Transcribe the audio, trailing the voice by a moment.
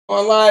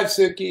On live,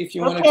 Suki, if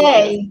you want to.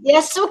 Okay.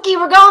 Yes, Suki,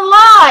 we're going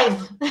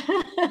live.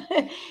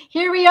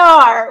 Here we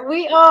are.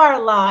 We are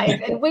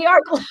live, and we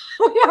are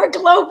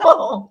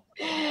global.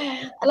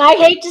 And I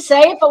hate to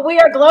say it, but we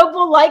are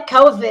global like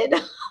COVID.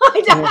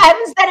 I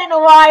haven't said it in a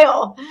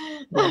while.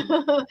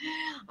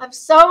 I'm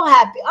so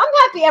happy. I'm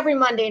happy every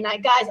Monday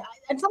night, guys.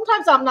 And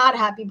sometimes I'm not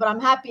happy, but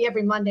I'm happy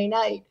every Monday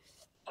night.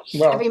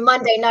 Well, every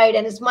Monday night,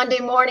 and it's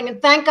Monday morning,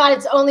 and thank God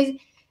it's only.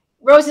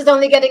 Rose is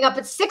only getting up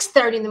at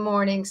 6:30 in the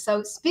morning.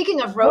 So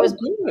speaking of Rose, I'm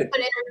going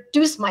to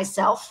introduce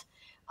myself.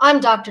 I'm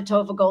Dr.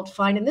 Tova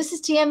Goldfein, and this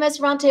is TMS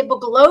Roundtable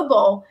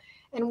Global.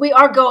 And we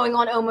are going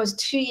on almost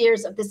 2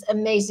 years of this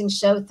amazing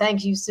show.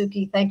 Thank you,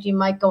 Suki. Thank you,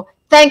 Michael.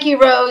 Thank you,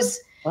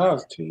 Rose. Oh,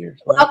 it's 2 years.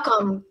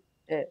 Welcome.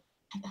 Yeah.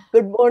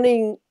 Good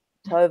morning,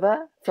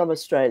 Tova from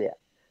Australia.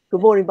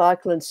 Good morning,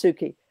 Michael and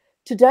Suki.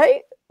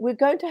 Today, we're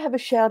going to have a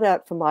shout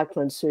out for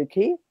Michael and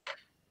Suki.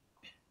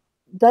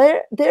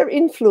 Their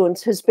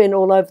influence has been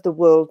all over the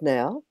world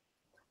now.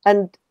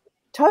 And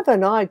Tova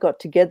and I got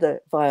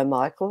together via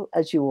Michael,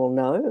 as you all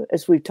know,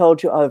 as we've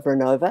told you over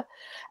and over.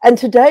 And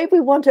today we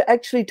want to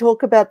actually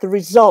talk about the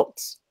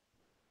results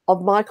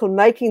of Michael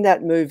making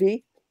that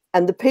movie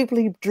and the people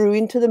he drew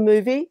into the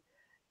movie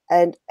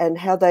and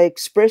how they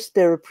expressed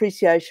their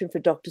appreciation for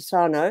Dr.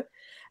 Sarno.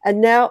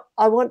 And now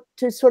I want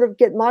to sort of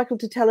get Michael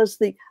to tell us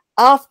the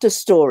after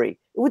story.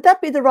 Would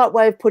that be the right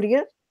way of putting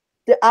it?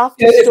 The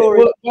after story.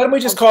 Well, why don't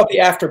we just call it the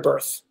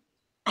afterbirth?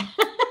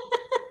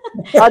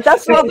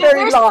 That's not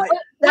very light.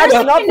 That's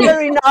not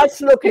very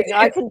nice looking.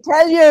 I can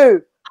tell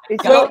you,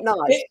 it's not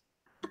nice.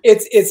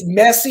 It's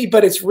messy,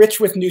 but it's rich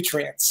with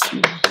nutrients.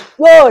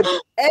 Good,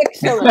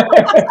 excellent,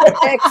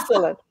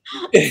 excellent.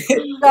 It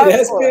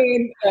has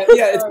been,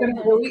 it's been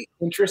a really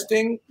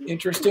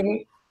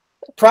interesting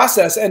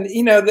process, and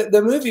you know,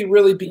 the movie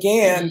really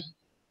began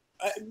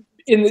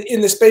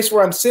in the space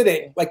where I'm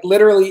sitting, like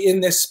literally in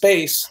this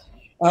space.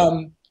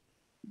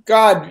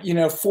 God, you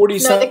know, 40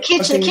 something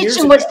years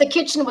ago. The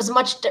kitchen was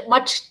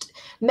much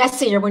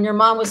messier when your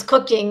mom was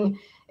cooking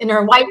in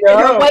her white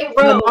robe.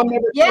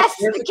 Yes,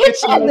 the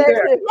kitchen.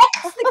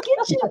 Yes,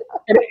 the kitchen.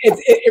 And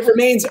it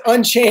remains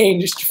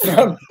unchanged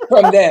from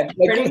then.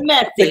 Like, pretty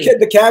messy.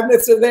 The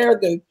cabinets are there.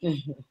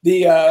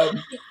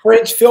 The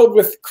fridge filled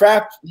with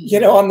crap, you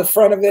know, on the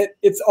front of it.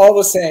 It's all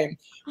the same.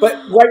 But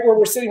right where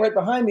we're sitting, right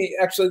behind me,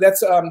 actually, there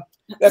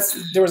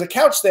was a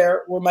couch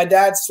there where my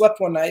dad slept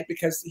one night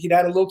because he'd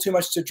had a little too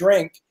much to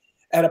drink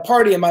at a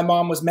party, and my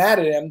mom was mad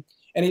at him,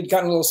 and he'd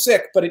gotten a little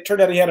sick. But it turned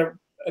out he had an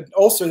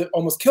ulcer that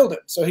almost killed him.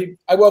 So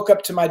I woke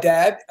up to my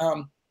dad.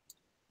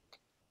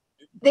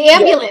 The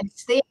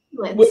ambulance.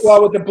 With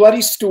the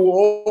bloody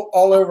stool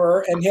all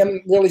over, and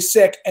him really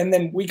sick. And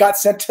then we got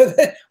sent to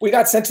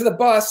the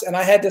bus, and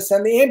I had to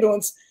send the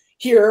ambulance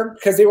here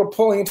because they were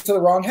pulling into the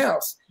wrong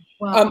house.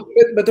 Wow.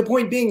 But the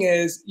point being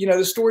is, you know,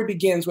 the story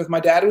begins with my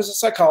dad, who's a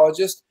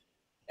psychologist,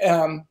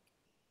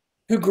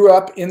 who grew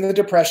up in the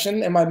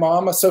Depression, and my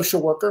mom, a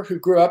social worker, who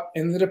grew up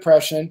in the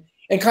Depression,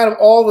 and kind of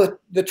all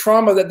the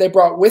trauma that they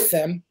brought with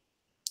them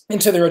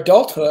into their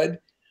adulthood.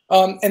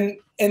 And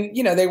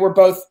you know, they were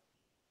both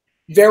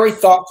very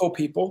thoughtful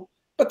people,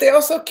 but they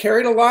also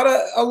carried a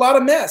lot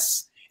of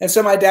mess. And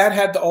so my dad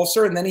had the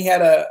ulcer, and then he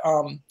had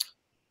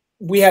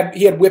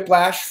he had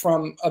whiplash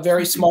from a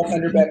very small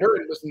fender bender.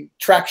 It was in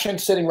traction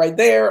sitting right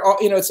there.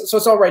 You know, so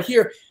it's all right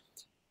here.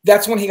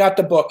 That's when he got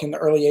the book in the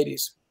early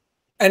 80s.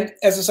 And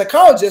as a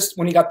psychologist,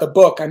 when he got the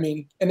book, I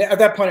mean, and at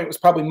that point it was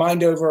probably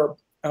Mind Over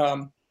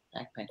back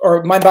pain.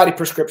 Or Mind Body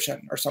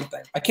Prescription or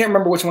something. I can't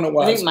remember which one it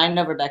was. I think Mind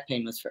Over Back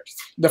Pain was first.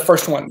 The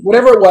first one.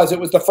 Whatever it was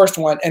the first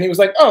one. And he was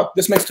like, oh,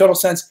 this makes total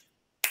sense.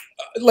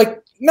 He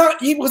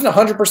wasn't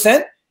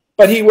 100%,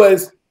 but he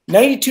was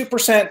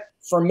 92%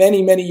 for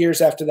many, many years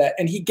after that.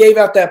 And he gave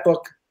out that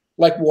book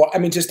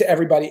just to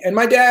everybody. And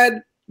my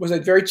dad was a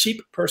very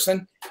cheap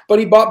person, but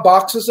he bought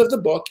boxes of the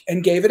book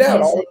and gave it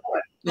out all the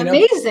time. You know?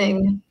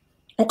 Amazing.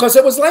 Because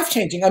it was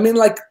life-changing. I mean,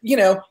 you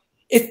know,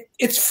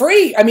 it's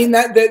free. I mean,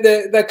 that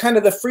the kind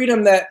of the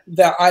freedom, that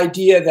the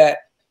idea that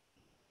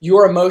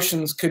your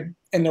emotions could,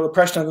 and the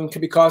repression of them,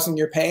 could be causing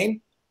your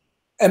pain,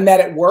 and that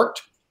it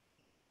worked.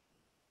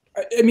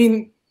 I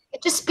mean,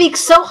 it just speaks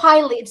so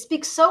highly. It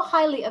speaks so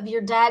highly of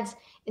your dad's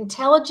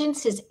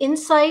intelligence, his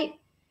insight,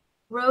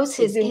 Rose,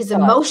 his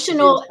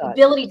emotional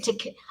ability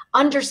to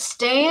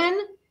understand.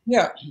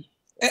 Yeah.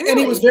 And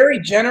he was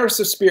very generous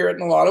of spirit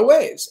in a lot of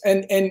ways.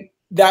 And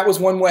that was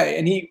one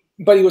way.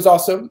 But he was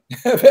also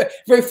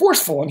very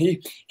forceful, and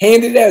he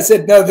handed it out and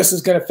said, no, this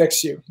is going to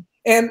fix you.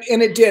 And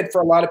it did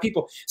for a lot of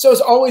people. So it's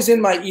always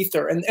in my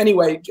ether. And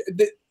anyway,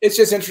 it's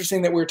just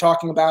interesting that we were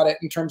talking about it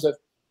in terms of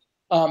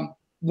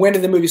when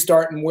did the movie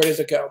start and where does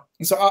it go?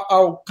 And so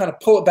I'll kind of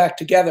pull it back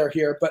together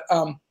here. But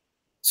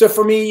so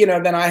for me, you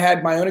know, then I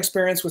had my own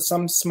experience with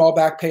some small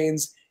back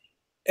pains.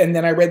 And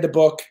then I read the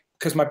book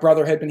because my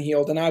brother had been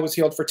healed, and I was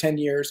healed for 10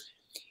 years.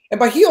 And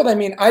by healed, I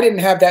mean, I didn't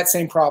have that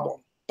same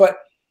problem. But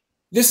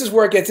this is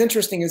where it gets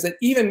interesting, is that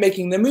even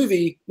making the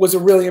movie was a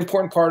really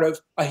important part of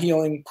a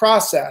healing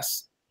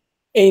process.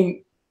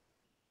 And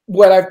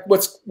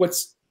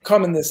what's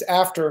come in this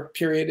after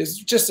period is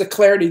just a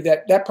clarity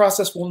that that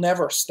process will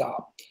never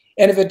stop.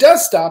 And if it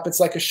does stop, it's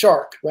like a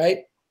shark, right?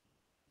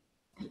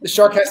 The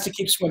shark has to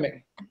keep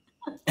swimming,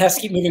 has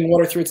to keep moving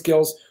water through its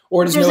gills,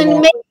 or it is There's no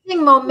longer.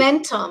 amazing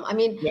momentum. I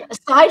mean,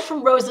 aside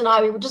from Rose and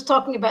I, we were just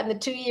talking about in the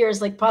 2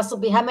 years, like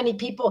possibly how many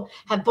people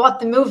have bought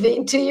the movie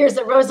in 2 years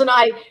that Rose and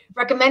I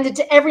recommended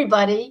to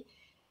everybody.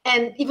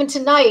 And even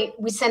tonight,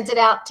 we sent it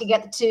out to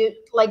get to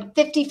like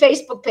 50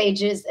 Facebook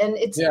pages. And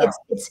it's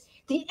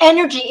the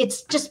energy,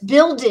 it's just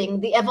building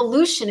the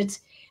evolution.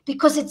 It's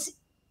because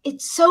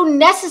it's so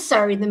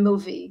necessary, the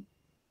movie.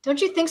 Don't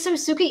you think so,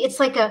 Suki? It's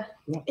like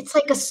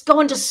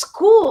going to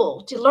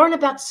school to learn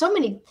about so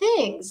many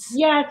things.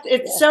 Yeah,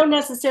 it's so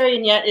necessary,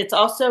 and yet it's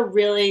also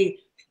really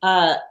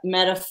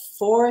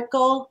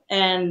metaphorical,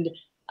 and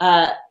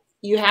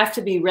you have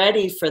to be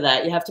ready for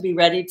that. You have to be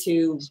ready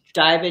to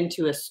dive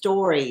into a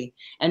story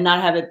and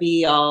not have it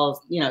be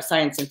all, you know,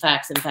 science and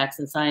facts and facts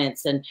and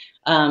science, and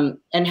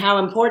how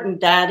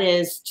important that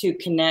is to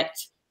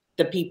connect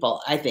the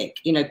people. I think,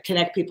 you know,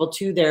 connect people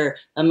to their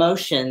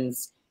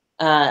emotions.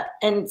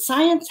 And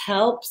science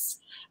helps.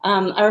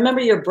 I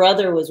remember your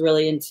brother was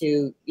really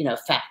into, you know,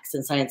 facts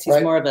and science.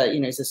 He's more of a, you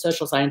know, he's a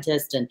social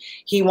scientist, and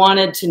he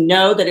wanted to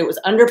know that it was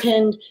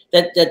underpinned,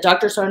 that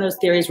Dr. Sarno's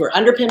theories were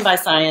underpinned by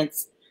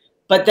science,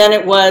 but then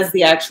it was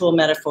the actual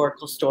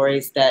metaphorical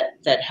stories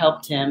that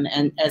helped him.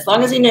 And as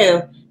long as he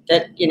knew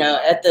that, you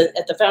know, at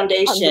the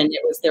foundation,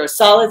 there was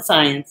solid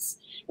science,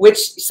 which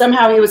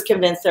somehow he was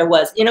convinced there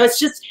was. You know,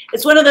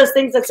 it's one of those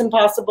things that's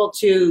impossible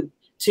to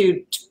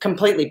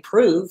completely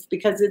prove,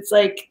 because it's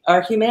like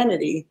our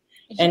humanity.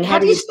 And how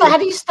do you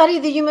study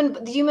the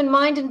human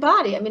mind and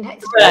body? I mean,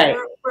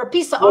 we're a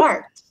piece of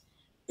art.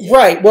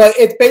 Right. Well,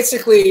 it's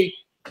basically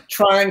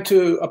trying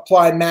to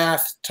apply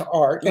math to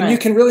art, and you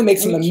can really make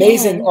some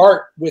amazing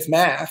art with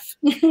math.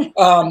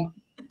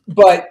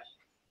 But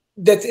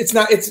that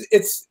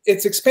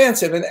it's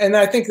expansive, and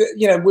I think that,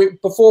 you know,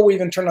 before we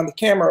even turned on the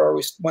camera or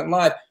we went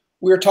live,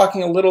 we were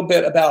talking a little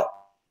bit about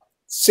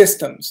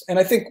systems, and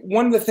I think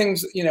one of the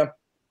things, you know,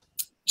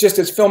 just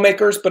as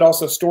filmmakers, but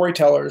also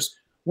storytellers,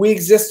 we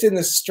exist in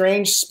this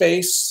strange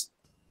space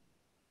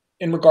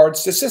in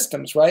regards to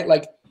systems, right?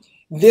 Like,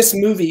 this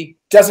movie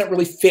doesn't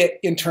really fit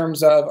in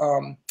terms of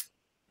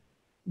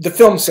the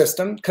film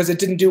system, because it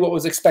didn't do what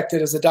was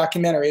expected as a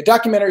documentary. A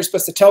documentary is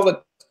supposed to tell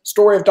the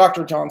story of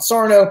Dr. John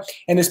Sarno,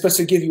 and is supposed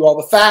to give you all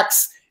the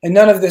facts and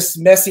none of this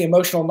messy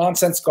emotional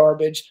nonsense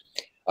garbage.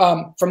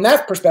 From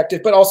that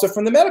perspective, but also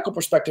from the medical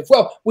perspective.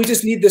 Well, we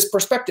just need this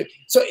perspective.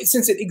 So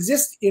since it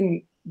exists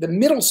in the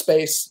middle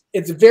space,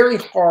 it's very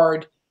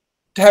hard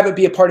to have it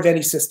be a part of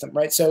any system,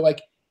 right? So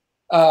like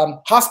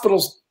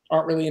hospitals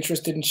aren't really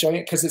interested in showing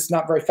it because it's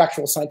not very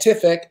factual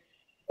scientific,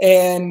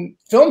 and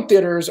film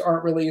theaters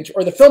aren't really,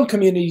 or the film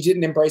community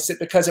didn't embrace it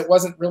because it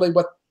wasn't really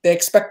what they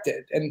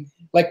expected. And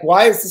like,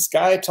 why is this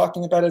guy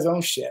talking about his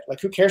own shit?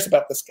 Like, who cares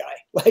about this guy?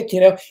 Like, you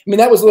know, I mean,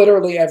 that was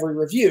literally every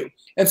review.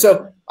 And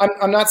so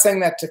I'm not saying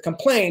that to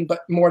complain,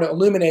 but more to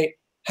illuminate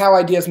how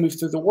ideas move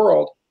through the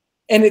world.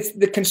 And it's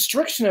the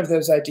constriction of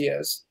those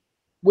ideas,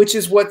 which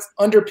is what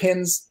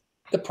underpins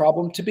the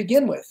problem to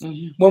begin with.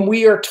 When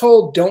we are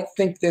told, don't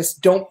think this,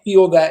 don't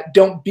feel that,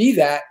 don't be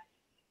that,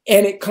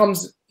 and it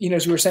comes, you know,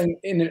 as you were saying,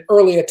 in an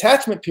early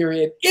attachment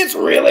period, it's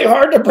really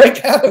hard to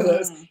break out of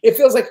those. It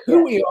feels like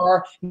who we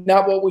are,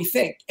 not what we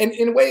think. And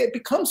in a way, it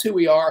becomes who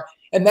we are,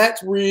 and that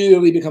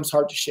really becomes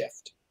hard to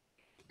shift.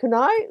 Can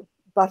I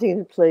butt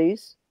in,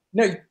 please?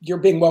 No, you're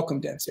being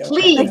welcomed, Nancy.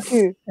 Please. Thank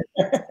you.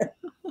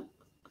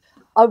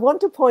 I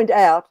want to point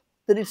out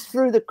that it's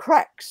through the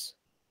cracks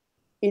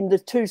in the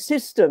two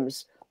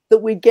systems that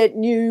we get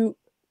new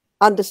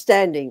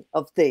understanding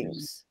of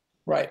things.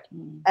 Right.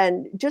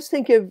 And just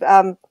think of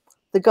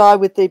the guy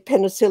with the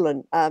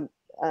penicillin,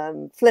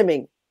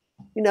 Fleming.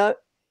 You know,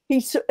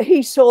 he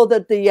saw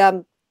that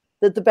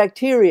the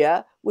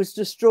bacteria was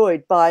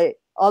destroyed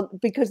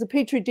because the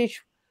petri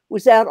dish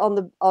was out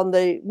on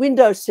the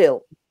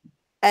windowsill,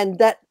 and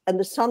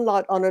the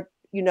sunlight on it,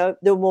 you know,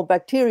 there were more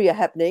bacteria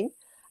happening,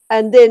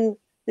 and then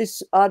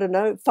this, I don't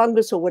know,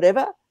 fungus or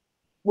whatever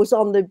was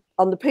on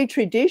the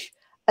petri dish,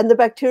 and the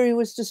bacteria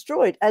was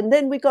destroyed, and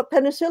then we got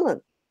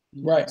penicillin.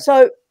 Right.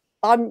 So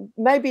I'm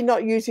maybe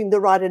not using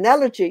the right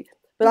analogy,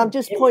 but I'm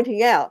just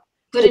pointing out.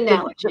 Good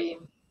analogy.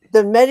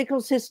 The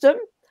medical system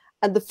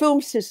and the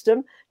film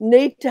system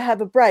need to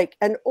have a break.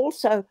 And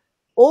also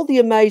all the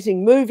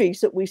amazing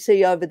movies that we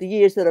see over the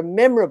years that are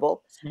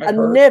memorable are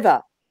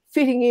never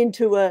fitting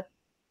into a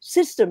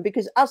system,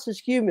 because us as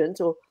humans,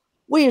 or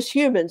we as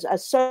humans, are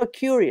so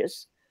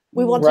curious.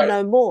 We want to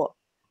know more.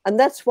 And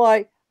that's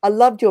why I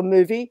loved your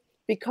movie,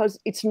 because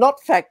it's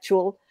not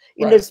factual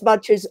in as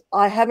much as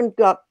I haven't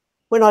got,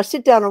 when I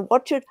sit down and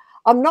watch it,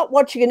 I'm not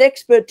watching an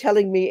expert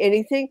telling me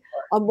anything.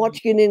 I'm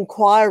watching an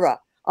inquirer.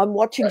 I'm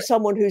watching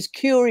someone who's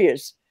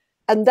curious.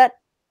 And that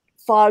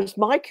fires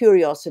my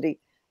curiosity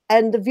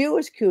and the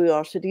viewer's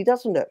curiosity,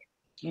 doesn't it?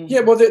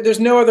 Yeah, well, there's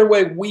no other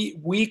way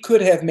we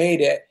could have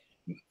made it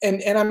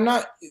and I'm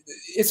not,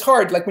 it's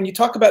hard. Like when you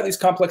talk about these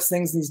complex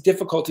things and these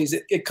difficulties,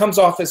 it comes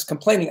off as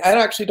complaining. I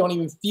actually don't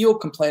even feel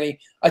complaining.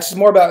 It's just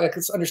more about like,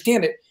 let's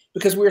understand it,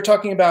 because we were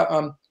talking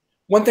about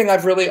one thing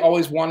I've really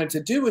always wanted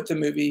to do with the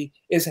movie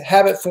is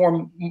have it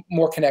form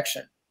more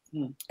connection.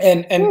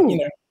 And you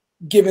know,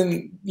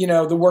 given, you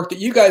know, the work that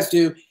you guys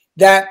do,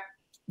 that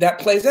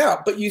plays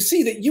out. But you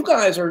see that you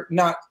guys are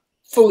not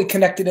fully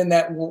connected in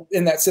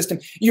that system.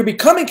 You're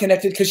becoming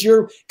connected because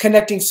you're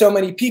connecting so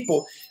many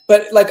people.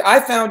 But like I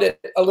found it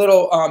a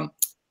little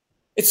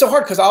it's so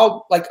hard because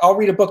I'll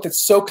read a book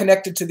that's so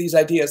connected to these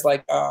ideas,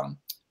 like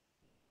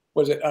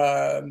what is it?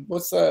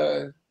 What's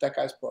that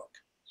guy's book?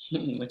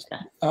 Which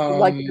guy?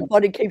 Like The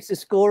Body Keeps the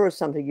Score or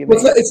something, you mean?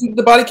 It's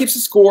The Body Keeps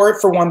the Score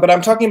for one, but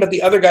I'm talking about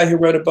the other guy who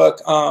wrote a book,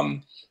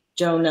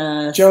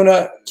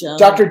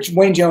 Dr.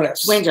 Wayne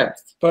Jonas. Wayne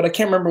Jonas. But I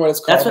can't remember what it's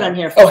called. That's what I'm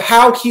here for. Oh,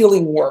 How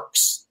Healing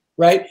Works,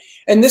 right?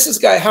 And this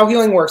is How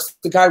Healing Works.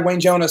 The guy Wayne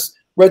Jonas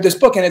wrote this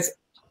book, and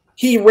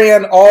he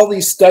ran all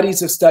these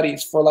studies of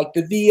studies for like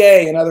the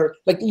VA and other,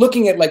 like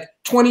looking at like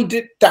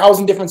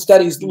 20,000 different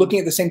studies, looking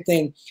at the same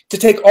thing to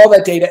take all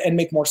that data and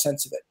make more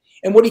sense of it.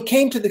 And what he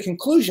came to the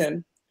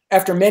conclusion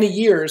after many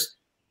years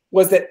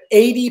was that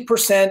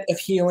 80% of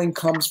healing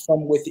comes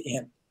from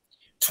within.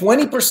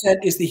 20%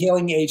 is the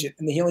healing agent,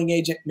 and the healing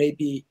agent may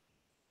be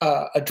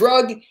a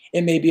drug,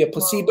 it may be a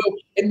placebo,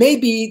 it may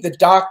be the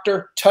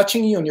doctor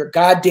touching you on your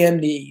goddamn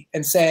knee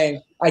and saying,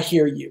 I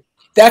hear you.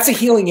 That's a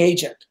healing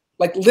agent.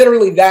 Like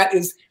literally that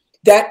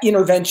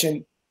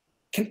intervention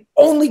can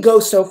only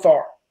go so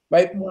far,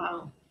 right?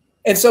 Wow.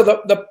 And so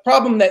the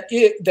problem that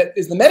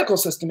is the medical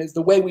system is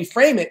the way we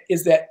frame it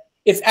is that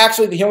it's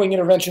actually the healing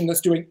intervention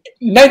that's doing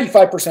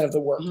 95% of the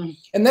work.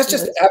 And that's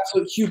just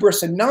absolute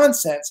hubris and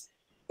nonsense.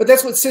 But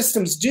that's what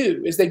systems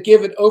do, is they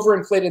give an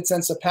overinflated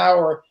sense of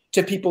power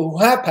to people who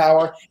have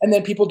power, and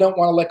then people don't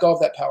want to let go of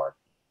that power.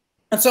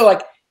 And so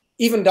like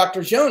even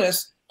Dr.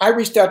 Jonas, I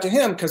reached out to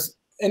him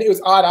and it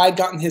was odd, I'd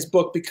gotten his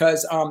book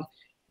because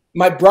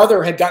my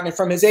brother had gotten it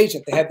from his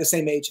agent. They had the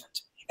same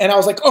agent. And I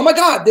was like, oh my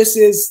God, this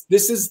is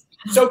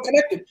so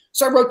connected.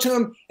 So I wrote to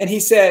him and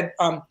he said,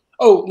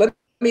 oh, let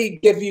me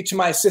give you to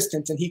my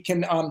assistant and he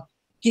can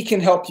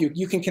help you.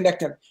 You can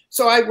connect him.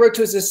 So I wrote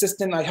to his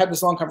assistant. I had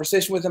this long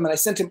conversation with him and I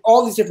sent him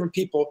all these different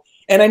people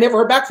and I never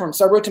heard back from him.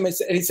 So I wrote to him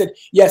and he said,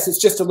 yes, it's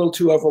just a little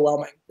too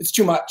overwhelming. It's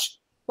too much.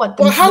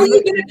 Well, how are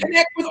you going to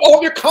connect with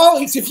all your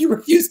colleagues if you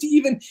refuse to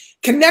even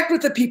connect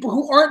with the people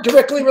who aren't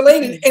directly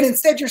related? And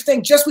instead you're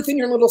staying just within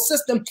your little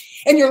system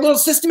and your little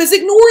system is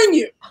ignoring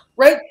you,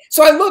 right?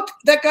 So I looked,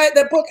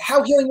 that book,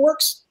 How Healing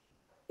Works,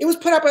 it was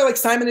put out by like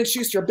Simon &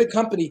 Schuster, a big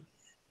company.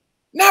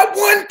 Not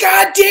one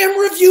goddamn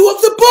review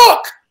of the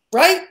book,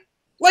 right?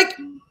 Like,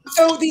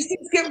 so these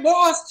things get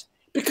lost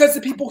because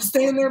the people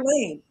stay in their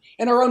lane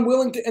and are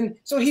unwilling to. And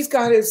so he's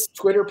got his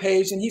Twitter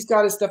page and he's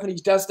got his stuff and he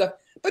does stuff,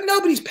 but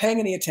nobody's paying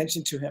any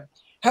attention to him.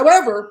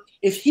 However,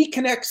 if he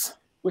connects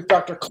with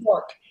Dr.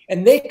 Clark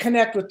and they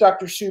connect with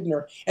Dr.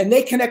 Schubner and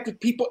they connect with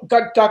people,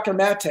 Dr.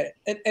 Mate,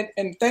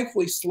 and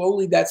thankfully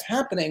slowly that's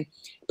happening,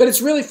 but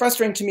it's really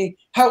frustrating to me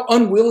how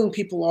unwilling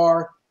people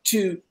are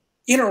to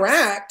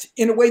interact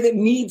in a way that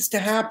needs to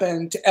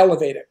happen to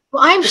elevate it.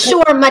 Well, I'm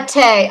sure,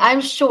 Mate, I'm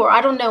sure,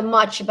 I don't know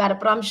much about it,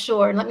 but I'm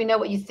sure, and let me know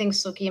what you think,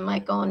 Suki and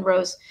Michael and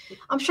Rose.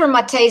 I'm sure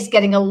Mate's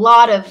getting a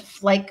lot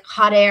of like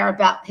hot air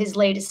about his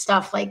latest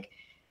stuff. Like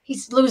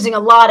he's losing a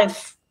lot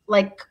of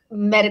like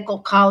medical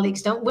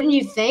colleagues. Wouldn't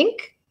you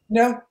think?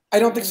 No, I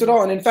don't think so at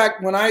all. And in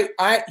fact, when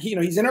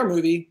he's in our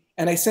movie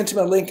and I sent him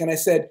a link and I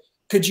said,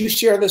 could you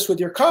share this with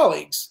your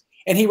colleagues?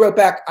 And he wrote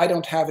back, I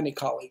don't have any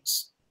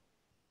colleagues.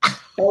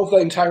 That was the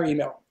entire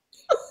email.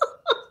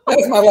 That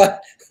was my life.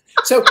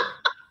 So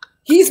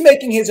he's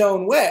making his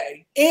own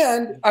way.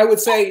 And I would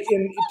say,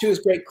 to his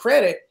great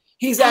credit,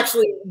 he's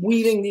actually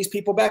weaving these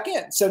people back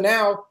in. So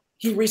now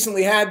he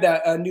recently had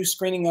a new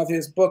screening of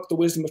his book, The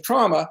Wisdom of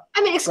Trauma.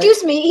 I mean,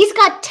 excuse me, he's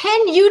got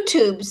 10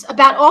 YouTubes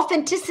about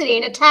authenticity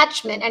and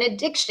attachment and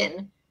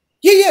addiction.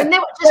 Yeah. And there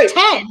were just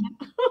 10.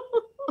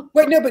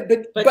 Right, no,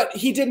 but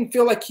he didn't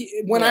feel like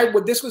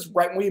this was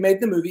right when we made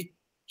the movie.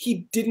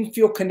 He didn't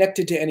feel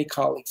connected to any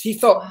colleagues. He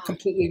felt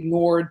completely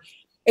ignored,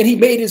 and he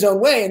made his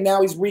own way. And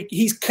now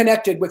he's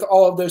connected with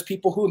all of those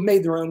people who have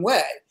made their own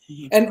way.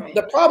 And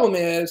the problem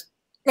is,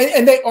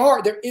 and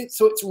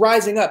so it's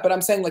rising up. But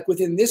I'm saying, like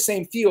within this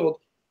same field,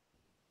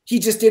 he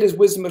just did his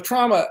Wisdom of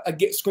Trauma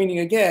screening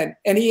again,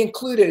 and he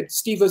included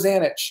Steve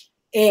Ozanich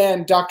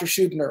and Dr.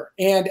 Schubner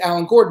and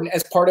Alan Gordon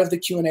as part of the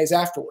Q&As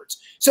afterwards.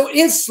 So it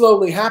is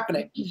slowly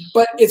happening,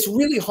 but it's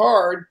really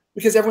hard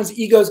because everyone's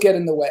egos get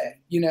in the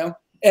way, you know.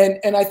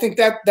 And I think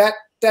that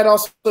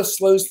also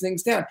slows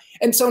things down.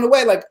 And so in a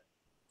way, like,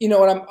 you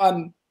know, and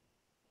I'm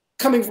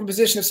coming from a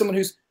position of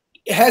someone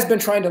has been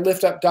trying to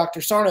lift up Dr.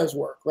 Sarno's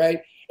work,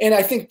 right? And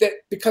I think that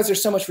because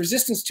there's so much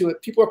resistance to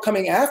it, people are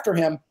coming after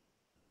him,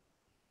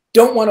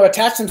 don't want to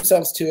attach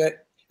themselves to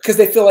it because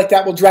they feel like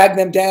that will drag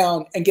them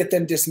down and get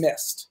them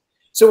dismissed.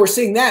 So we're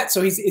seeing that.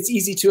 So it's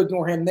easy to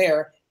ignore him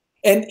there.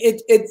 And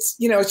it's,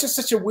 you know, it's just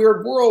such a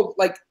weird world.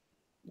 Like,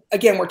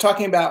 again, we're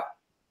talking about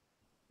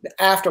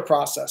after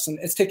process, and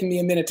it's taken me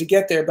a minute to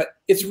get there, but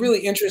it's really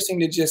interesting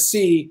to just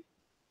see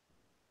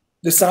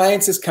the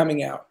science is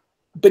coming out.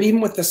 But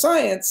even with the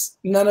science,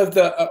 none of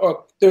the,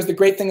 there's the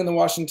great thing in the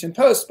Washington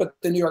Post, but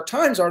the New York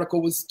Times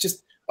article was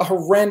just a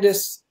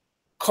horrendous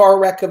car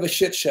wreck of a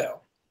shit show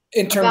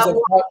in terms of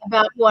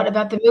about what?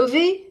 About the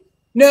movie?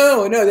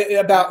 No,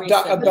 about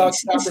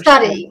the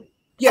study.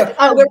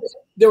 Yeah,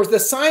 there was the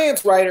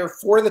science writer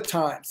for the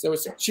Times.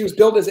 She was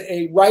billed as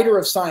a writer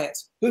of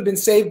science who had been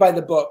saved by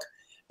the book,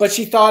 but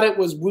she thought it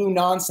was woo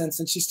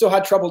nonsense, and she still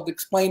had trouble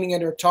explaining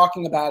it or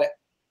talking about it.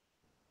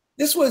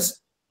 This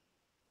was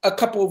a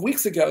couple of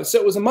weeks ago, so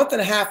it was a month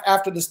and a half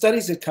after the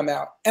studies had come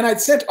out, and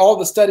I'd sent all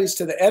the studies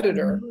to the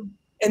editor,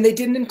 and they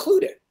didn't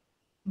include it.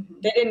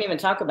 They didn't even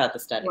talk about the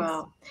studies.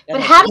 Wow.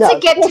 But how does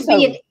it get to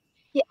be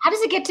how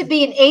does it get to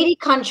be in 80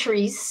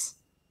 countries?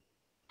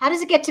 How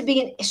does it get to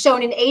be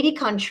shown in 80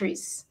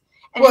 countries?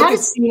 And how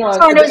does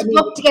Sarno's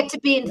book to get to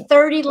be in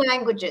 30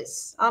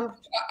 languages?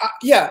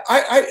 Yeah,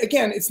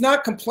 again, it's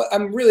not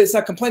it's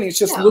not complaining. It's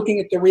just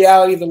looking at the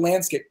reality of the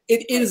landscape.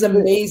 It is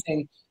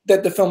amazing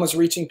that the film is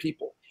reaching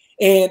people,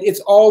 and it's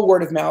all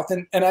word of mouth.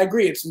 And I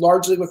agree, it's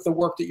largely with the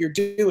work that you're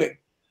doing.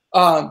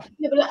 Yeah,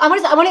 but I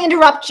want to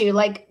interrupt you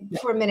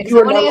for a minute,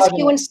 because I want to ask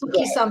you and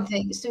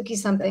Suki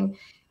something.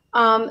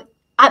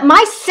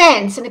 My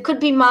sense, and it could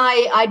be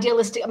my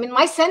idealistic,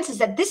 my sense is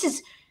that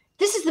is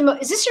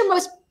this your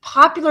most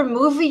popular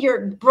movie?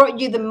 Brought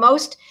you the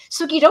most?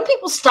 Suki, don't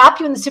people stop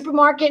you in the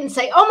supermarket and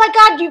say, "Oh my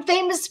God, you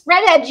famous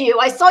redhead, you!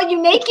 I saw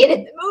you naked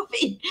in the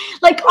movie."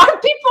 Like,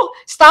 aren't people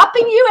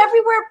stopping you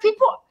everywhere?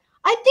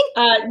 I think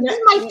this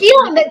is my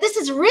feeling that this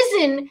has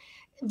risen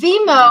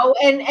Vimo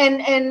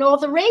and all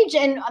the rage,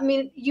 and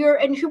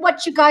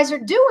what you guys are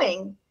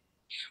doing.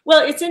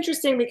 Well, it's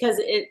interesting because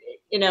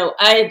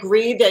I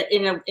agree that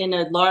in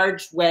a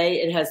large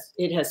way it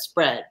has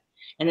spread,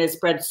 and it has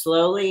spread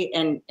slowly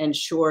and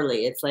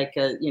surely. It's like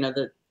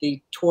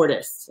the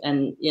tortoise,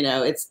 and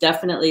it's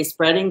definitely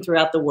spreading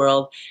throughout the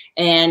world.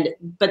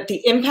 But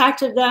the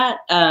impact of that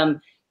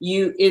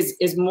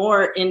is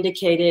more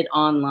indicated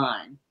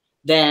online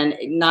than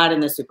not in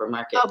the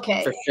supermarket.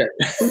 Okay, for sure.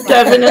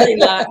 Definitely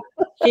not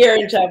here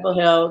in Chapel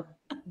Hill.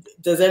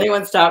 Does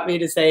anyone stop me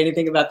to say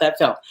anything about that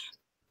film?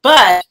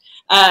 But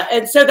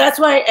and so that's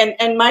why,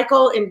 and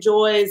Michael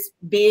enjoys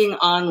being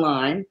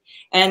online,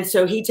 and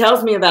so he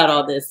tells me about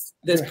all this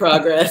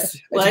progress.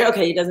 Well,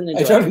 okay, he doesn't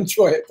enjoy it. I don't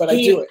enjoy it, but I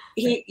do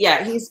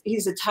it.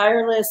 He's a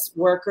tireless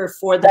worker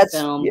for the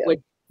film,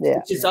 which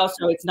is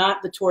also, it's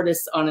not the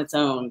tortoise on its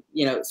own,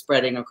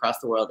 spreading across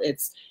the world.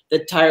 It's the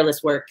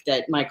tireless work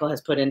that Michael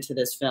has put into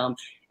this film,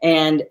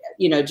 and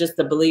just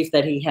the belief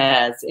that he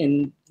has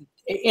in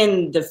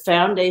the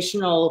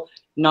foundational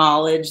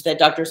knowledge that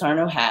Dr.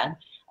 Sarno had.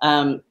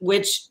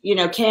 Which,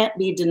 can't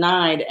be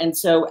denied. And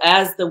so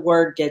as the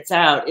word gets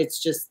out, it's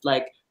just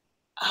like,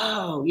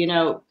 oh,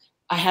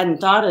 I hadn't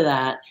thought of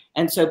that.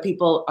 And so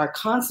people are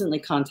constantly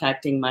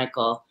contacting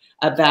Michael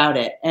about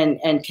it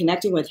and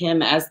connecting with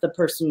him as the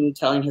person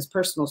telling his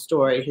personal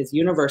story, his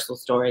universal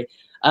story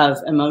of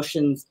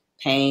emotions,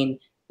 pain.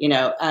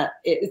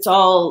 It's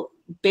all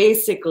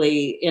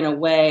basically, in a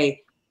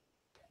way,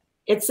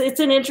 it's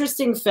an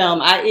interesting film.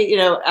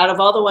 Out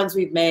of all the ones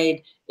we've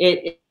made,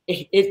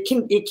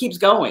 it keeps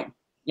going.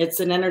 It's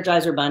an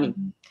Energizer bunny.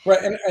 Right.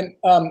 And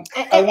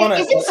I want to.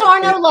 Isn't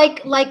Sarno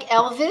like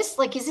Elvis?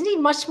 Like, isn't he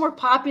much more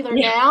popular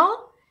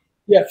now?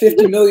 Yeah,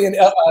 50 million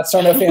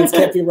Sarno fans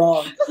can't be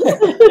wrong.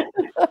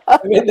 I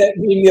made that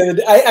meme the other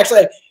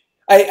day.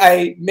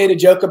 I made a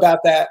joke about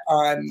that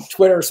on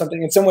Twitter or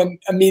something, and someone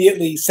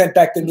immediately sent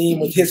back the meme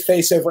with his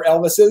face over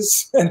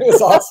Elvis's, and it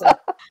was awesome.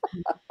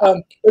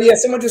 But yeah,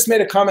 someone just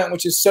made a comment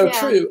which is so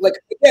true. Like,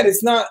 again,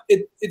 it's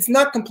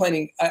not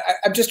complaining.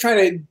 I'm just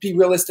trying to be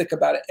realistic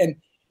about it, and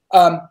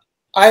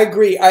I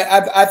agree.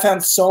 I've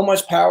found so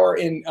much power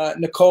in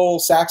Nicole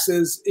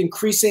Sachs's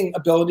increasing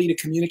ability to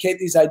communicate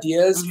these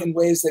ideas in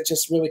ways that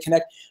just really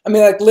connect.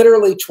 Like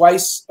literally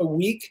twice a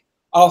week,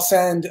 I'll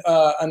send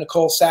a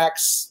Nicole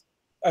Sachs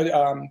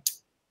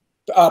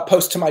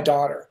post to my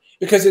daughter,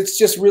 because it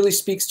just really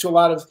speaks to a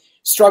lot of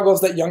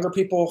struggles that younger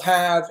people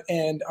have,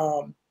 and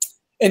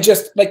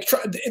just like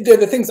they're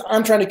the things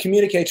I'm trying to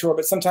communicate to her,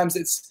 but sometimes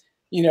it's,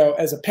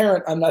 as a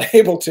parent, I'm not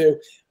able to,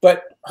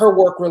 but her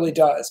work really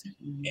does.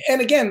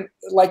 And again,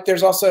 like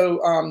there's also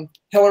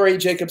Hilary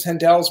Jacobs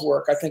Hendel's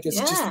work, I think is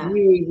just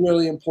really,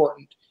 really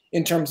important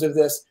in terms of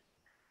this.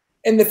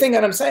 And the thing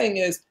that I'm saying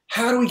is,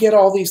 how do we get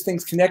all these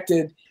things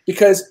connected?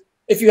 Because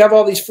if you have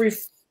all these free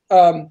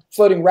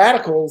floating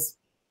radicals,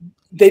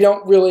 they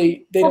don't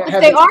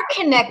have. They are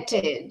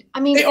connected.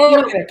 They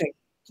are connected.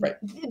 Right.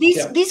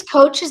 These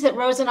coaches that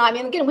Rose and I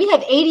mean, again, we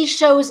have 80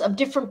 shows of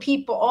different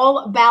people all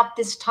about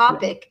this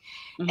topic.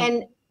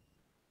 And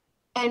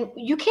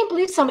you can't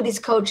believe some of these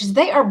coaches,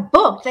 they are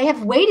booked. They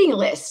have waiting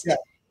lists.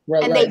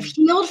 They've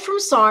healed from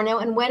Sarno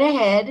and went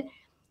ahead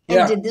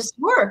and did this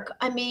work.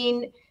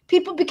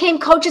 People became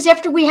coaches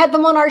after we had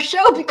them on our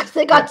show because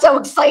they got so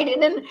excited.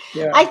 And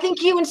I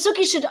think you and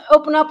Suki should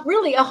open up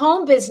really a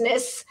home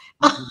business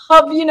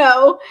of,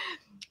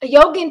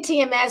 Yogin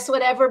TMS,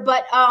 whatever.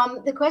 But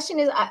the question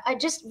is, I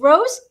just,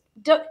 Rose,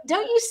 don't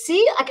you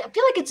see? I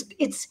feel like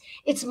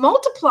it's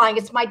multiplying.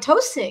 It's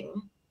mitosing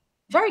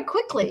very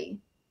quickly,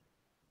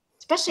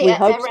 especially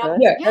around. So.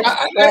 Yeah,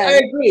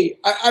 I agree.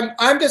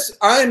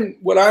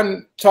 What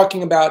I'm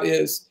talking about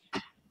is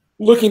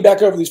looking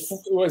back over these.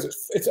 What is it?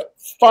 It's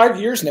 5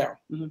 years now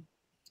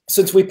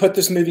since we put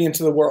this movie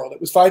into the world.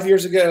 It was 5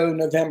 years ago,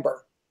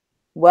 November.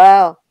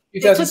 Wow.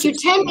 It took you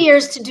 10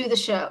 years to do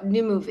the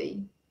new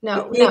movie.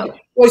 No. Well,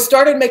 we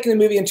started making the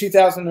movie in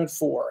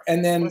 2004,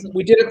 and then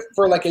we did it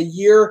for like a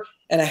year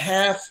and a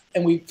half,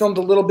 and we filmed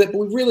a little bit, but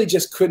we really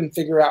just couldn't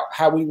figure out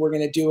how we were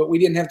going to do it. We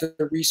didn't have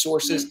the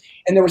resources,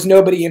 and there was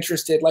nobody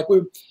interested. Like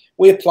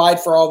we applied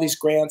for all these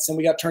grants, and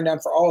we got turned down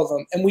for all of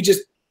them, and we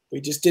just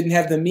didn't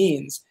have the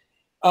means.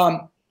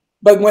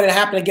 But when it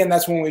happened again,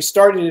 that's when we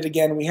started it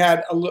again. We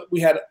had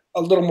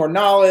a little more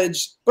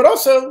knowledge, but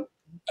also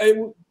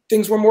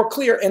things were more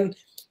clear. And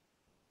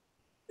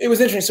it was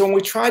interesting. So when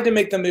we tried to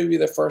make the movie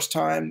the first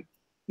time,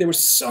 there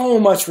was so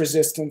much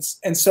resistance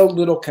and so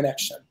little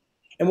connection.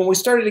 And when we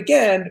started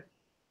again,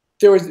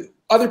 there was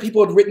other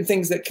people had written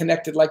things that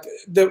connected. Like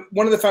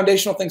one of the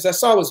foundational things I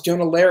saw was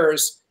Jonah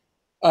Lehrer's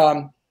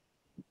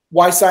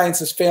Why Science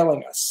is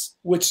Failing Us,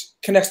 which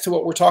connects to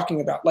what we're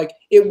talking about. Like,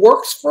 it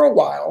works for a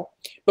while,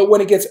 but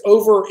when it gets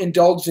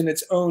overindulged in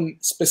its own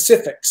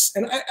specifics,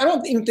 and I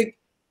don't even think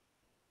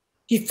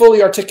he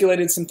fully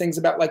articulated some things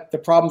about like the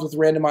problems with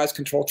randomized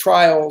controlled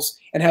trials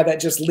and how that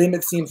just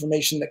limits the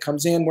information that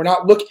comes in.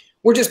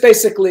 We're just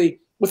basically,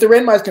 with the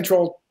randomized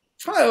controlled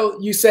trial,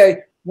 you say,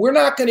 we're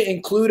not going to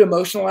include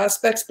emotional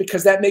aspects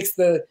because that makes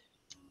the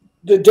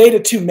data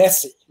too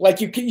messy.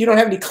 Like you don't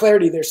have any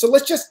clarity there. So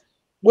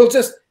we'll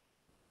just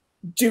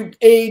do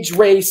age,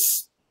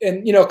 race,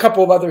 and a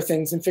couple of other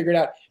things and figure it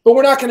out. But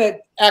we're not going to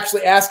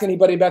actually ask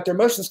anybody about their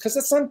emotions because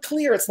it's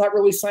unclear. It's not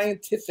really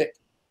scientific.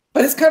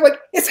 But it's kind of like,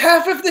 it's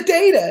half of the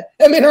data.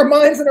 I mean, our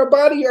minds and our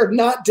body are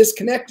not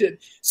disconnected.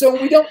 So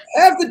when we don't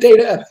have the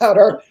data about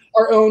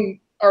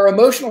our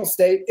emotional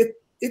state,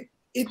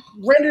 it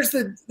renders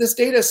this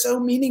data so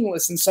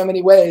meaningless in so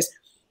many ways.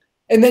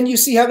 And then you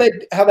see how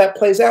that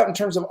plays out in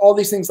terms of all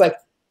these things. Like,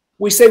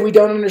 we say we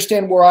don't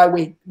understand why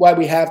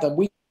we have them.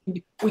 We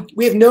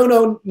have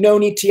no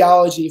known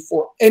etiology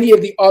for any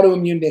of the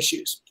autoimmune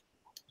issues,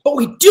 but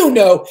we do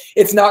know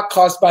it's not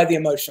caused by the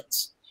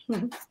emotions.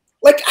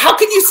 Like, how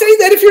can you say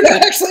that if you're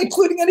not actually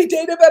including any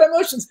data about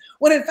emotions?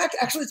 When in fact,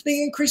 actually, it's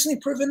being increasingly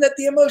proven that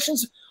the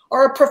emotions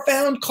are a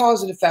profound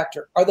causative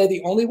factor. Are they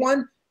the only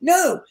one?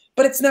 No,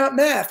 but it's not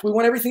math. We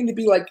want everything to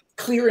be like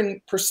clear and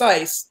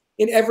precise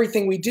in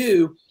everything we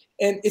do.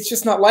 And it's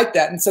just not like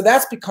that. And so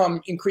that's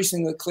become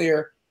increasingly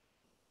clear.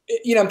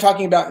 I'm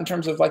talking about in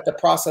terms of like the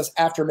process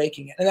after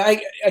making it.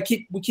 And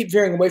we keep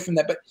veering away from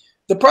that. But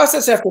the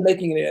process after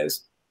making it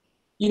is,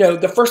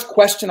 the first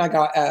question I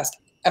got asked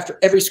after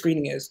every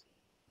screening is,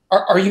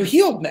 are you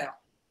healed now?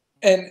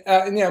 And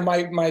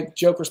my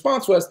joke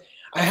response was,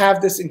 I have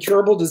this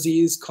incurable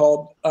disease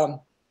called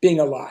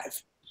being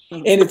alive,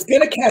 and it's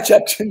going to catch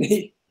up to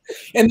me.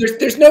 And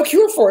there's no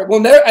cure for it.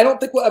 I don't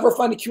think we'll ever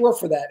find a cure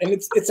for that. And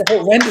it's a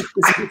horrendous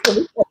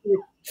disease.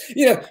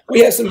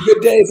 We have some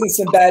good days and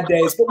some bad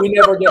days, but we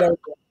never get over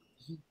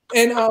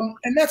it.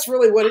 And that's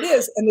really what it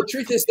is. And the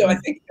truth is, though, I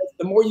think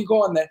the more you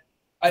go on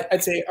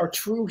I'd say our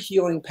true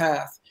healing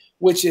path,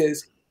 which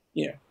is,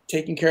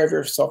 taking care of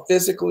yourself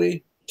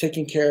physically,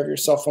 taking care of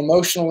yourself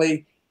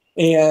emotionally,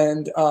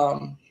 and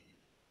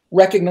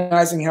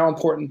recognizing how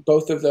important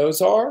both of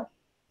those are.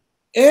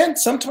 And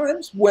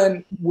sometimes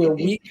when we're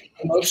weak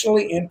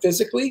emotionally and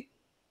physically,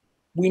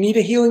 we need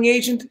a healing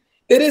agent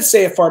that is,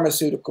 say, a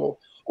pharmaceutical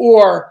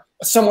or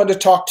someone to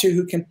talk to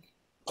who can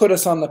put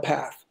us on the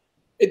path.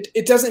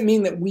 It doesn't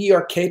mean that we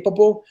are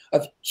capable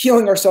of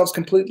healing ourselves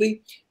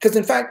completely, because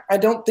in fact, I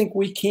don't think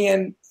we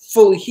can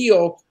fully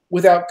heal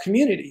without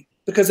community,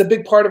 because a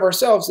big part of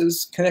ourselves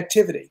is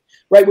connectivity,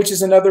 right? Which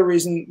is another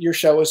reason your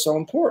show is so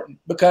important,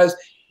 because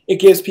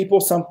it gives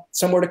people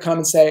somewhere to come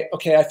and say,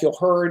 okay, I feel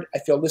heard, I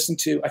feel listened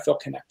to, I feel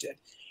connected.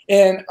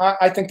 And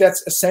I think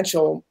that's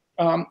essential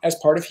as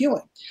part of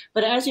healing.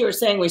 But as you were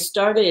saying, we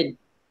started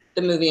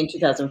the movie in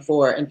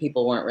 2004 and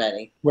people weren't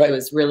ready. Right. It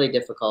was really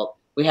difficult.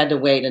 We had to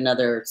wait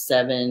another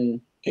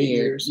 7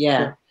 years. Yeah.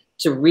 Sure.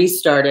 To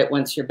restart it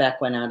once your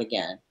back went out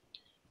again.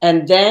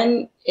 And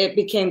then it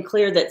became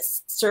clear that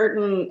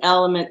certain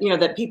element,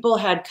 that people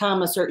had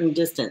come a certain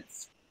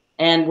distance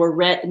and were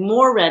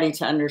more ready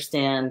to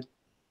understand.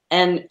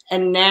 And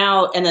then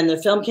the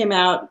film came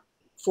out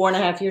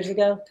 4.5 years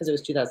ago, because it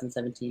was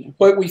 2017.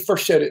 But we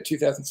first showed it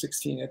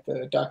 2016 at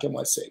the Doc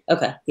NYC.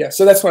 Okay. Yeah,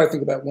 so that's what I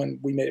think about when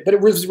we made it. But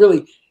it was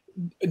really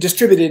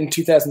distributed in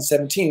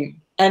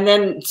 2017. And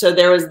then, so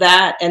there was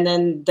that, and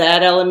then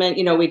that element,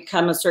 we'd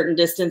come a certain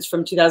distance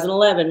from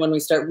 2011 when we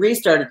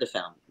restarted the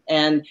film.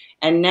 And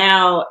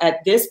now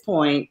at this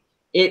point,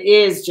 it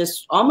is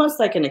just almost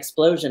like an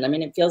explosion. I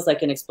mean, it feels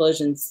like an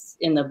explosion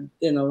in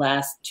the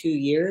last 2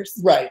 years.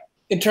 Right.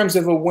 in terms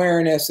of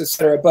awareness, et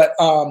cetera. But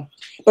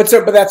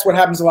that's what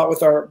happens a lot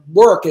with our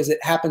work, is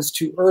it happens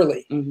too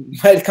early.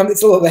 Right?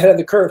 It's a little ahead of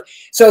the curve.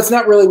 So it's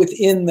not really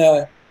within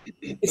the,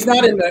 it's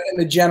not in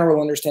the general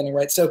understanding,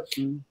 right? So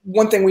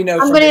one thing we know.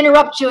 I'm going to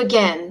interrupt you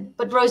again,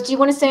 but Rose, do you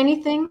want to say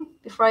anything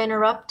before I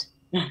interrupt?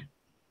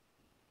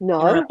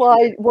 No.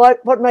 Why?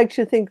 What makes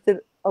you think that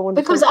I want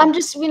to? Because I'm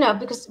just,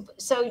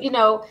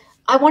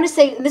 I want to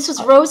say this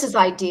was Rose's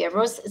idea.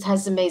 Rose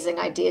has amazing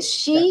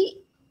ideas.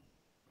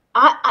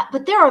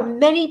 But there are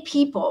many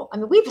people. I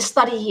mean, we have a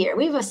study here.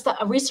 We have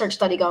a research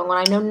study going on.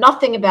 I know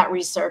nothing about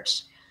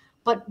research,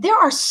 but there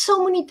are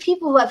so many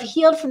people who have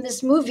healed from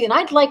this movie, and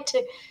I'd like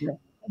to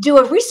do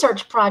a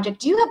research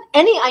project. Do you have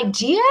any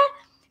idea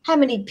how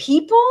many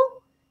people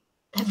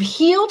have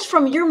healed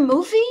from your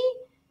movie?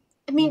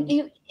 I mean,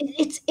 we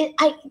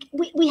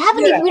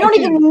don't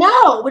even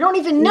know. We don't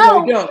even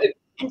know.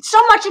 And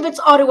so much of it's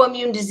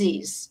autoimmune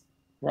disease.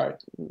 Right.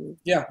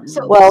 Yeah.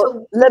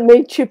 So let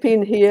me chip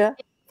in here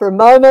for a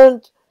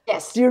moment.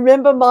 Yes. Do you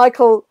remember,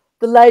 Michael,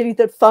 the lady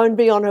that phoned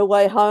me on her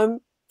way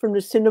home from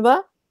the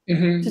cinema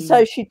to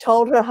say she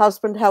told her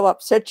husband how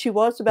upset she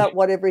was about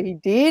whatever he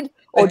did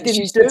or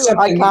didn't do?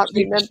 I can't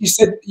remember.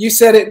 You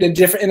said it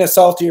in a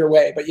saltier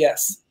way, but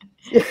yes.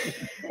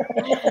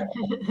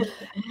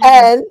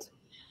 And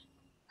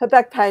her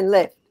back pain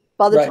left.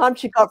 By the time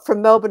she got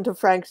from Melbourne to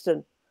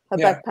Frankston, her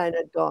back pain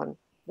had gone.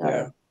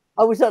 It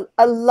was a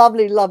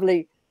lovely,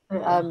 lovely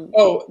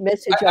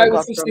message. I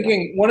was just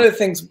thinking, one of the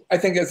things I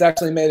think has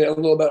actually made it a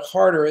little bit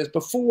harder is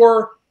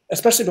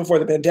especially before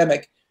the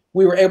pandemic,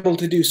 we were able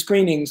to do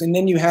screenings, and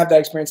then you have that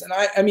experience. And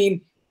I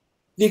mean,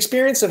 the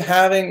experience of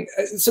having,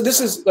 so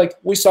this is like,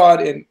 we saw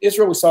it in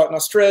Israel, we saw it in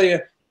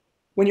Australia.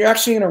 When you're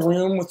actually in a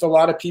room with a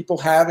lot of people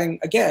having,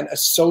 again, a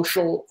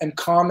social and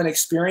common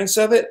experience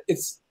of it,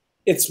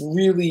 it's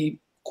really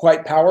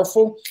quite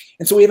powerful.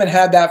 And so we haven't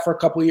had that for a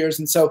couple of years.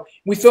 And so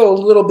we feel a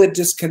little bit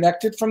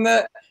disconnected from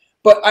that.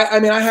 But I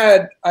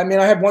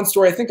had one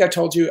story. I think I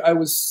told you I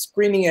was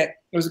screening it.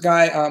 There was a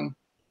guy,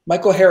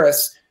 Michael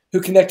Harris, who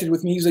connected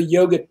with me. He's a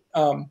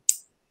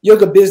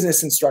yoga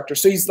business instructor.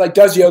 So he's like,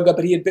 does yoga,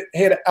 but he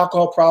had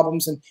alcohol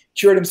problems and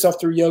cured himself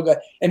through yoga.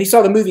 And he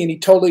saw the movie and he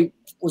totally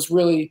was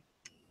really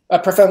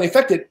profoundly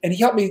affected. And he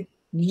helped me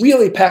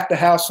really pack the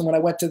house when I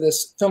went to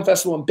this film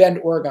festival in Bend,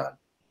 Oregon.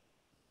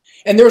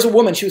 And there was a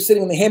woman, she was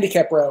sitting in the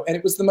handicap row, and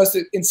it was the most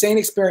insane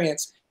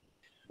experience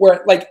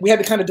where, like, we had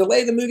to kind of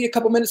delay the movie a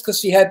couple minutes because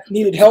she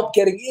needed help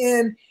getting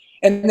in.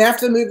 And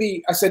after the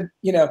movie, I said,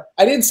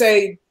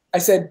 I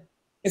said,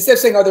 instead of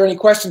saying, are there any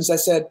questions? I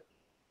said,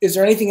 is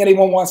there anything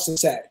anyone wants to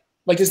say?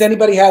 Like, does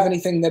anybody have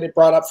anything that it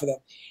brought up for them?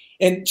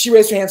 And she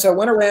raised her hand. So I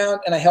went around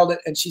and I held it,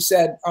 and she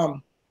said,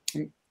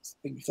 it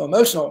made me feel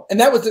emotional.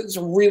 And it was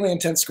a really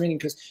intense screening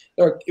because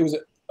it was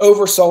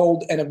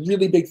oversold and a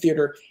really big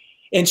theater.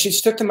 And she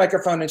took the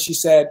microphone and she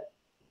said,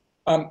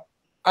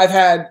 I've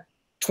had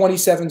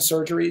 27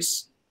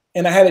 surgeries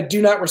and I had a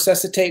do not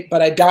resuscitate,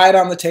 but I died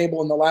on the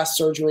table in the last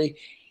surgery.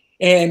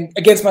 And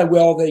against my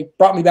will, they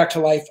brought me back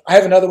to life. I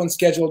have another one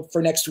scheduled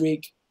for next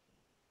week.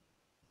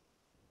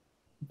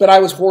 But I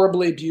was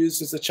horribly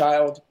abused as a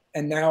child.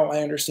 And now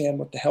I understand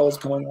what the hell is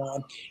going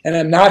on. And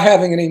I'm not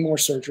having any more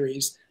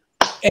surgeries.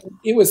 And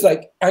it was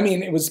like,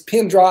 it was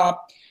pin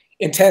drop,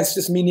 intense,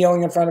 just me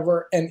kneeling in front of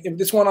her. And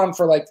this went on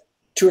for like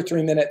 2 or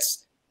 3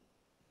 minutes.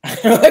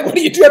 Like, what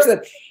do you do after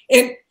that?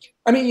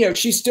 And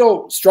she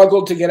still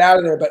struggled to get out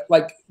of there, but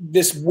like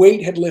this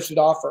weight had lifted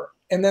off her.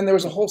 And then there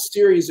was a whole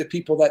series of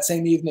people that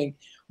same evening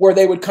where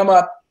they would come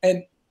up.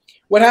 And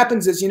what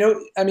happens is,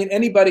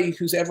 anybody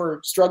who's ever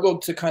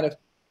struggled to kind of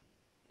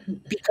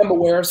become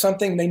aware of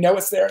something, they know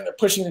it's there and they're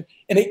pushing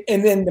it.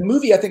 And then the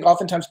movie, I think,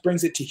 oftentimes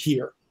brings it to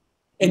here.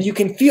 And you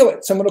can feel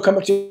it. Someone will come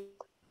up to you.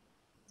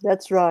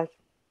 That's right.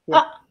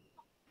 Yeah.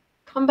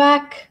 Come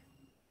back.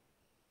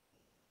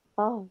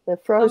 Oh, they're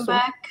frozen. Come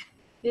back.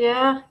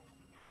 Yeah.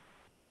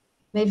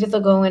 Maybe they'll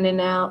go in and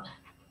out.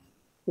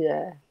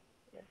 Yeah.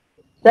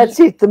 That's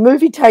it. The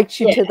movie takes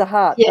you to the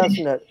heart,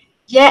 doesn't it?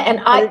 Yeah, and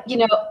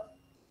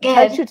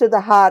takes you to the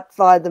heart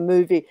via the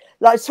movie.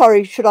 Like,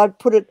 sorry, should I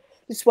put it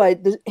this way?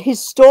 His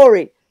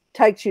story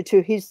takes you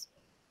to his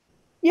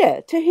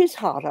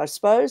heart, I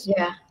suppose.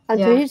 Yeah. And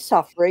to his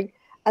suffering.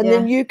 And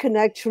then you can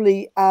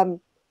actually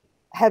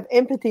have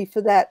empathy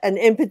for that and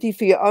empathy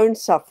for your own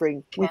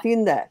suffering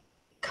within that.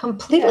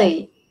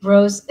 Completely,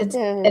 Rose.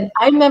 And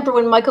I remember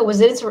when Michael was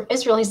in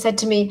Israel, he said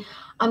to me,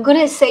 I'm going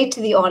to say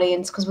to the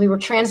audience, because we were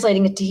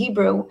translating it to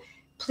Hebrew,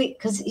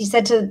 because he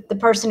said to the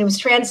person who was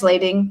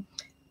translating,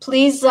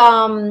 please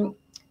listen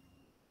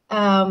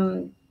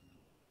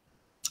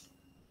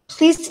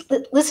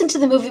to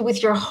the movie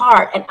with your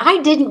heart. And I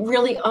didn't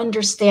really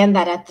understand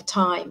that at the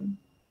time.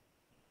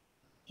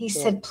 He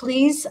said,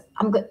 please,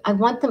 I'm going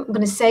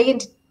to say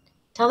and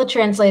tell the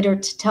translator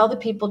to tell the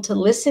people to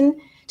listen,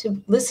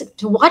 to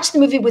watch the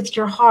movie with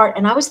your heart.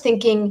 And I was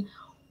thinking,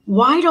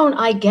 why don't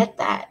I get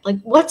that? Like,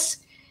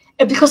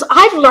 because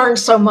I've learned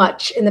so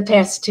much in the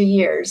past 2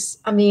 years.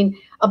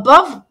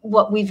 Above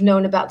what we've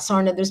known about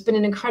Sarno, there's been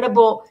an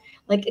incredible,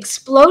 like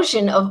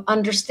explosion of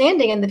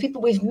understanding, and the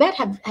people we've met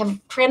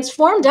have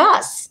transformed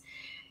us.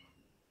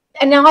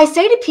 And now I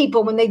say to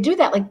people when they do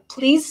that, like,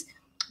 please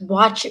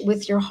watch it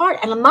with your heart.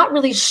 And I'm not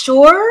really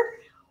sure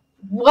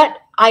what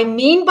I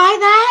mean by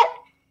that,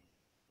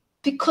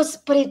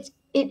 but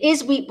it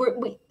is,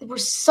 we're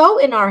so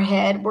in our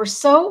head, we're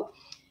so,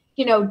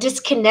 you know,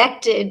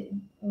 disconnected,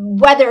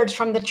 whether it's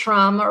from the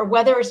trauma or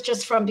whether it's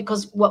just from,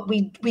 because what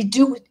we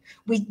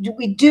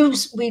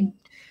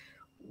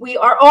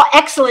are all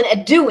excellent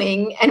at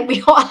doing, and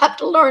we all have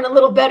to learn a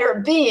little better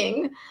at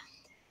being.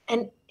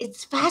 And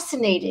it's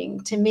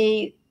fascinating to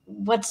me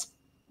what's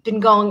been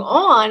going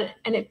on.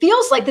 And it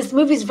feels like this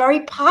movie is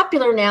very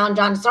popular now, and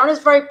John Sarno is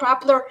very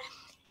popular.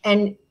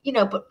 And, you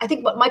know, but I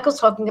think what Michael's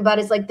talking about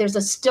is like, there's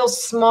a still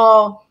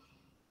small,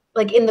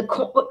 like in the,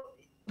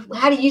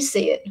 how do you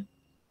see it?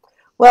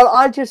 Well,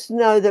 I just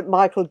know that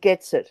Michael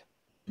gets it.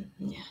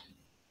 Yeah.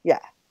 Yeah.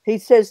 He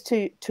says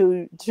to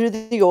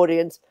the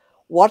audience,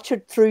 watch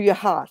it through your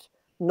heart,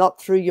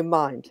 not through your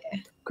mind,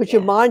 because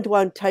your mind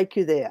won't take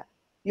you there.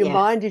 Your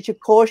mind is your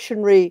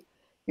cautionary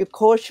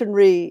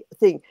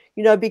thing.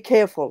 You know, be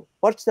careful.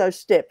 Watch those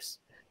steps.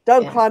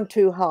 Don't climb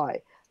too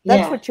high.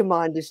 That's what your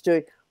mind is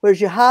doing. Whereas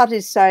your heart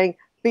is saying,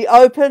 be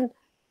open,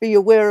 be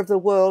aware of the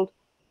world,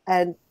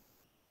 and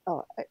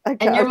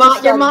and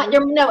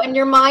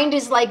your mind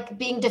is like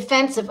being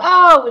defensive.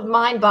 Oh, with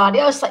mind body.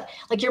 Oh, it's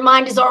like your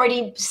mind is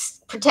already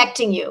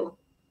protecting you.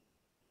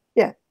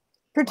 Yeah,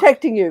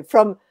 protecting you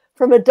from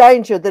a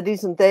danger that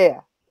isn't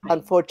there,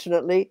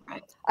 unfortunately.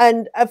 Right.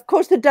 And of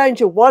course, the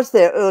danger was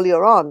there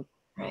earlier on,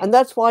 and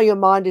that's why your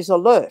mind is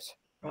alert.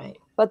 Right.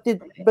 But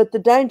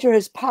the danger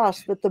has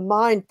passed. But the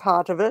mind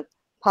part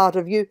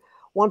of you,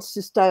 wants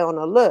to stay on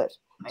alert.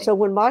 Right. So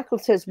when Michael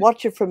says,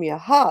 watch it from your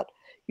heart,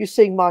 you're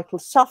seeing Michael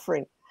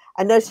suffering.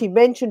 And as he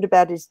mentioned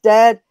about his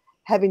dad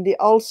having the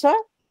ulcer,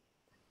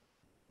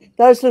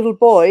 those little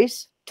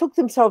boys took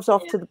themselves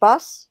off to the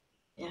bus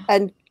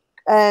and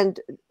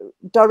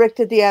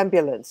directed the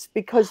ambulance,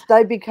 because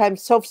they became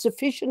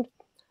self-sufficient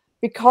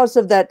because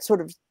of that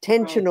sort of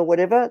tension or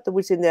whatever that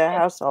was in their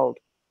household.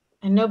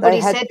 And nobody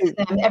said to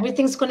them,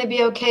 everything's going to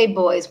be okay,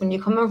 boys. When you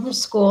come home from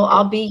school,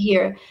 I'll be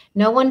here.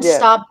 No one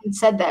stopped and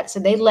said that. So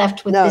they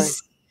left with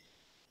this.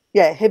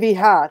 Yeah, heavy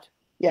heart.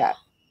 Yeah.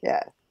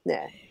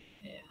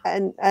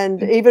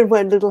 And even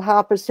when little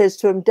Harper says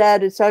to him,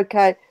 Dad, it's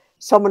okay,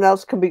 someone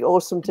else can be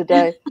awesome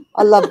today.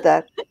 I love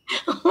that.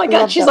 Oh my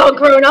God, she's all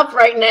grown up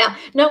right now.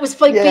 No, it was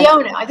like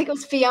Fiona. I think it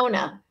was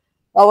Fiona.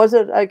 Oh, was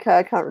it? Okay,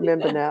 I can't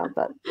remember now,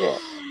 but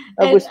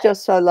it was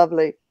just so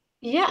lovely.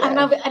 Yeah, and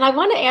I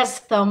want to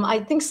ask them, I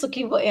think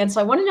Suki will answer,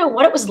 I want to know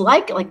what it was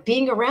like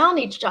being around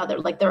each other.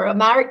 Like, they're a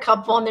married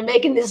couple and they're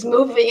making this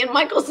movie, and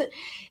Michael said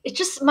it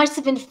just must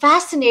have been a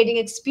fascinating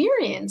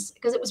experience,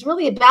 because it was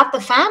really about the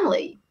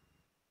family.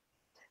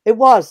 It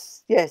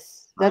was,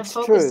 yes, that's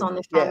true. A lot of focus on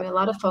the family, a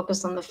lot of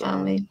focus on the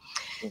family.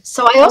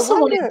 So I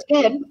also wanted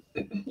to,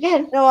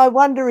 No, I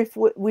wonder if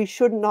we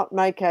should not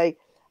make a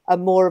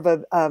more of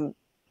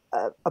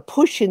a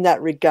push in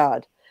that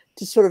regard,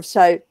 to sort of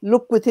say,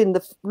 look within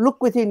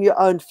your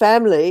own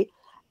family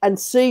and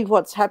see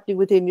what's happening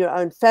within your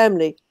own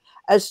family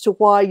as to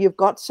why you've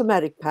got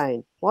somatic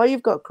pain, why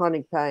you've got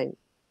chronic pain.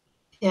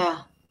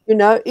 Yeah. You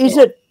know, is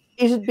it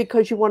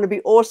because you want to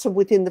be awesome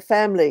within the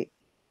family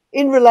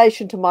in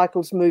relation to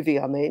Michael's movie?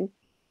 I mean,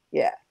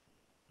 yeah.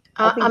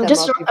 I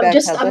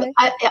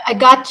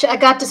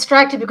got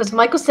distracted because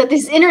Michael said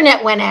this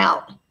internet went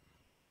out.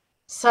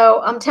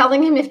 So I'm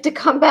telling him if to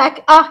come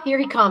back. Ah, here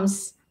he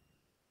comes.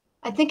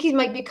 I think he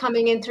might be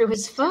coming in through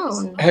his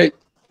phone. Hey,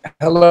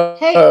 hello.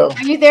 Hey, are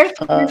you there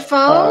through your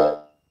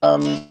phone?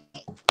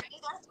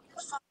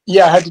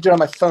 Yeah, I had to do it on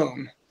my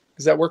phone.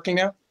 Is that working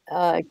now?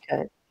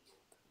 Okay.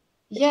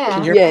 Yeah.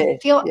 Can you hear me? I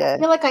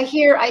feel like I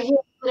hear a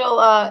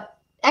little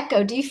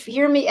echo. Do you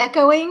hear me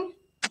echoing?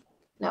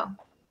 No.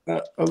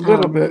 A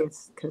little bit.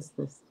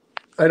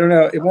 I don't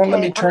know. It won't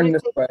let me turn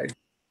this way.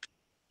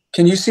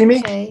 Can you see me?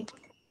 Okay.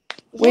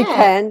 We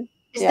can.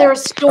 Is there a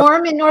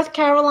storm in North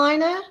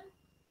Carolina?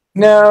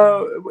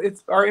 No,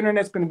 our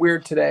internet's been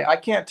weird today. I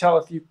can't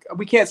tell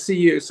we can't see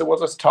you, so we'll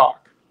just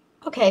talk.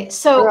 Okay,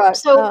 so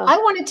I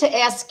wanted to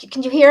ask,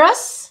 can you hear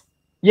us?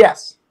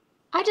 Yes.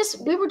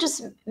 We were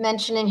just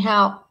mentioning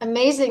how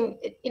amazing,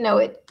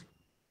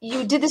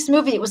 you did this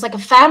movie. It was like a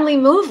family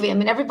movie. I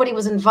mean, everybody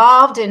was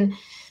involved, and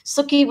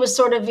Suki was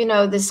sort of,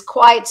 this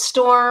quiet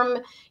storm,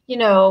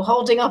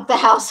 holding up the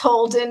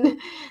household, and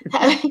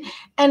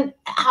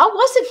how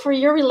was it for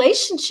your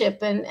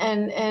relationship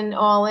and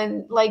all,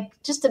 and like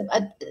just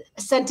a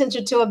sentence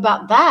or two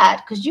about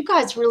that, because you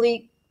guys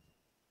really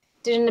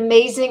did an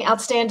amazing,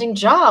 outstanding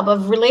job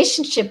of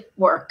relationship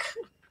work.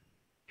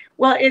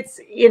 Well,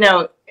 it's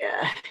our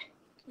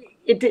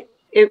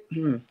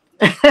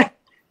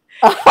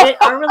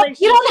relationship.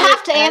 You don't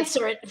have to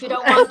answer it if you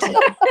don't want to.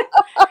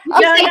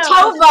 You say,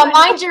 Tova,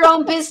 mind your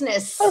own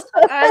business.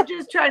 I'm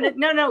just trying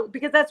to,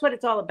 because that's what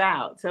it's all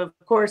about. So of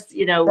course,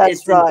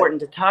 it's important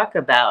to talk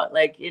about,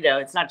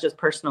 it's not just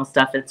personal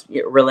stuff, it's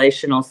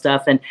relational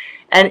stuff. And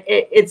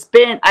it's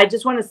been, I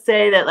just want to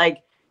say that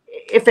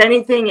if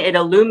anything, it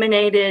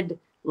illuminated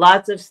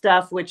lots of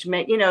stuff, which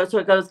made, you know, so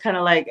it goes kind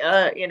of like,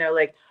 you know,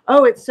 like,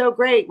 oh, it's so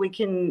great, we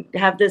can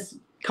have this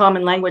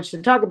common language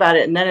to talk about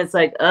it. And then it's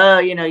like, oh,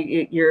 you know,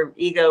 your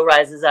ego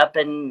rises up,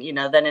 and, you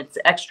know, then it's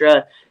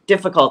extra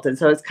difficult. And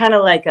so it's kind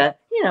of like a,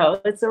 you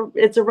know,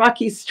 it's a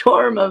rocky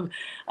storm of,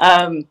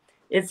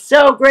 it's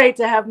so great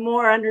to have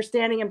more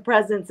understanding and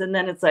presence. And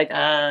then it's like,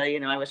 you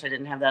know, I wish I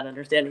didn't have that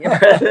understanding and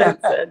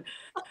presence.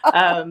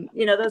 And,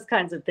 you know, those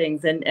kinds of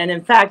things. And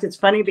in fact, it's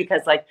funny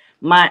because like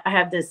I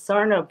have this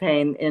Sarno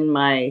pain in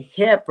my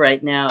hip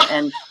right now,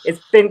 and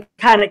it's been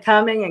kind of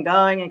coming and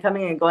going and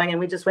coming and going. And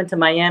we just went to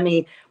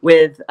Miami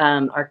with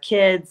our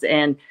kids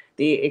and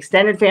the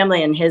extended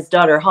family and his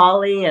daughter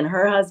Holly and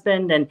her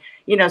husband, and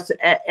you know, so,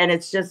 and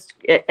it's just,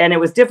 and it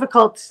was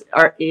difficult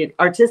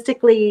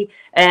artistically,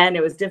 and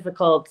it was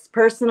difficult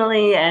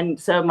personally, and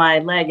so my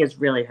leg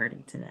is really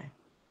hurting today.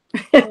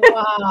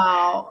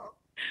 Wow.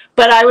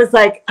 But I was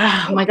like,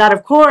 oh my God,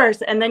 of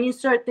course. And then you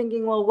start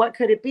thinking, well, what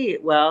could it be?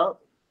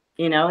 Well,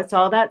 you know, it's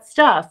all that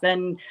stuff.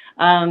 And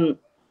I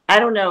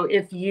don't know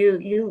if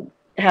you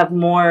have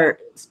more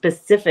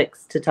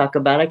specifics to talk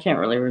about. I can't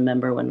really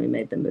remember when we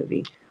made the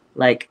movie.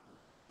 Like,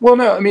 well,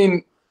 no, I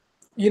mean,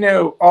 you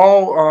know,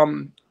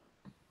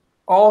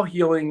 all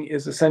healing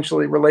is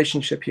essentially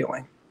relationship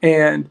healing.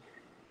 And,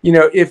 you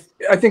know,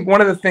 I think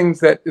one of the things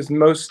that is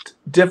most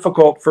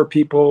difficult for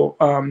people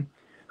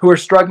who are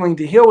struggling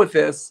to heal with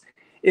this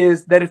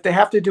is that if they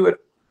have to do it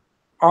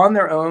on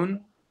their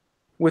own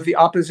with the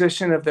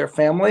opposition of their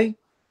family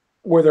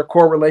or their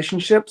core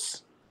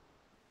relationships,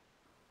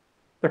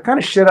 they're kind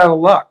of shit out of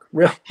luck,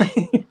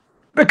 really,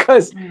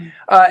 because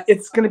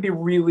it's going to be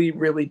really,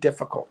 really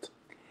difficult.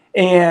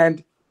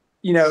 And,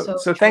 you know,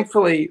 so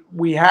thankfully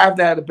we have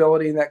that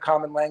ability and that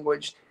common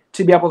language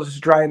to be able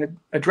to try and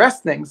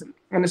address things.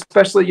 And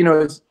especially, you know,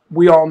 as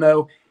we all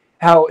know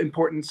how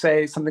important,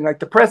 say, something like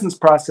the presence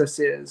process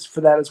is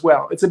for that as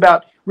well. It's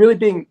about really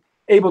being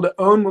able to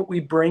own what we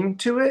bring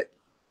to it.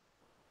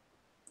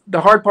 The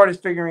hard part is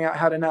figuring out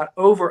how to not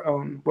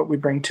over-own what we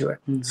bring to it.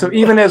 Mm-hmm. So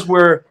even as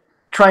we're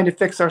trying to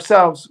fix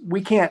ourselves,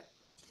 we can't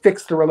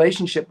fix the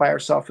relationship by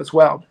ourselves as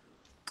well.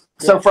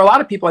 Yeah. So for a lot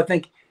of people, I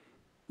think,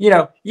 you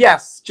know,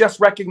 yes, just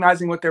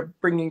recognizing what they're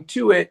bringing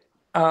to it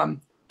can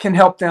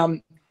help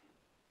them.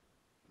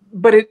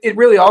 But it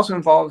really also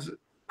involves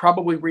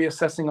probably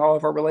reassessing all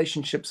of our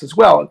relationships as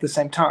well at the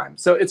same time.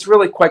 So it's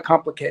really quite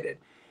complicated.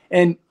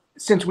 And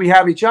since we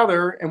have each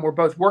other and we're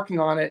both working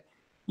on it,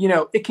 you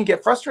know, it can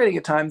get frustrating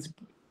at times,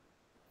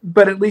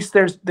 but at least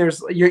there's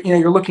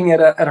you're looking at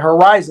a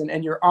horizon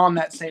and you're on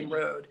that same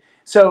road.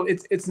 So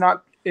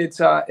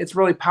it's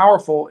really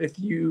powerful if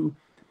you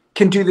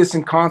can do this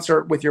in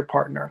concert with your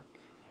partner.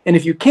 And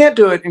if you can't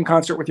do it in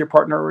concert with your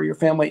partner or your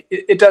family,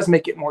 it does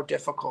make it more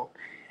difficult.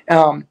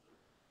 And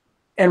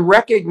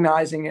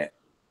recognizing it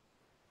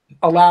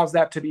allows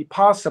that to be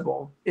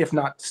possible, if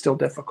not still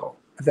difficult,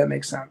 if that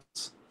makes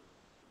sense.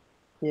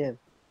 Yeah.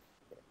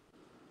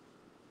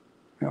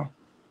 You know,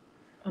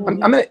 I'm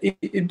going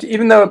to,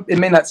 even though it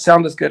may not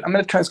sound as good, I'm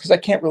going to try this because I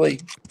can't really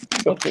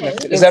feel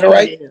connected. Is that all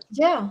right?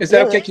 Yeah. Is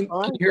that okay? Can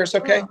you hear us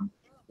okay?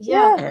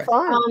 Yeah. Right.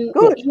 Fine.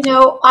 Good. You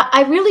know,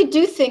 I really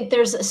do think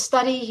there's a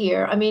study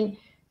here. I mean,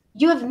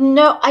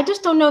 I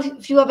just don't know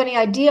if you have any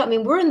idea. I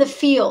mean, we're in the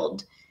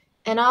field,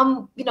 and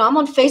I'm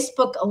on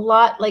Facebook a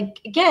lot, like,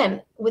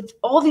 again, with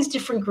all these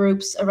different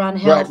groups around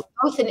health, right,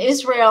 both in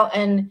Israel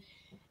and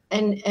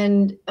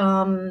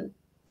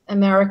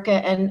America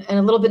and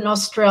a little bit in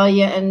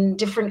Australia and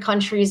different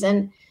countries.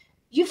 And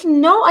you've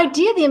no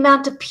idea the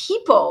amount of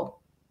people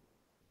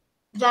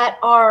that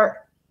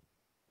are,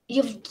 do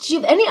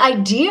you have any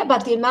idea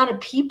about the amount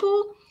of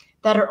people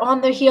that are on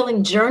their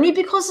healing journey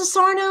because of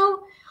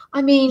Sarno?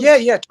 I mean,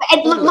 yeah.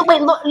 And look,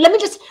 let me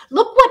just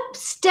look what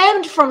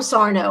stemmed from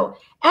Sarno.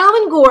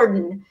 Alan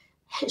Gordon,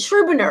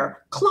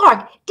 Scribner,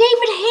 Clark,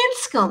 David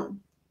Hanscom.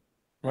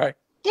 Right.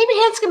 David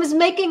Hanscom is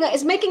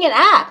making an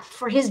app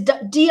for his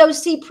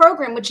DOC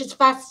program, which is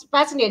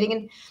fascinating.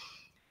 And,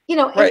 you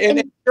know, right. And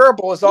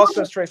incurable is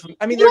also straight from,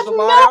 I mean, there's a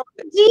lot.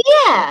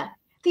 Yeah.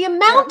 The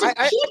amount of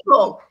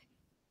people.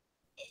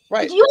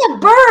 Right. You have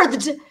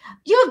birthed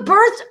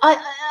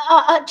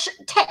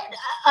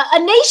a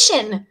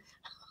nation.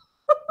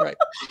 Right.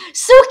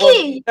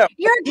 Suki,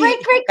 you're a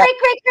great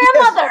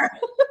grandmother.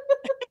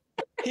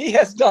 He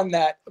has done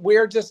that.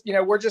 We're just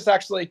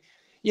actually,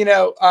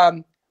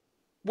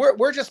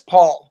 we're just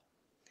Paul.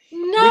 No.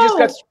 We just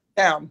got struck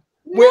down.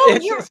 No,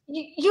 you have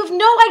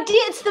no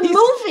idea. It's the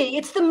movie.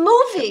 It's the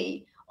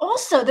movie.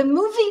 Also, the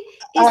movie is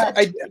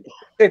I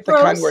the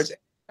kind words.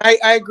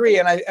 I agree,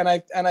 and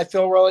I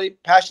feel really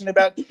passionate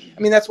about it.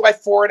 I mean, that's why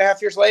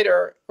 4.5 years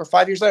later or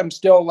 5 years later, I'm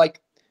still like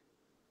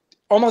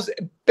almost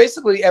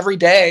basically every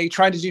day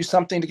trying to do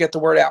something to get the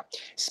word out.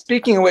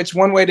 Speaking of which,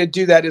 one way to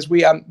do that is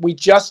we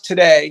just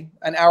today,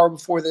 an hour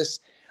before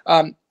this,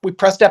 we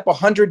pressed up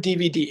 100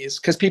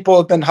 DVDs because people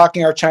have been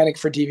hawking our Chinik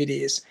for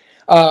DVDs,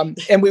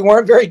 and we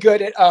weren't very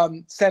good at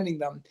sending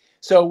them.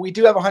 So we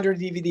do have 100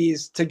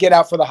 DVDs to get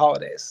out for the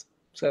holidays.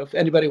 So if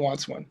anybody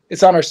wants one,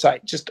 it's on our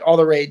site. Just All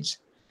the Rage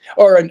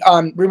or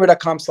on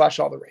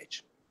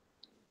rumor.com/alltherage.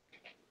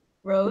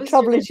 Rose, the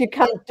trouble is you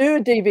can't do a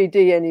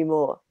DVD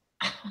anymore.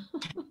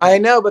 I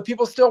know, but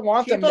people still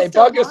want them. They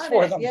bug us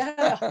for them.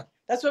 Yeah,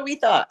 that's what we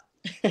thought.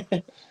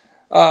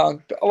 A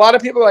lot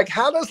of people are like,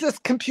 how does this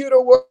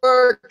computer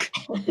work?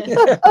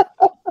 I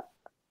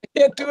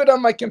can't do it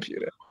on my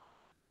computer.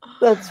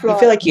 That's right. I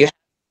feel like you have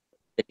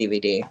the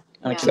DVD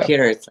on a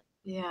computer. It's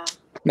yeah.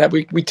 No,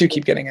 we do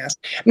keep getting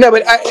asked. No,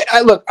 but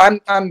I look,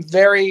 I'm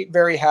very,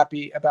 very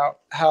happy about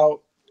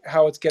how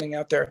it's getting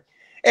out there.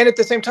 And at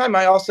the same time,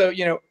 I also,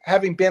 you know,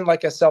 having been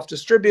like a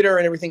self-distributor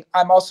and everything,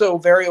 I'm also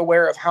very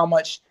aware of how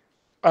much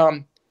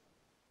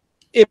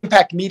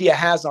impact media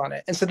has on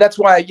it. And so that's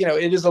why, you know,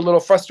 it is a little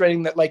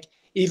frustrating that, like,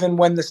 even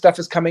when the stuff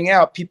is coming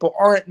out, people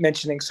aren't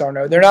mentioning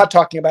Sarno. They're not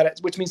talking about it,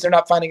 which means they're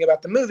not finding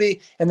about the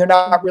movie, and they're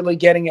not really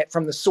getting it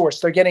from the source.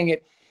 They're getting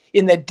it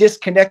in that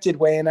disconnected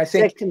way. And I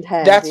think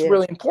that's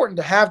really important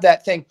to have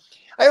that thing.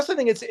 I also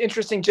think it's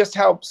interesting just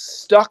how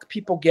stuck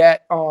people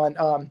get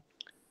on,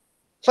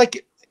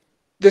 like,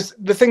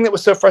 the thing that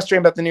was so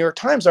frustrating about the New York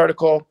Times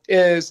article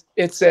is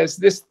it says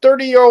this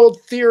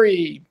 30-year-old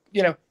theory,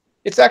 you know,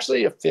 it's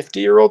actually a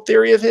 50-year-old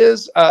theory of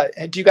his.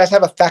 Do you guys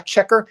have a fact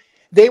checker?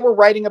 They were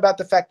writing about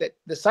the fact that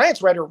the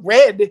science writer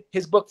read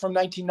his book from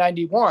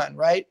 1991,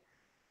 right?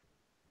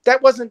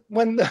 That wasn't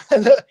when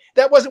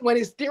that wasn't when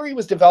his theory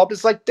was developed.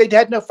 It's like they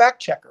had no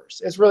fact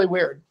checkers. It's really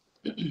weird.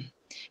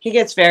 He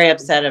gets very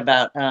upset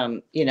about,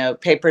 you know,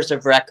 papers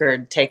of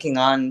record taking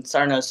on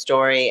Sarno's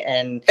story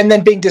and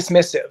then being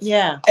dismissive.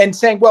 Yeah. And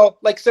saying, well,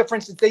 like, so for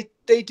instance,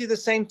 they do the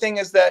same thing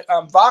as that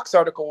Vox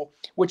article,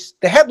 which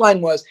the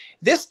headline was,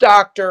 "This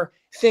doctor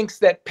thinks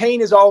that pain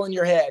is all in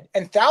your head,"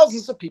 and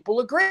thousands of people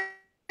agree.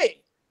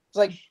 It's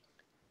like,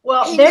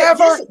 well,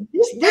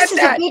 this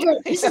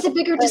is a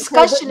bigger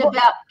discussion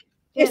about.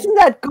 Isn't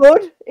that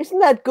good? Isn't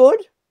that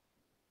good?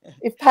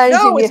 If pain's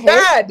in your head. No, it's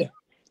bad.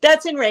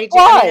 That's enraging.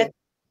 Why?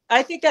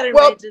 I think that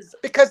enrages. Well,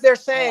 because they're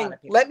saying,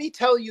 let me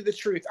tell you the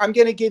truth. I'm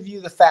going to give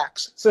you the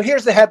facts. So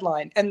here's the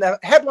headline. And the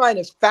headline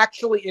is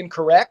factually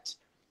incorrect.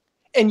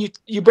 And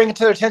you bring it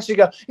to their attention. You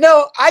go,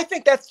 no, I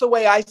think that's the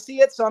way I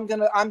see it. So I'm going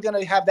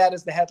to have that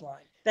as the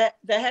headline. That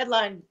the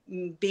headline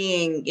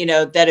being, you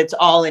know, that it's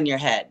all in your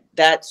head.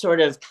 That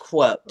sort of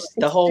quote,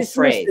 the whole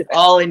phrase,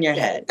 all in your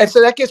head. And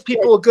so that gives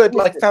people a good,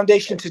 like,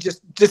 foundation to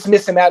just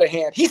dismiss him out of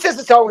hand. He says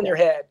it's all in your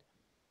head.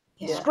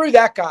 Yeah. Screw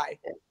that guy.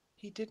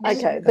 He didn't.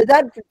 Okay, but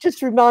that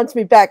just reminds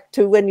me back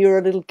to when you're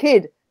a little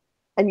kid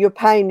and your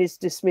pain is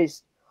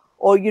dismissed,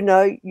 or, you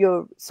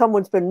know,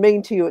 someone's been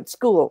mean to you at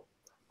school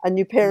and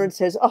your parent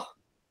says, "Oh,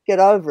 get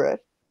over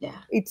it." Yeah.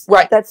 It's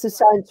right. That's the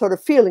same sort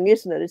of feeling,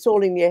 isn't it? It's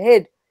all in your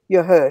head.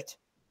 You're hurt.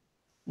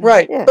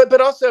 Right. Yeah.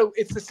 But also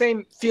it's the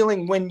same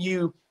feeling when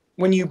you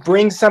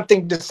bring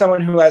something to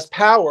someone who has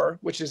power,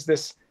 which is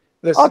this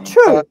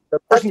true. The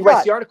person who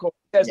writes the article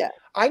says,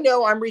 I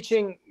know I'm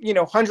reaching, you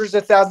know, hundreds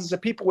of thousands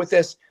of people with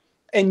this,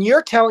 and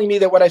you're telling me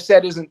that what I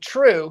said isn't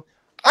true.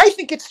 I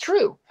think it's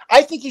true.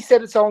 I think he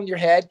said it's all in your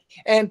head,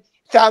 and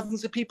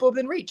thousands of people have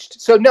been reached.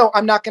 So no,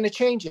 I'm not going to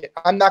change it.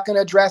 I'm not going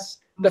to address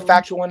the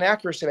factual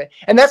inaccuracy of it.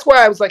 And that's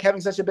why I was like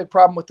having such a big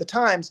problem with the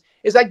Times,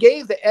 is I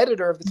gave the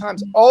editor of the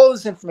Times all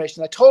this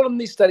information. I told him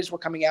these studies were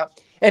coming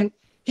out, and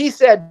he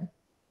said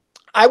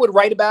I would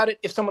write about it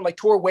if someone like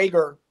Tor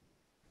Wager,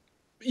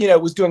 you know,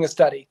 was doing a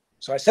study.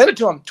 So I sent it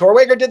to him. Tor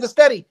Wager did the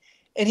study,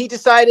 and he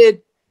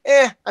decided,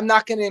 I'm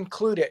not going to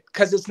include it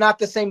because it's not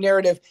the same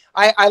narrative.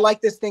 I like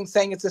this thing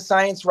saying it's a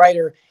science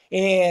writer,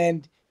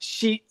 and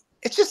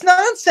it's just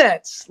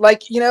nonsense.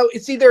 Like, you know,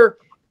 it's either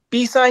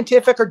be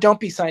scientific or don't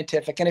be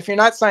scientific. And if you're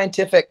not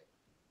scientific,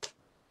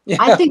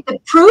 I think the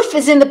proof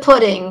is in the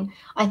pudding.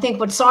 I think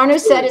what Sarno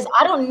said is,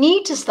 I don't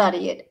need to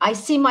study it. I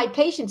see my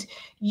patients.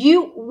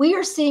 We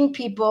are seeing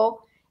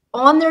people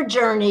on their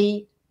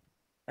journey,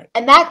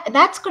 and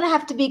that's going to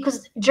have to be,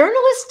 because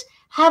journalists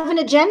have an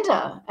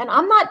agenda, and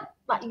I'm not.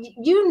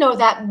 You know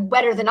that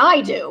better than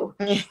I do.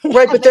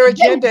 Right, but their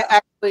agenda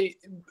actually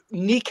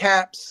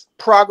kneecaps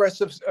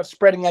progress of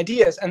spreading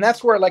ideas. And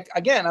that's where, like,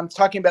 again, I'm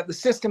talking about the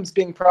systems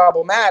being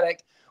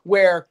problematic,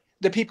 where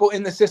the people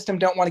in the system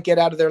don't want to get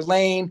out of their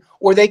lane,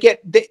 or they're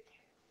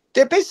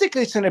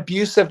basically, it's an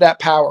abuse of that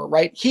power,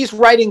 right? He's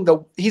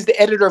the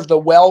editor of the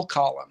well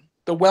column,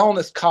 the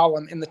wellness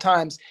column in the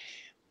Times.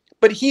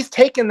 But he's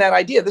taken that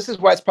idea. This is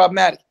why it's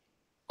problematic.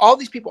 All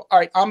these people, all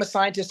right, I'm a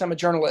scientist, I'm a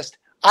journalist.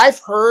 I've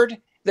heard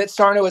that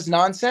Sarno is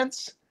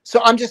nonsense, so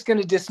I'm just going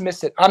to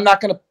dismiss it. I'm not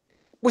going to,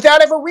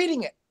 without ever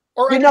reading it.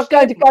 You're not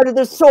going to go to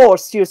the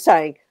source, you're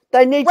saying.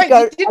 They need to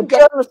go, a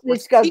journalist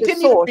needs to go to the source. He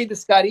didn't even read the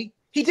study.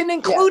 He didn't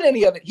include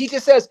any of it. He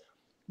just says,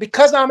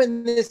 because I'm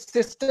in this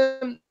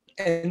system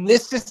and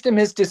this system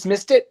has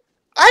dismissed it,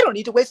 I don't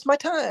need to waste my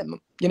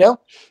time, you know?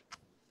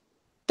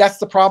 That's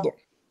the problem.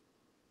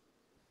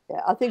 Yeah,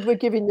 I think we're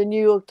giving the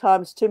New York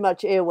Times too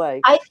much airway.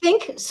 I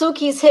think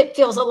Suki's hip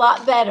feels a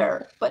lot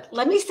better, but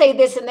let me say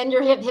this, and then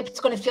your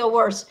hip's going to feel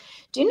worse.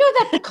 Do you know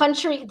that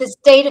the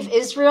state of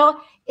Israel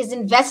is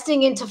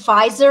investing into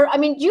Pfizer? I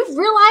mean, you've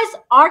realized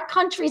our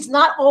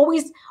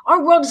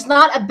world is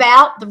not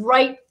about the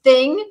right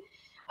thing.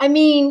 I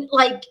mean,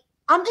 like,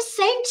 I'm just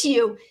saying to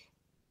you,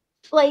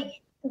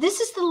 like,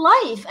 this is the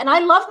life. And I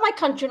love my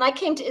country. And I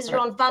came to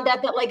Israel and found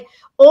out that like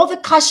all the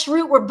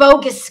kashrut were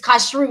bogus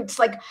kashruts.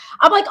 Like,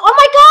 I'm like, oh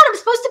my God, I'm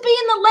supposed to be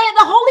in the land,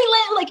 the holy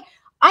land. Like,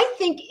 I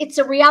think it's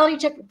a reality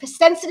check for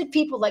sensitive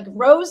people like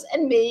Rose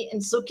and me and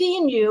Suki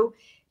and you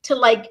to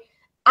like,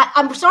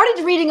 I'm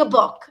started reading a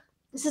book.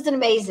 This is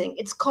amazing.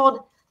 It's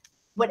called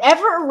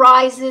Whatever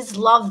Arises,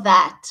 Love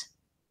That.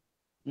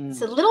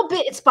 It's a little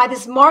bit, it's by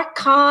this Mark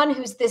Kahn,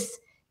 who's this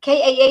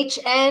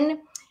Kahn.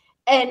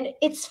 And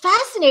it's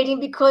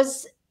fascinating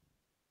because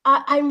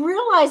I'm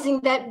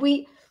realizing that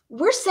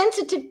we're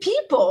sensitive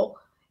people,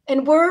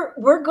 and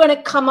we're going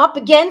to come up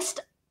against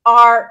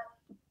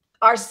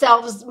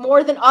ourselves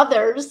more than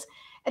others,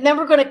 and then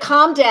we're going to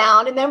calm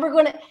down, and then we're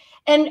going to.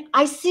 And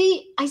I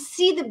see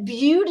the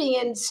beauty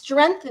and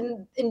strength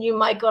in you,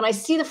 Michael, and I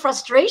see the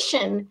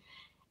frustration,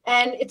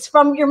 and it's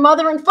from your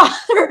mother and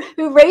father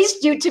who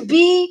raised you to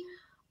be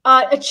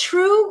a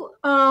true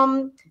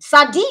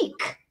Sadiq.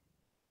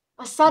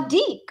 A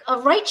Sadiq, a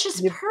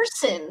righteous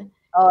person.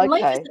 Oh,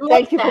 okay.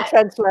 Thank you for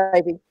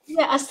translating.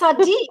 Yeah, a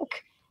Sadiq.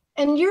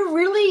 And you're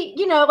really,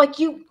 you know, like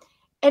you,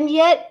 and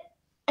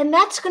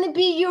that's going to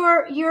be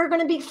you're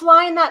going to be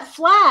flying that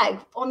flag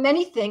on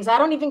many things. I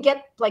don't even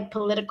get like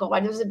political.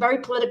 I was very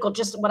political,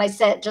 just what I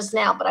said just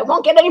now, but I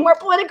won't get any more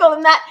political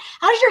than that.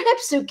 How's your hip,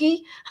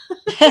 Suki?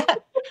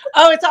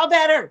 Oh, it's all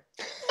better.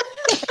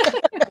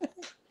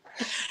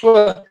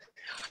 Well,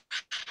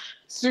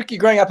 Suki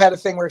growing up had a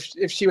thing where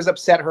if she was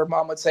upset, her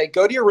mom would say,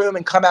 "Go to your room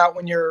and come out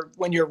when you're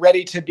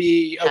ready to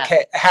be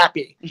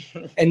happy."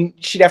 And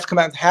she'd have to come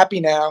out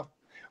happy now.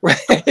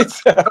 Right?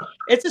 So,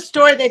 it's a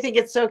story. They think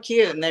it's so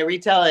cute, and they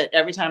retell it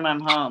every time I'm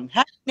home.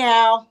 Happy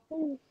now.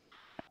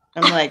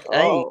 I'm like,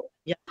 oh,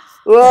 yeah.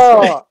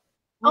 Whoa.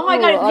 Oh my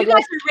God! If you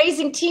guys are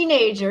raising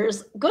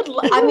teenagers, good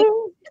luck. I mean,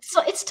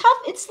 it's tough.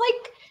 It's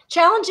like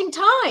challenging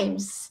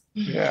times.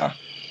 Yeah.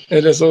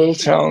 It is a little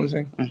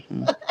challenging.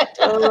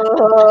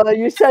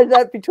 You said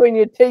that between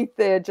your teeth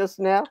there just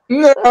now.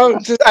 No,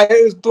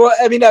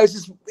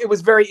 it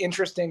was very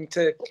interesting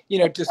to,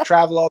 just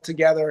travel all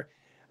together,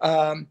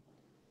 and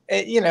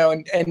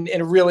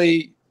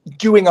really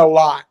doing a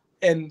lot.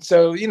 And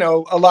so,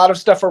 a lot of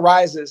stuff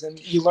arises and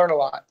you learn a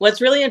lot.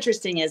 What's really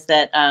interesting is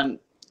that,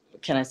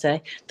 can I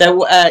say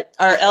that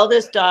our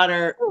eldest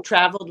daughter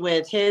traveled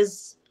with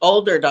his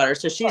older daughter.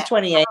 So she's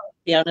 28.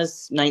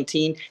 Fiona's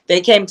 19.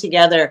 They came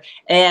together,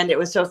 and it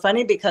was so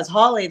funny because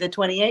Hawley, the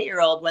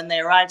 28-year-old, when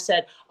they arrived,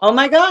 said, "Oh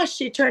my gosh,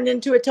 she turned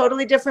into a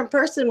totally different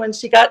person when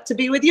she got to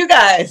be with you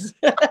guys."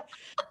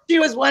 She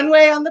was one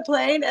way on the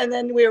plane, and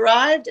then we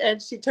arrived,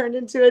 and she turned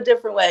into a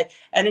different way.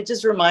 And it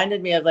just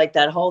reminded me of like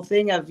that whole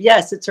thing of,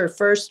 yes, it's her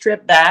first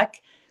trip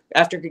back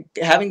after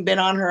having been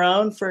on her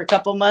own for a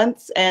couple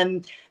months,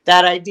 and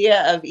that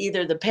idea of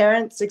either the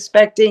parents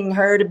expecting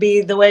her to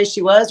be the way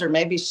she was, or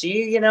maybe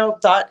she,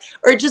 thought,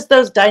 or just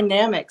those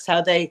dynamics,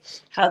 how they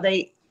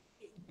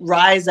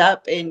rise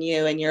up in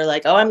you, and you're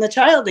like, oh, I'm the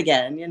child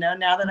again. Now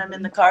that I'm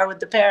in the car with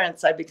the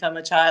parents, I become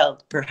a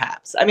child,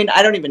 perhaps. I mean,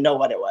 I don't even know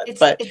what it was,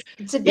 but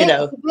it's a bit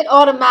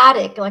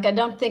automatic. Like, I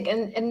don't think,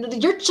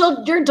 and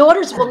your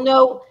daughters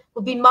will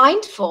be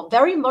mindful,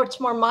 very much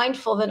more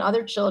mindful than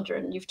other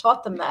children. You've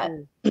taught them that.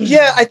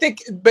 Yeah, I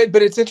think, but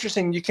it's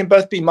interesting. You can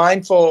both be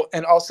mindful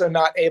and also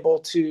not able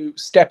to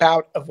step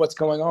out of what's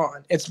going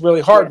on. It's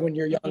really hard when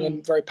you're young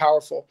and very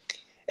powerful.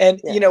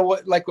 And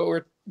what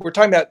we're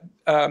talking about,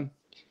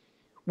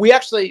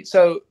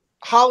 so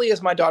Holly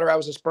is my daughter. I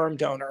was a sperm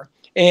donor.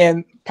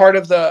 And part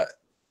of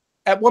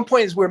at one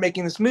point as we were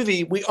making this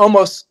movie, we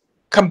almost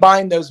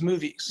combined those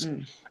movies.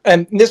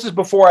 And this is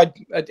before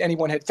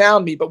anyone had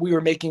found me, but we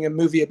were making a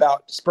movie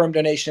about sperm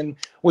donation,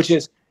 which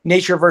is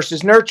nature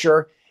versus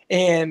nurture.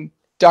 And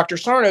Dr.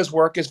 Sarno's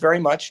work is very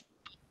much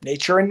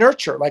nature and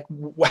nurture. Like,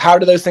 how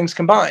do those things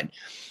combine?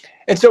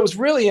 And so it was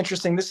really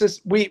interesting.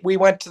 We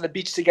went to the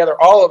beach together,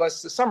 all of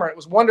us, this summer. It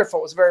was wonderful.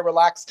 It was a very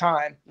relaxed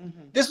time.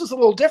 This was a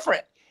little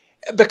different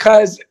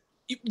because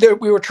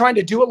we were trying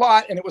to do a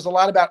lot, and it was a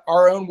lot about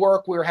our own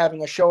work. We were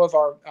having a show of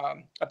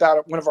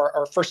about one of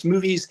our first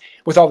movies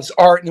with all this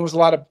art, and there was a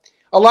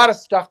lot of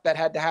stuff that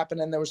had to happen,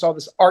 and there was all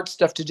this art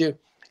stuff to do,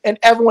 and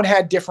everyone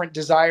had different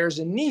desires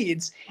and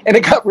needs, and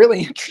it got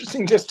really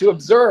interesting just to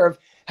observe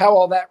how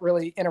all that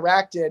really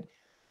interacted,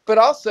 but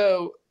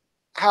also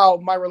how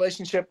my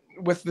relationship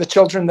with the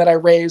children that I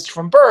raised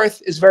from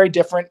birth is very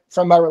different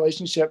from my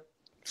relationship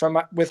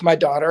with my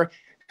daughter,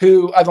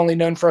 who I've only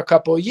known for a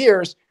couple of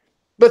years,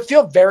 but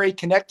feel very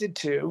connected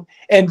to,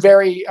 and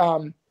very,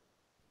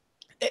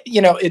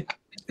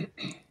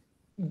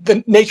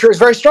 the nature is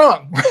very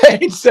strong,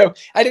 right? So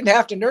I didn't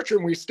have to nurture,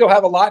 and we still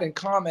have a lot in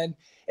common.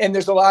 And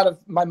there's a lot of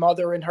my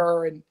mother and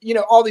her, and,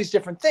 all these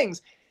different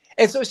things.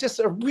 And so it's just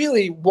a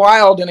really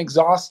wild and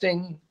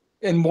exhausting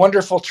and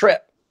wonderful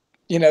trip,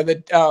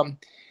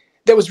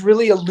 that was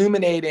really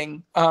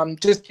illuminating.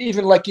 Just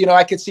even like,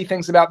 I could see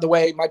things about the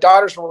way my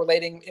daughters were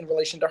relating in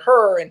relation to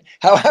her, and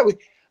how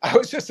I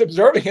was just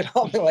observing it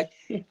all. And like,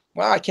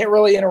 wow, I can't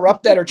really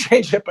interrupt that or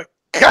change it, but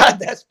God,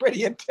 that's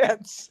pretty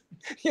intense,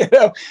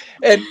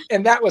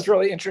 and that was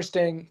really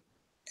interesting.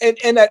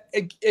 and that,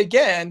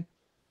 again,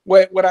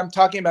 what I'm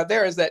talking about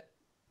there is that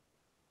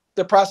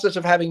the process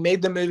of having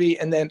made the movie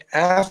and then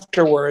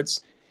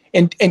afterwards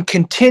and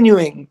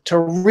continuing to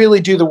really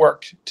do the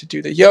work, to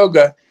do the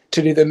yoga,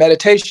 to do the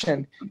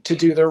meditation, to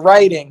do the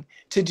writing,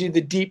 to do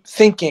the deep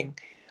thinking.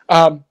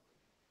 And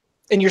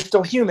you're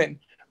still human.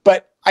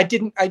 But I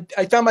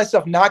found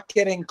myself not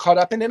getting caught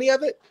up in any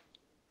of it,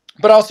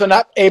 but also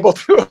not able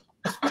to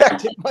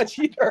affect it much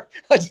either.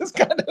 I just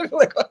kind of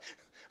like,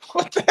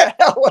 what the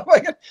hell? What am I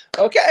going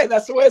to, okay,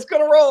 that's the way it's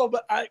going to roll.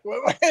 But what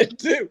am I going to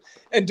do?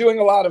 And doing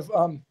a lot of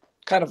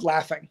kind of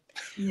laughing.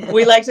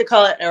 We like to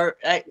call it, or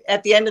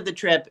at the end of the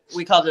trip,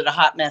 we called it a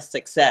hot mess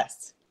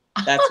success.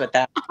 That's what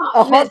that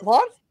A hot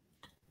what?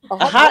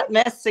 A hot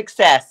mess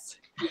success.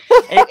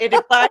 It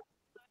applied to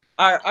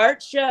our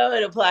art show.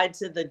 It applied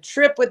to the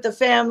trip with the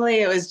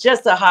family. It was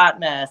just a hot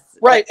mess.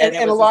 Right.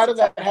 And a lot of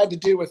that had to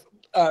do with,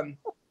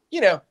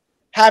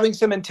 having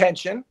some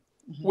intention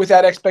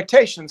without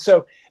expectation.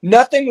 So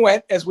nothing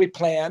went as we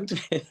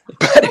planned,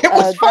 but it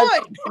was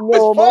fine. It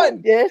was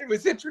fun. Yeah. It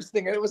was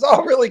interesting. And it was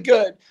all really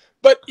good.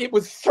 But it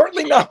was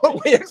certainly not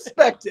what we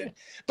expected.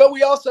 But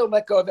we also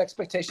let go of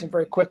expectation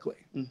very quickly.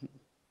 Mm-hmm.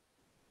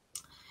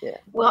 Yeah.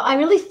 Well, I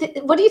really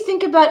what do you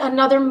think about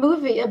another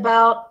movie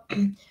about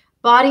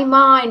body,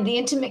 mind, the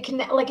intimate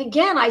connect? Like,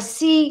 again, I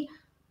see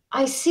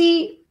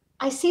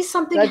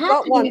something They've happening.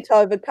 got one,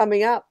 Tova,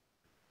 coming up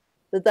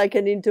that they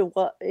can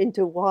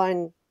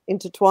intertwine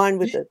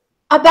with it.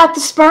 About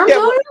the sperm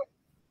donor?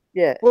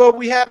 Yeah. Well,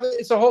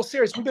 it's a whole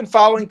series. We've been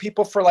following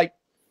people for like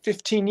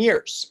 15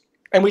 years,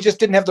 and we just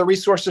didn't have the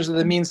resources or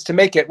the means to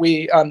make it.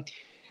 We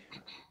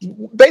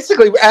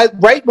basically,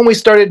 right when we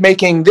started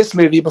making this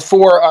movie,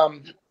 before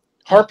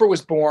Harper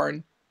was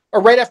born,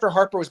 or right after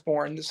Harper was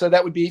born, so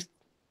that would be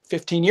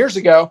 15 years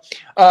ago,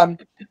 a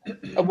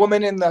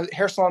woman in the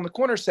hair salon in the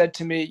corner said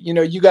to me,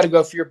 you got to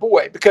go for your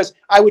boy, because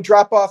I would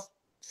drop off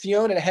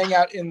Fiona to hang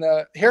out in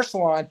the hair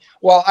salon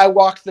while I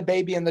walked the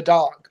baby and the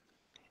dog.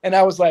 And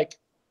I was like,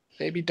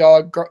 baby,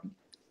 dog, girl,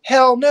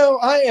 hell no,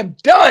 I am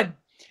done.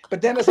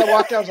 But then as I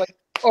walked out, I was like,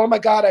 oh my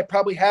God, I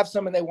probably have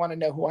some and they want to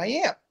know who I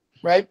am,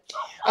 right?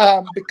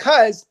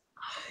 Because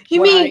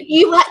you mean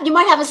you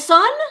might have a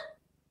son?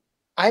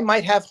 I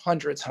might have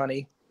hundreds,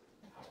 honey.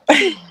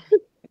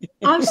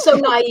 I'm so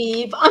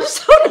naive.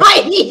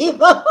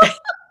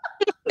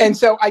 And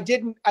so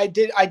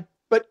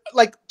but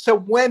like, so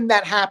when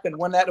that happened,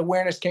 when that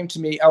awareness came to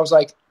me, I was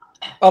like,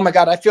 oh my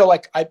God, I feel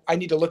like I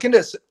need to look into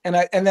this. And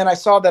then I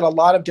saw that a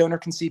lot of donor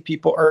conceived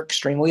people are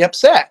extremely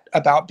upset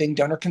about being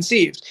donor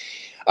conceived.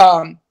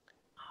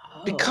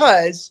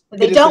 Because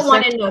they don't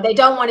want to know. They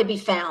don't want to be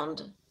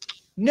found.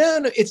 No,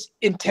 it's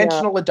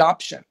intentional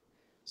adoption.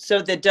 So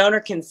the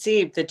donor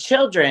conceived, the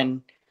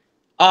children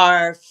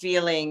are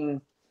feeling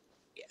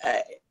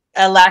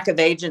a lack of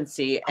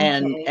agency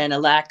and a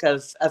lack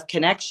of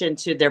connection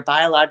to their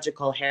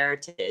biological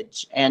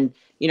heritage, and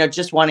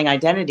just wanting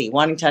identity,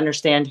 wanting to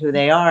understand who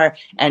they are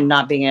and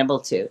not being able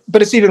to.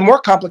 But it's even more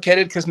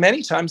complicated because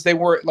many times they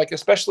were like,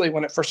 especially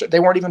when they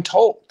weren't even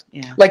told.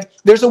 Yeah. Like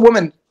there's a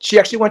woman, she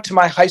actually went to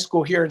my high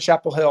school here in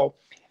Chapel Hill,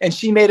 and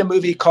she made a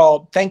movie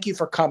called Thank You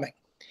for Coming.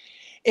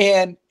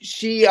 And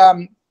she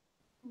her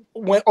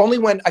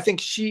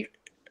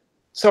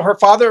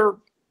father,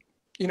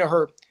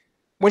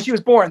 when she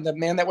was born, the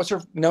man that was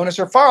known as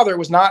her father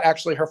was not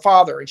actually her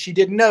father, and she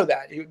didn't know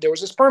that. There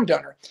was a sperm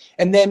donor.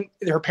 And then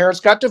her parents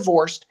got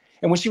divorced,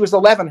 and when she was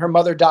 11, her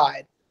mother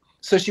died.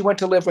 So she went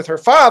to live with her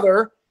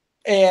father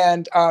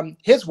and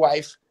his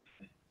wife,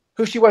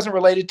 who she wasn't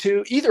related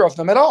to either of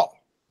them at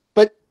all,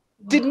 but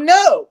didn't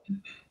know.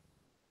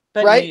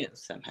 But right? knew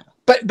somehow.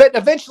 But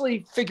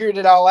eventually figured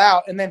it all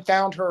out, and then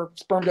found her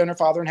sperm donor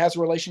father and has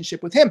a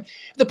relationship with him.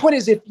 The point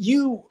is, if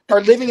you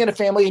are living in a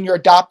family and you're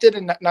adopted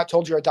and not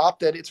told you're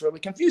adopted, it's really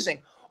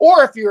confusing.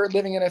 Or if you're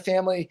living in a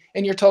family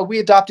and you're told, we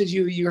adopted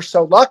you, you're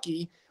so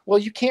lucky. Well,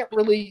 you can't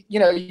really,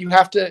 you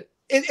have to,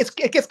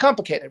 it gets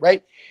complicated,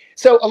 right?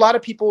 So a lot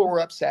of people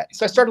were upset.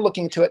 So I started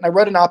looking into it, and I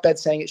wrote an op-ed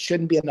saying it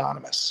shouldn't be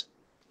anonymous.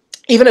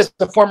 Even as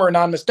the former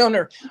anonymous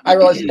donor, I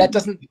realized that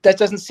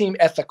doesn't seem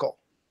ethical.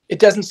 It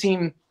doesn't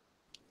seem,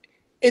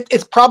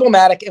 it's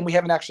problematic, and we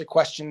haven't actually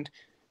questioned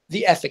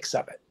the ethics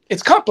of it.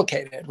 It's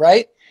complicated,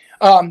 right?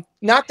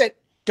 Not that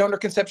donor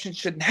conception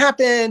shouldn't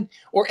happen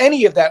or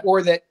any of that,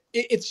 or that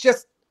it's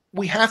just,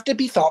 we have to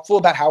be thoughtful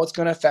about how it's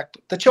going to affect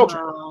the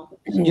children,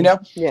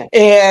 Yeah.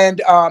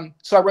 And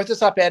so I wrote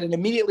this op-ed, and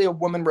immediately a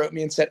woman wrote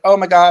me and said, oh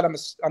my God,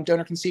 I'm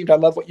donor conceived. I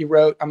love what you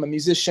wrote. I'm a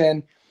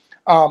musician.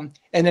 And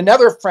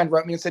another friend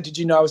wrote me and said, did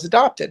you know I was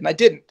adopted? And I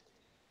didn't.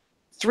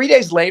 3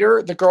 days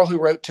later, the girl who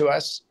wrote to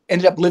us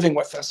ended up living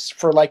with us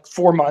for like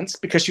 4 months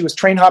because she was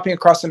train hopping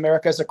across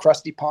America as a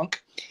crusty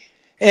punk.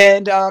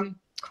 And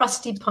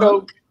crusty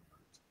punk,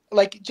 so,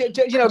 like,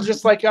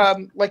 just like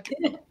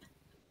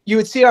you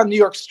would see on New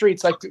York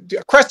streets, like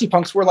crusty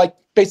punks were like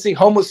basically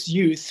homeless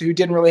youth who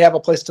didn't really have a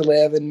place to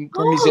live and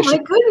were musicians. Oh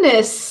my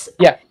goodness!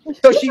 Yeah,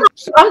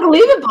 so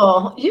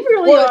unbelievable. You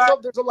really are. So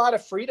there's a lot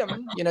of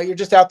freedom. You're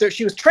just out there.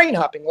 She was train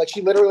hopping, like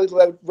she literally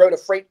rode a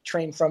freight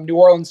train from New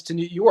Orleans to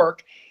New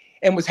York.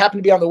 and was happened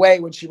to be on the way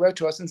when she wrote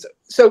to us. And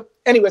so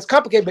anyway, it's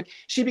complicated, but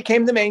she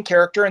became the main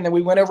character. And then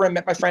we went over and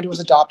met my friend who was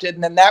adopted.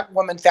 And then that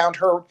woman found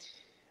her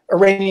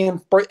Iranian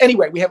birth.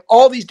 Anyway, we have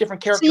all these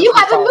different characters. So you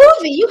have a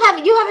movie. You have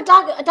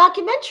a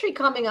documentary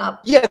coming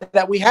up. Yeah,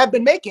 that we have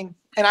been making.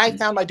 And I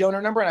found my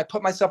donor number and I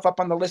put myself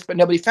up on the list, but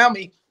nobody found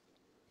me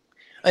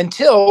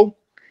until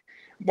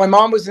my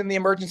mom was in the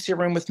emergency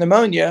room with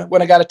pneumonia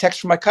when I got a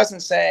text from my cousin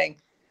saying,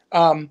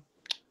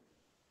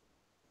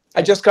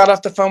 I just got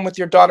off the phone with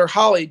your daughter,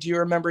 Holly. Do you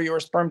remember you were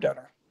a sperm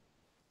donor?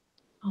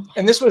 Oh.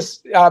 And this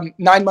was 9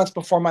 months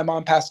before my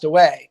mom passed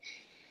away.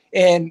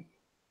 And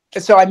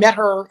so I met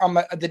her on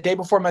the day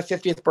before my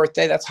 50th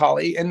birthday. That's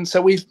Holly. And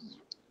so we've,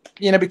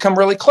 become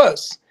really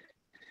close.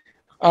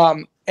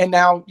 And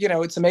now,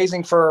 it's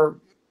amazing for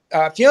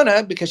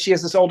Fiona because she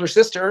has this older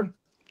sister.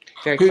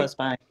 Very close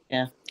by.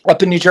 Yeah.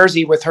 Up in New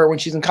Jersey with her when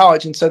she's in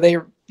college. And so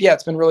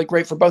it's been really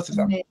great for both of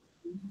them.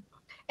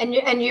 And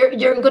you're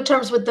in good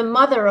terms with the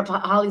mother of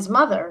Holly's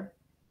mother.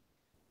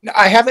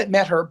 I haven't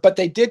met her, but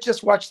they did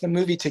just watch the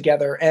movie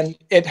together, and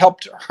it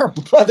helped her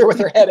mother with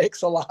her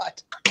headaches a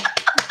lot.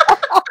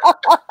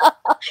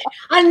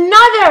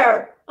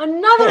 Another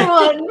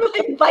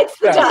one bites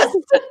the dust.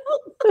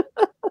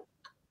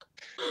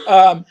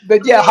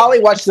 But yeah, Holly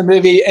watched the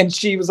movie, and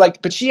she was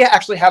like, but she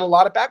actually had a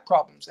lot of back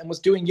problems and was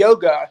doing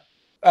yoga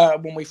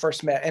when we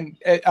first met, and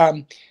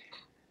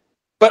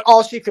but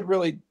all she could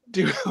really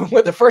do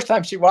the first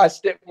time she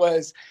watched it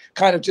was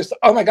kind of just,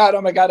 oh my God.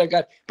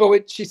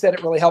 But she said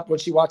it really helped when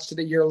she watched it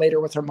a year later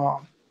with her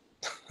mom.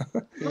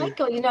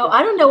 Michael,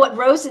 I don't know what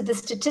the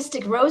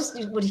statistic Rose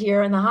would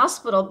hear in the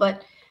hospital,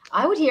 but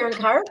I would hear in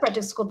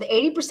chiropractic school that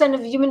 80%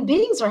 of human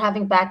beings are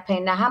having back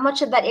pain. Now, how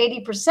much of that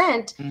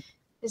 80%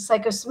 is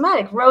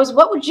psychosomatic? Rose,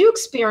 what would you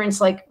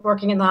experience like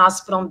working in the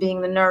hospital and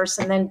being the nurse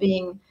and then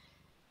being...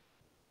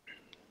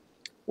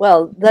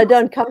 Well, they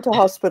don't come to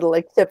hospital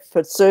except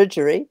for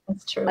surgery.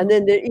 That's true. And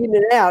then they're in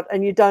and out,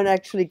 and you don't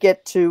actually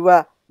get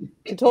to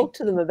talk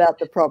to them about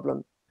the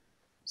problem.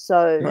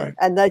 So, right.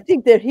 And they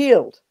think they're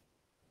healed.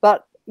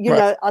 But,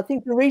 I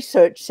think the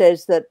research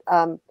says that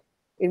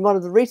in one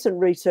of the recent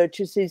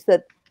researches is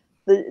that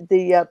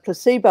the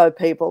placebo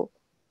people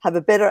have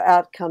a better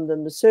outcome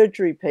than the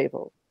surgery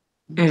people.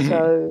 Mm-hmm.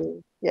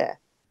 So, yeah.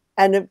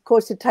 And, of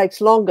course, it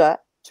takes longer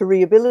to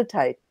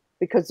rehabilitate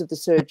because of the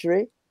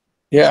surgery.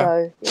 Yeah.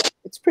 So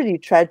it's pretty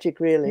tragic,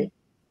 really.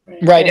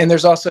 Right. Yeah. And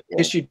there's also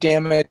tissue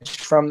damage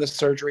from the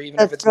surgery, even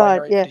if it's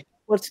minor. Yeah.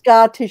 Well,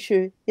 scar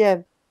tissue. Yeah.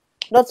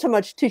 Not so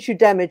much tissue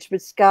damage,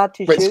 but scar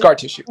tissue. Right, scar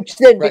tissue. Which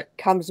then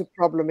becomes a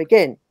problem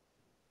again.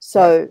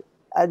 So,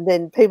 and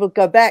then people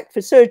go back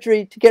for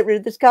surgery to get rid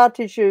of the scar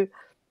tissue,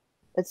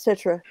 et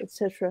cetera, et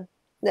cetera.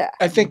 Yeah.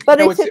 I think, but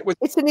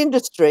it's an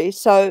industry.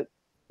 So,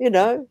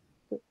 the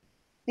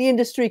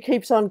industry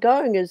keeps on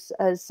going, as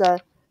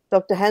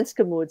Dr.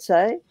 Hanscom would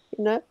say.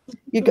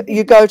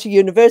 You go to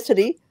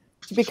university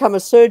to become a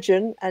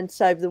surgeon and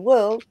save the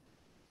world,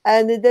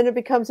 and then it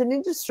becomes an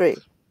industry,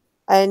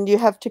 and you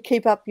have to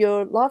keep up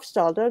your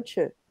lifestyle, don't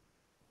you?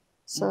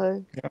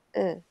 So,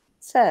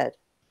 sad.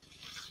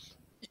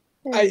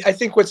 Yeah. I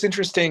think what's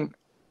interesting,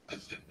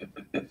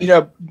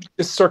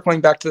 just circling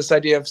back to this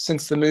idea of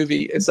since the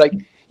movie, it's like,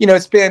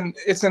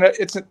 it's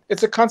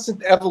a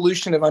constant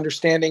evolution of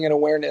understanding and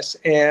awareness,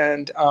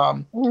 and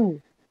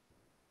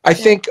I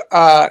think.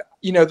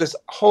 This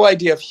whole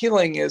idea of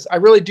healing I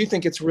really do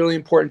think it's really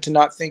important to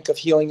not think of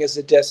healing as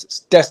a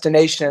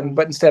destination,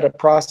 but instead a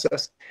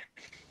process.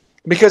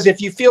 Because if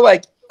you feel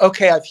like,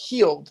 okay, I've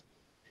healed,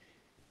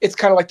 it's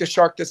kind of like the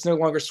shark that's no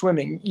longer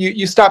swimming.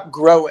 You stop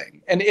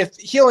growing. And if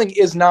healing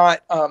is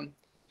not a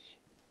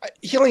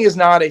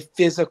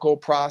physical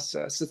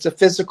process, it's a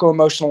physical,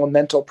 emotional, and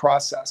mental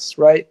process,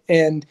 right?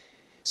 And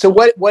so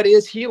what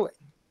is healing?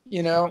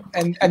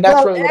 And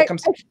that's really what it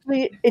comes to.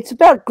 Actually, it's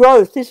about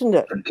growth, isn't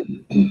it?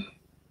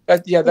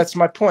 That's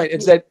my point.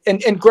 It's that,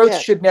 and growth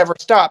should never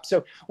stop.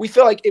 So we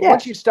feel like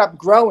once you stop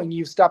growing,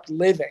 you've stopped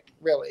living,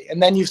 really, and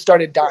then you've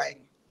started dying.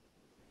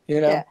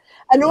 Yeah,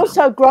 and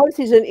also growth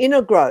is an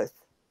inner growth,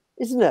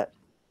 isn't it?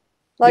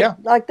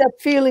 Like that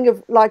feeling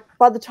of like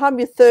by the time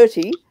you're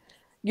 30,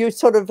 you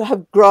sort of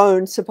have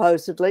grown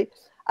supposedly,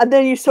 and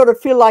then you sort of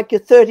feel like you're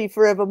 30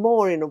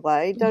 forevermore in a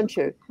way, don't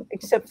you?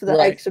 Except for the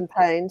aches and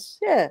pains.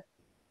 Yeah.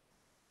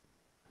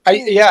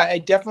 I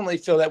definitely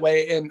feel that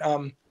way, and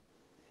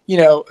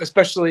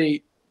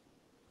especially,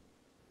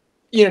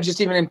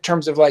 just even in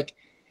terms of like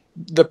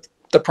the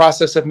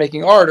process of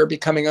making art or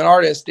becoming an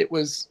artist, it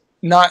was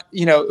not,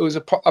 it was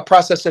a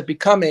process of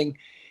becoming.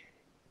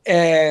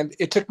 And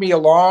it took me a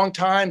long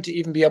time to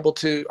even be able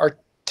to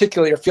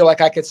articulate or feel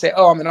like I could say,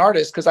 oh, I'm an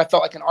artist, because I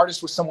felt like an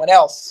artist was someone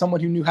else, someone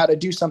who knew how to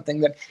do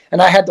something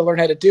and I had to learn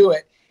how to do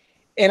it.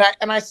 And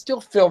I still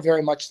feel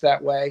very much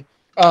that way.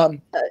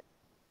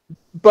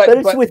 But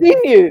it's within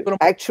you,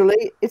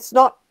 actually. It's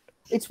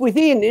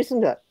within,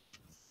 isn't it?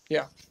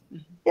 Yeah.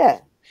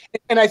 Yeah.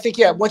 And I think,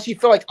 once you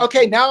feel like,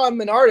 okay, now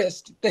I'm an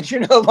artist, then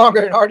you're no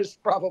longer an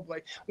artist, probably.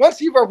 Once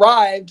you've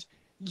arrived,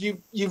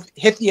 you've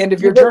hit the end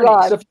of your journey.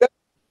 So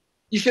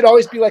you should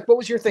always be like, what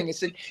was your thing? It's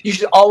that you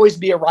should always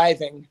be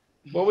arriving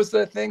What was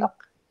the thing?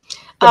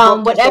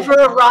 Whatever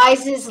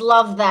arises,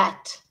 love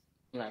that.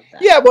 Love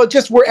that. Yeah, well,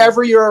 just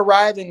wherever you're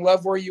arriving,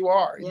 love where you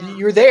are. Yeah.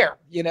 You're there,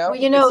 you know. Well,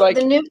 you know, it's like,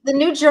 the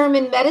new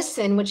German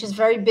medicine, which is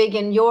very big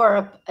in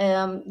Europe.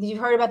 You've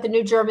heard about the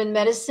new German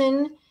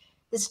medicine?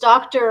 This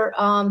doctor,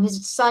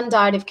 his son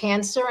died of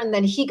cancer, and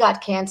then he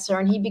got cancer,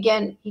 and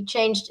he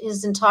changed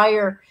his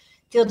entire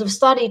field of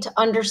study to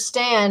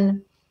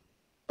understand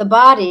the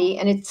body,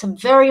 and it's a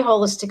very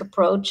holistic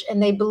approach.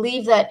 And they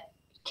believe that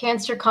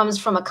cancer comes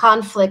from a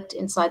conflict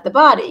inside the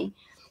body,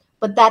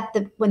 but that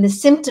when the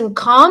symptom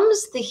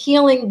comes, the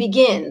healing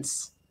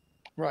begins.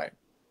 right.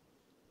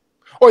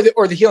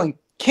 Or the healing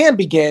can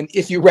begin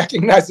if you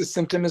recognize the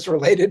symptom is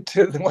related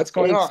to what's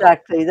going on.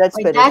 Exactly. That's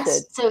Like better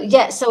said. so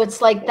yeah, so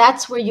it's like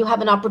that's where you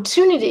have an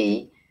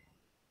opportunity,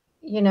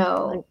 you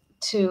know,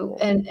 to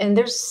and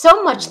there's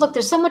so much. Look,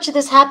 there's so much of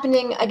this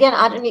happening again.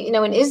 I don't, you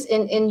know,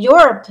 in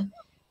Europe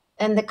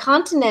and the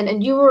continent.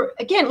 And you were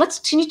again.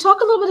 Can you talk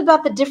a little bit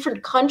about the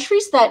different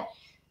countries that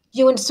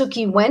you and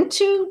Suki went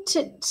to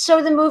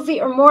show the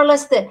movie, or more or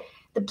less the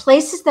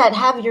places that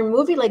have your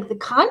movie, like the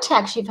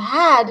contacts you've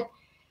had?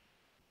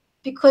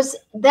 Because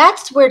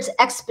that's where it's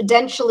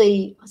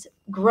exponentially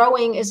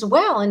growing as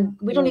well. And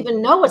we don't even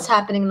know what's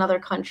happening in other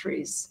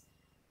countries.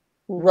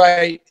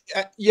 Right.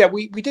 Yeah,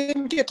 we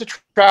didn't get to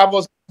travel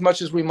as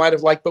much as we might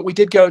have liked, but we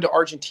did go to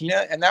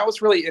Argentina. And that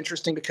was really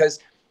interesting because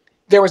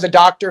there was a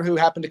doctor who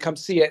happened to come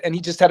see it, and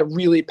he just had a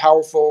really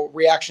powerful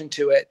reaction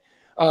to it.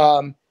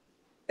 And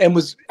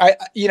I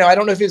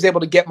don't know if he was able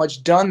to get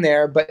much done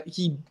there, but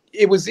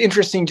it was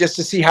interesting just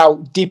to see how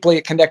deeply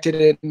it connected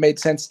and made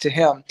sense to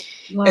him.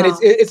 Wow. And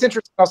it's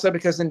interesting also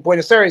because in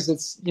Buenos Aires,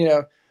 it's, you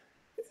know,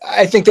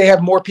 I think they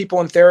have more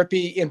people in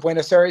therapy in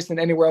Buenos Aires than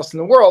anywhere else in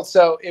the world.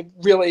 So it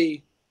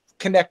really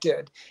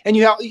connected. And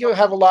you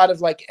have a lot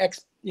of like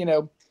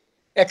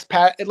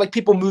expat, like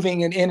people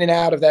moving in and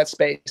out of that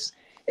space.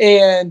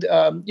 And,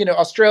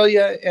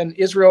 Australia and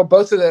Israel,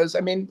 both of those, I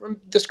mean,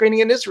 the screening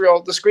in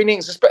Israel, the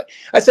screenings, but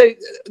I'd say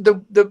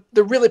the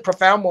really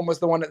profound one was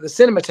the one at the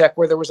Cinematheque,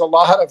 where there was a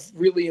lot of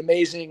really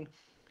amazing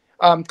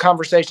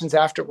conversations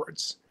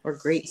afterwards. Or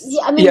Greece.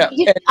 Yeah, I mean,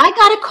 I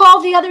got a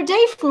call the other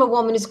day from a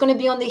woman who's going to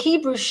be on the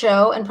Hebrew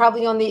show and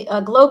probably on the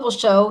Global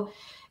show.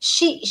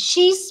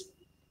 She's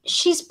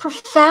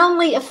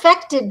profoundly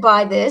affected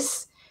by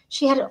this.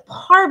 She had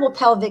horrible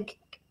pelvic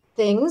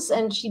things,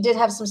 and she did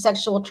have some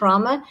sexual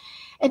trauma.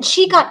 And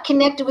she got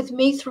connected with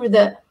me through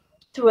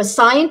a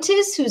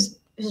scientist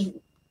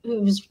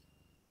who's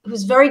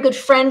very good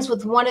friends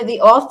with one of the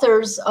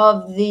authors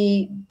of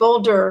the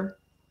Boulder,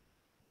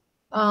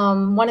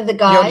 one of the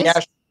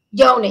guys,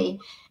 Yoni.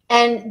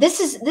 And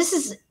this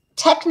is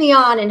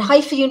Technion and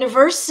Haifa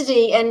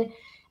University, and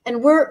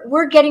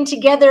we're getting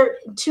together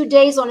 2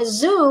 days on a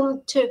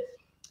Zoom to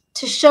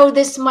show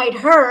This Might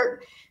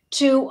Hurt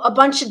to a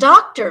bunch of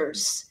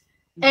doctors.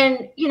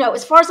 And, you know,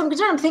 as far as I'm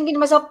concerned, I'm thinking to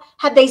myself,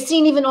 have they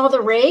seen even All the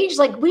Rage?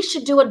 Like, we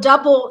should do a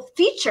double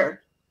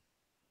feature,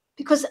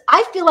 because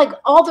I feel like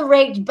All the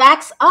Rage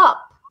backs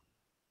up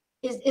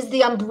is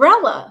the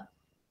umbrella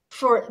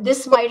for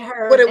This Might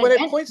Hurt. What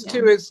it points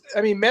to is,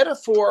 I mean,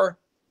 metaphor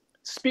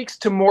speaks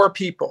to more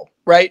people,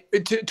 right?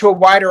 To a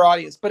wider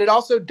audience, but it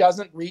also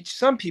doesn't reach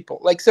some people.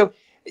 Like, so,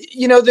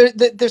 you know,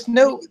 there's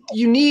not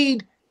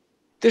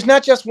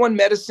just one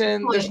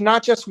medicine. There's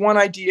not just one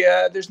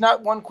idea. There's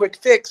not one quick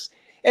fix.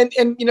 And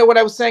you know what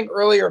I was saying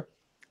earlier,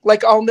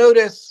 like I'll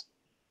notice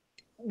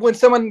when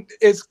someone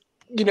is,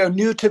 you know,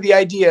 new to the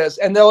ideas,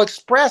 and they'll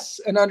express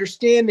an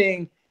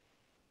understanding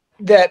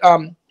that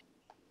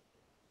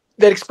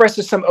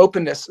expresses some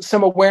openness,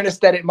 some awareness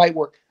that it might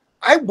work.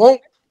 I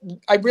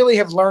really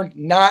have learned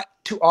not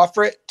to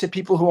offer it to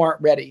people who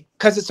aren't ready,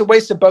 because it's a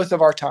waste of both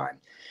of our time.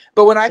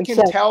 But when I can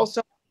tell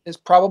someone is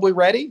probably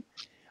ready,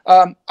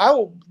 I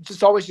will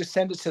always just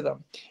send it to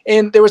them.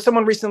 And there was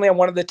someone recently on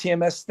one of the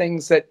TMS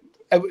things that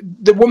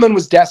the woman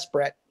was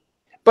desperate,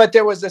 but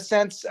there was a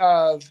sense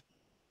of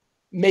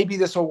maybe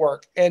this will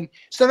work. And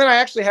so then I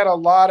actually had a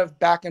lot of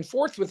back and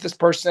forth with this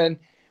person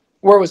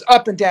where it was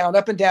up and down,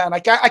 up and down.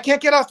 Like, I can't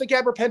get off the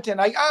gabapentin.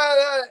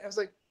 I was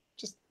like,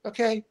 just,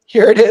 okay,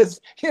 here it is.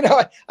 You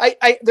know,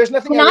 there's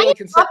nothing I really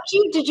can say.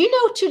 Did you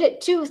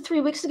know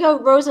 3 weeks ago,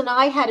 Rose and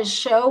I had a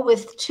show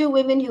with 2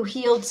 women who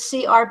healed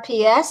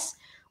CRPS.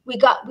 We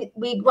got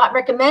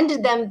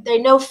recommended them. They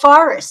know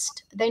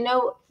Forrest.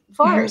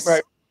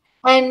 Right.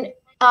 And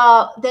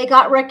they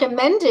got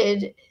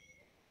recommended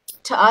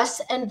to us,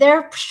 and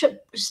their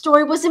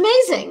story was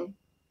amazing.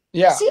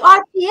 Yeah.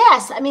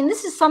 CRPS. I mean,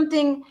 this is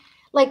something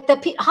like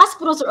the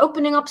hospitals are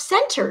opening up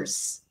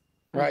centers.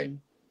 Right.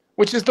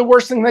 Which is the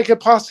worst thing they could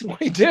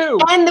possibly do.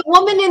 And the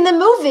woman in the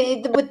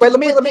movie.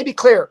 Let me be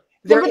clear.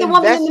 They're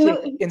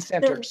investing in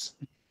centers.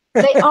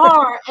 They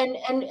are,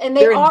 and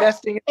they're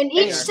investing. And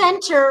each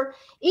center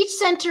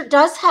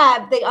does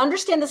have. They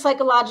understand the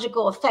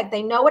psychological effect.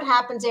 They know what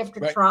happens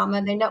after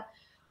trauma. They know.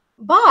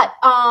 But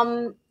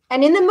and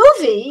in the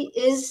movie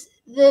is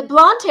the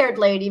blonde-haired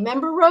lady.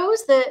 Remember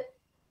Rose, the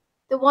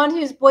one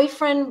whose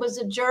boyfriend was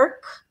a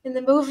jerk in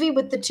the movie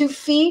with the 2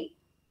 feet?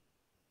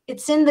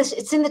 It's in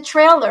the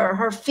trailer.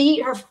 Her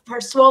feet,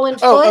 her swollen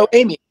foot. Oh,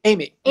 Amy.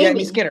 Yeah,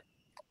 Amy Skinner.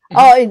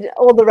 Oh, in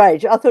All the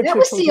Rage. I thought that you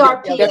was were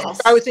CRPS.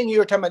 I was thinking you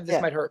were talking about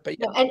This Might Hurt, but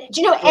yeah. No, and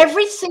do you know,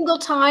 every single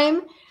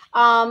time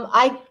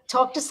I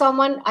talk to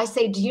someone, I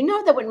say, do you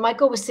know that when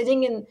Michael was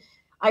sitting in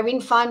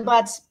Irene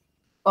Feinblatt's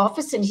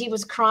office and he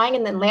was crying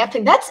and then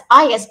laughing, that's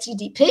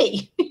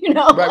ISTDP, you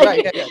know?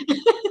 Right,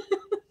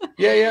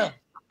 yeah.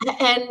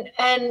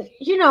 And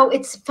you know,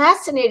 it's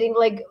fascinating.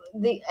 Like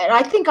and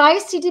I think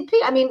ISTDP,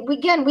 I mean,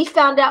 we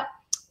found out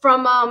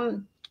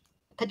from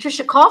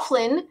Patricia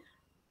Coughlin,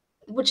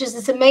 which is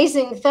this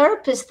amazing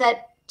therapist,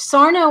 that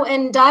Sarno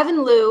and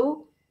Divan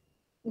Liu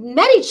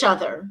met each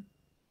other.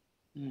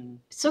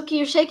 Suki,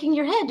 you're shaking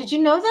your head. Did you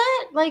know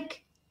that?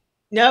 Like,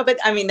 no, but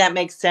I mean, that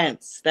makes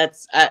sense.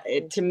 That's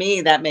to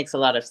me, that makes a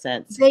lot of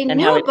sense. They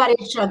knew about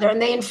each other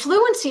and they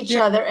influence each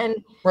other, and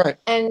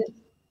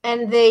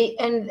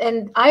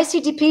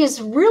ICDP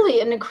is really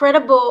an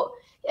incredible.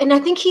 And I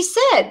think he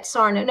said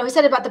Sarno. No, he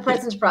said about the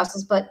presence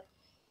process, but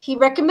he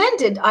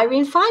recommended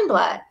Irene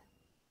Feinblatt.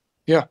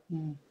 Yeah.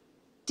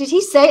 Did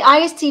he say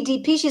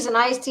ISTDP? She's an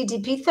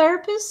ISTDP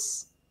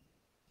therapist?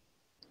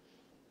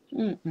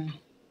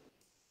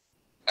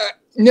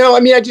 No, I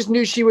mean, I just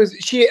knew she was.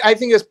 I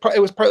think it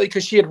was partly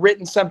because she had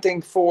written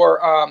something for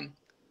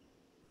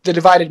The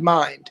Divided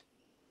Mind.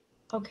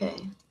 Okay.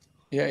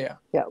 Yeah.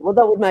 Well,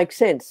 that would make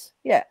sense.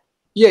 Yeah.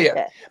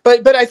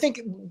 But I think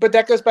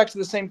that goes back to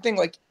the same thing.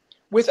 Like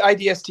with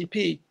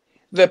IDSTP,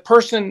 the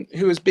person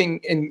who is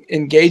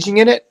engaging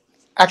in it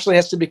actually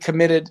has to be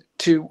committed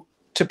to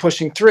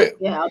pushing through.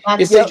 Yeah,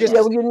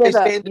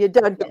 you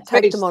don't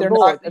take them on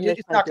board.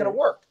 It's not going to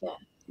work.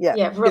 Yeah.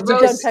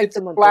 It's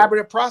a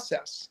collaborative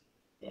process.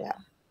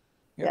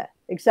 Yeah,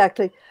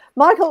 exactly.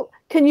 Michael,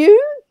 can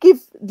you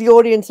give the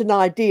audience an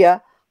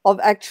idea of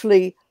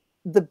actually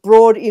the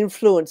broad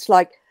influence?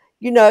 Like,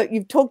 you know,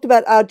 you've talked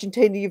about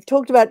Argentina, you've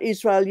talked about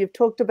Israel, you've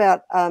talked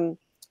about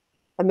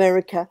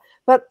America,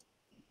 but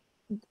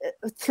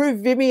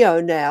through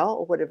Vimeo now,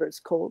 or whatever it's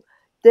called,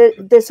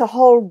 there's a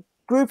whole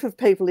group of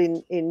people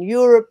in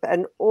Europe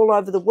and all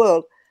over the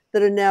world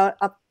that are now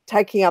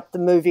taking up the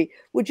movie.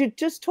 Would you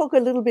just talk a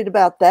little bit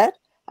about that,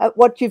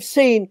 what you've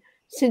seen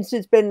since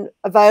it's been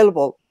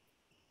available?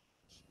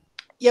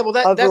 Yeah, well,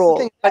 that's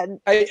the thing.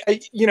 I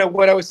you know,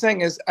 what I was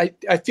saying is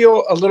I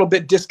feel a little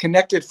bit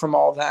disconnected from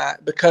all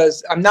that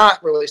because I'm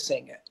not really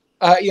seeing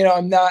it. You know,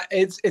 I'm not.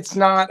 It's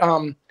not.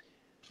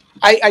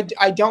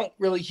 I don't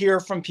really hear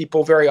from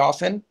people very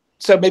often.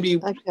 So maybe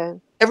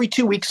every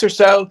 2 weeks or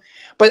so.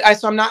 But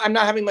I'm not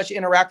having much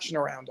interaction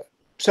around it.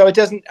 So it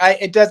doesn't.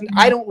 I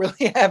don't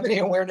really have any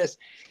awareness.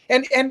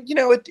 And you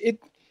know, it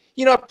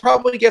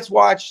probably gets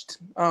watched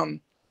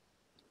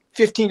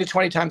 15 to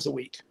 20 times a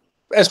week,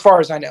 as far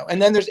as I know. And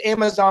then there's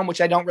Amazon,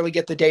 which I don't really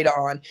get the data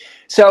on.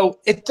 So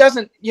it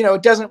doesn't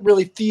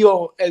really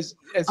feel as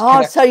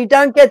connected. So you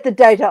don't get the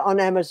data on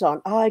Amazon.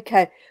 Oh,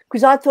 okay.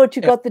 Because I thought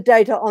you got the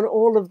data on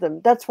all of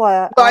them. That's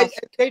why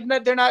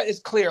they're not as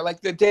clear. Like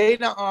the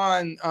data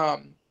on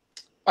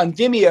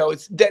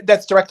Vimeo,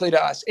 that's directly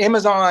to us.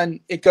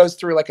 Amazon, it goes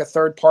through like a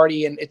third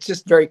party, and it's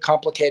just very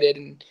complicated.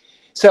 And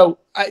so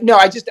I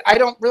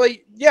don't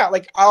really,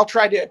 like I'll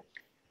try to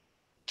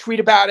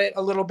tweet about it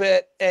a little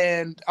bit,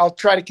 and I'll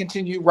try to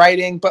continue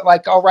writing, but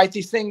like I'll write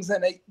these things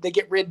and they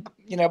get read,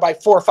 by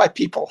 4 or 5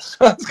 people.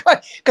 So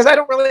because I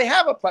don't really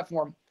have a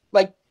platform.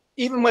 Like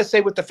even with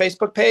the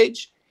Facebook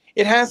page,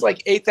 it has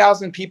like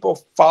 8,000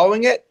 people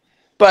following it,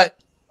 but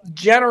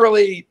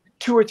generally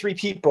 2 or 3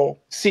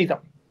 people see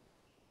them.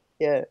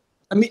 Yeah.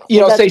 I mean,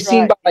 say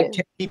seen by like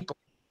 10 people.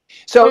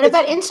 So what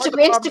about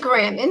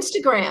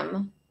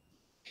Instagram?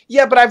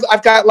 Yeah, but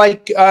I've got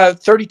like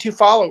 32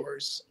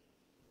 followers.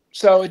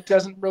 So it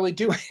doesn't really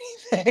do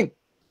anything.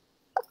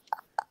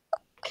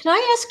 Can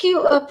I ask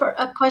you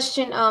a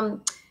question?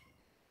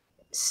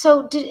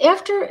 So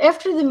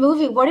after the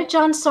movie, what did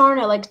John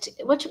Sarno like?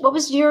 What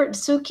was your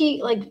Suki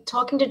like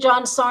talking to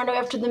John Sarno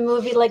after the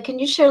movie? Like, can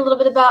you share a little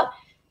bit about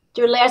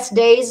your last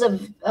days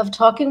of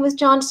talking with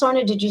John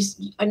Sarno?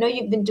 I know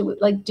you've been doing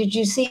did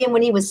you see him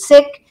when he was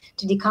sick?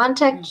 Did he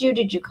contact you?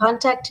 Did you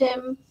contact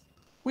him?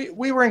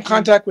 We were in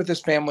contact with his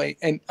family,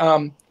 and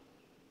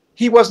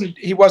he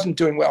wasn't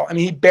doing well. I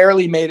mean, he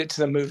barely made it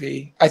to the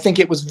movie. I think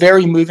it was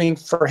very moving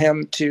for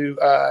him to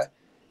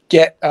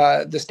get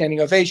the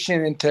standing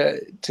ovation and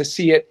to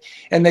see it.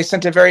 And they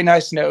sent a very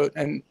nice note,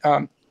 and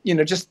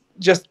just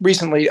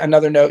recently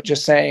another note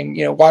just saying,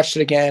 watched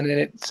it again,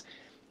 and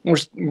we're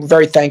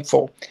very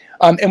thankful.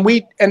 And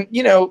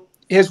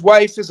his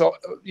wife is a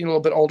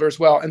little bit older as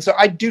well, and so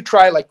I do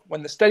try, like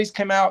when the studies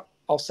come out,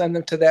 I'll send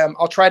them to them.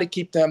 I'll try to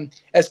keep them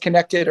as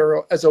connected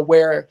or as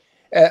aware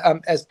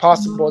as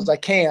possible as I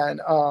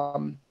can. I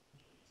mean,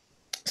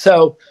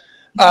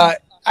 I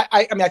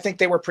think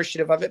they were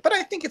appreciative of it, but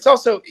I think it's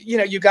also,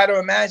 you got to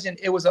imagine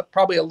it was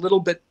probably a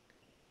little bit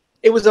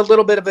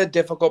of a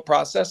difficult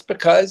process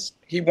because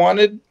he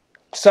wanted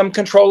some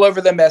control over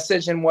the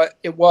message and what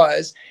it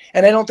was.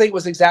 And I don't think it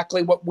was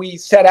exactly what we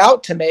set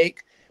out to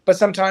make, but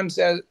sometimes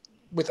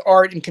with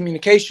art and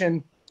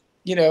communication,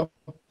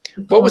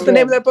 what was the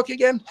name of that book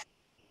again?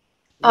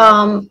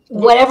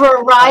 Whatever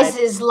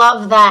arises,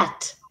 love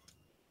that.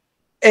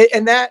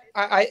 And that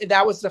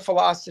that was the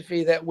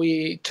philosophy that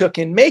we took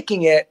in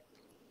making it.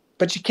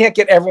 But you can't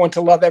get everyone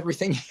to love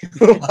everything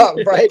you love,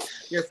 right?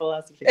 Your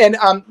philosophy. And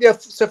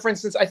so for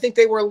instance, I think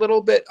they were a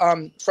little bit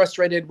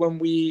frustrated when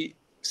we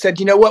said,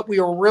 you know what, we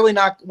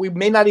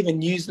may not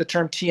even use the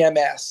term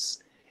TMS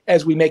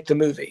as we make the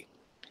movie.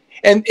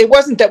 And it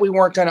wasn't that we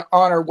weren't going to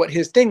honor what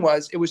his thing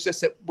was. It was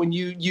just that when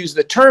you use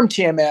the term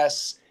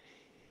TMS,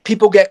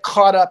 people get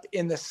caught up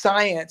in the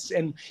science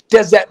and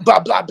does that blah,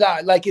 blah, blah.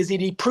 Like, is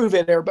he prove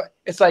it? Or, but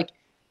it's like,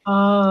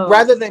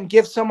 rather than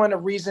give someone a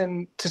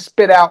reason to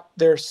spit out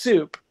their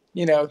soup,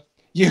 you know,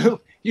 you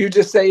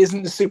just say,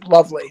 isn't the soup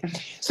lovely?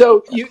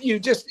 So you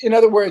just, in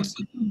other words,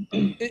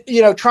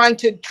 you know, trying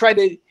to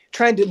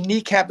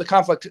kneecap the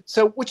conflict.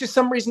 So, which is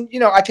some reason, you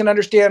know, I can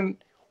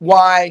understand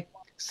why,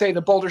 say,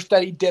 the Boulder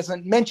study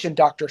doesn't mention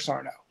Dr.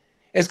 Sarno.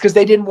 It's because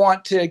they didn't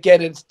want to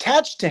get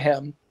attached to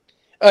him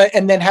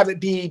and then have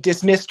it be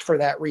dismissed for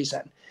that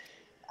reason.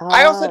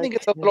 I also think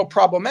it's a little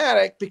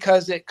problematic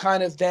because it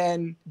kind of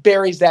then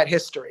buries that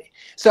history.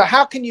 So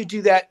how can you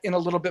do that in a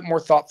little bit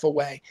more thoughtful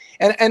way?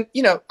 And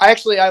you know, I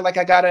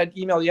got an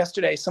email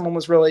yesterday. Someone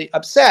was really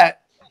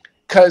upset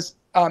because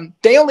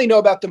they only know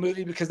about the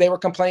movie because they were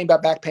complaining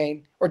about back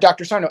pain or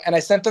Dr. Sarno. And I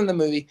sent them the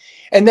movie,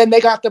 and then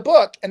they got the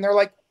book, and they're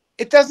like,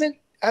 it doesn't,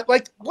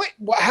 like, what?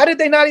 How did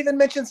they not even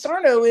mention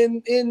Sarno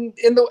in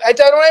the? I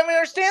don't even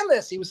understand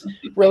this. He was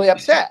really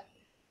upset.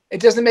 It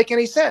doesn't make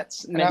any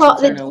sense.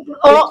 Well,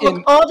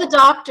 all the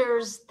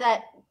doctors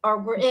that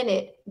were in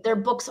it, their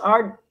books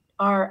are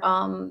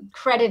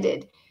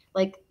credited.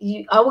 Like,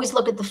 you always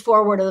look at the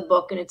foreword of the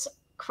book, and it's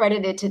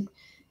credited to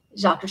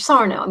Dr.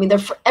 Sarno. I mean, they're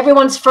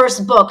everyone's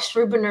first book,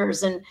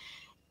 Schrubener's, and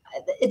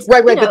it's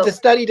right. But the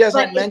study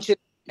doesn't mention,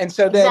 and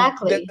so then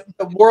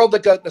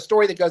the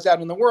story that goes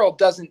out in the world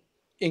doesn't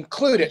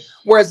include it.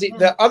 Whereas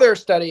the other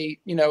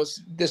study, you know,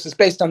 this is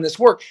based on this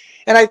work,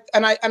 and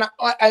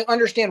I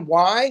understand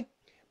why.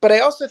 But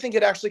I also think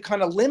it actually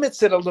kind of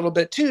limits it a little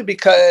bit too,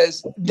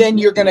 because then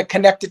you're going to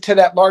connect it to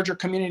that larger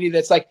community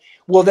that's like,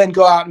 will then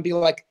go out and be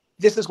like,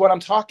 this is what I'm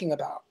talking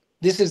about.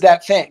 This is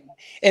that thing.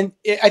 And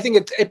I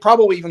think it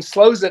probably even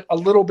slows it a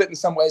little bit in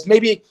some ways.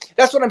 Maybe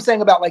that's what I'm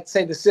saying about, like,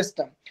 say, the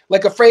system,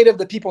 like afraid of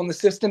the people in the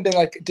system being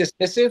like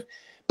dismissive,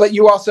 but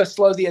you also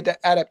slow the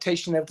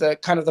adaptation of the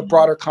kind of the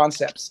broader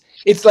concepts.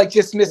 It's like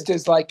dismissed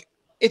as like,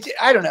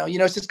 I don't know, you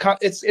know, it's just,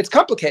 it's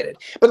complicated.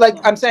 But like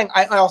I'm saying,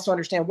 I also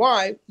understand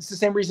why. It's the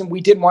same reason we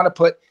didn't want to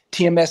put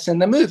TMS in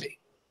the movie,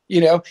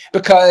 you know,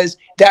 because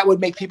that would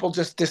make people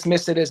just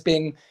dismiss it as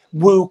being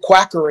woo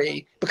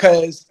quackery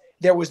because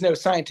there was no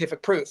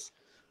scientific proof.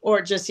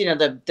 Or just, you know,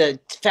 the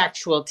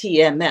factual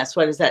TMS,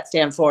 what does that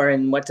stand for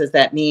and what does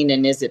that mean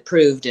and is it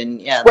proved?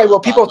 And right, well,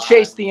 people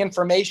chase the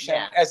information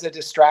as a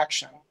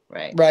distraction,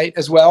 right,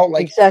 as well.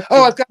 Like, exactly.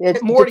 Oh, I've got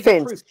more to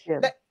get proof.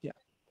 Yeah.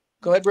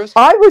 Go ahead, Bruce.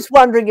 I was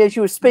wondering, as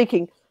you were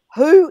speaking,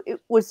 who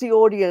was the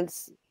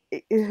audience?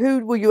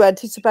 Who were you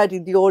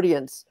anticipating the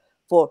audience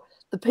for?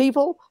 The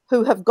people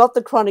who have got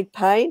the chronic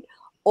pain,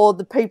 or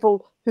the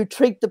people who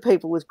treat the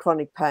people with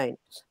chronic pain?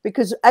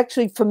 Because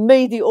actually, for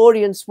me, the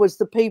audience was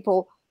the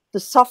people, the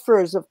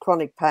sufferers of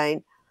chronic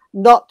pain,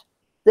 not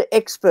the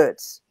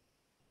experts.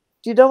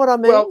 Do you know what I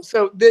mean? Well,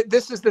 so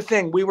this is the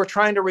thing. We were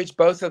trying to reach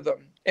both of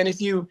them. And if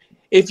you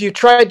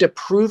tried to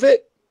prove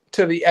it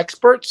to the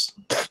experts,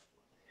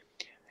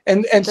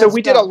 and so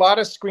we did a lot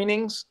of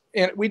screenings,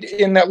 and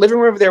in that living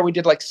room over there, we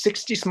did like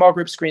 60 small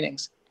group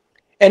screenings.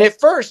 And at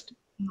first,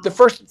 the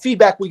first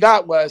feedback we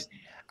got was,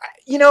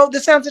 you know,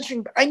 this sounds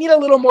interesting, but I need a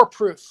little more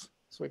proof.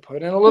 So we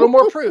put in a little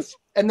more proof.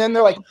 And then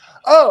they're like,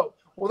 oh,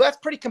 well, that's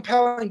pretty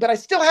compelling, but I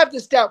still have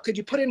this doubt. Could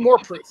you put in more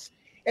proof?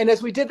 And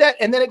as we did that,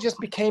 and then it just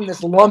became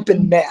this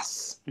lumpen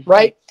mess,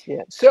 right?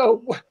 Yeah.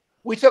 So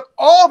we took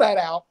all that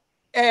out,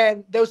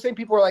 and those same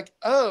people were like,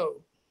 oh,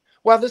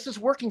 wow, this is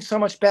working so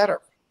much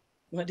better.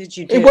 What did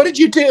you do? And what did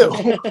you do?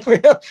 Can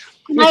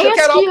I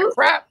ask you,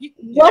 crap.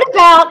 What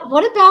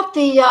about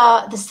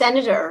the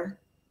senator?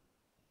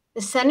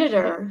 The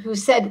senator who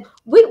said,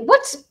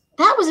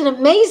 that was an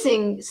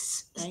amazing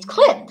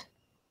clip.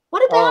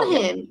 What about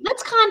him?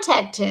 Let's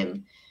contact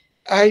him.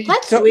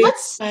 Let's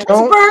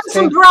burn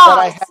some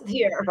bras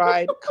here.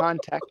 Tried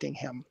contacting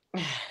him.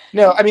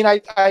 No, I mean,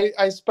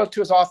 I spoke to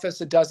his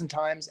office a dozen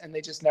times, and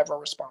they just never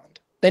respond.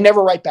 They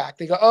never write back.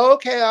 They go, oh,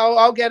 okay,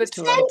 I'll get it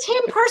to him. Send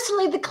him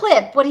personally the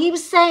clip, what he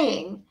was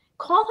saying.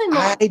 Call him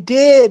up. I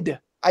did.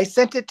 I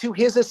sent it to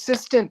his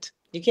assistant.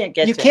 You can't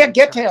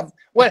get to him.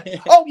 What?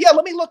 Oh, yeah,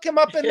 let me look him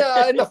up in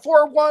the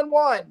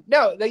 411.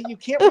 No, you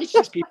can't reach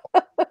these people.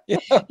 You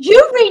know?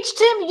 You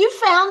reached him. You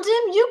found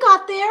him. You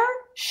got there.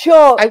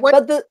 Sure. I went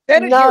to the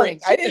Senate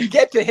hearing. I didn't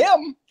get to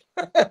him.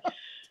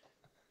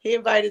 He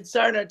invited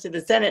Sarno to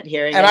the Senate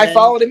hearing. And I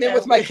followed him in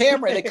with my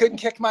camera. They couldn't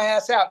kick my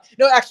ass out.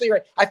 No, actually, you're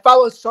right. I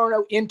followed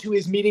Sarno into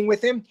his meeting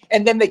with him,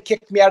 and then they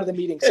kicked me out of the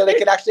meeting so they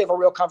could actually have a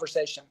real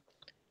conversation.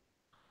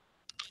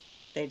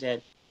 They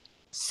did.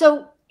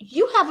 So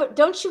you have it.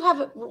 Don't you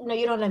have it? No,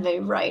 you don't have any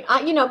right.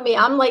 You know me.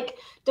 I'm like,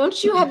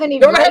 don't you have any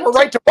Don't right? I have a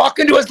right to walk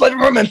into his living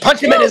room and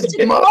punch him in his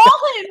mouth? Call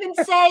him and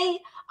say,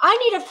 I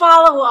need a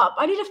follow-up.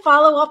 I need a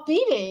follow-up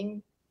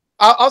meeting.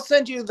 I'll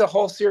send you the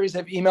whole series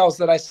of emails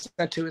that I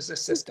sent to his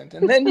assistant,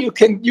 and then you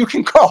can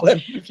call him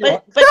if you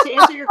want. But to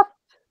answer your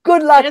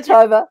good luck,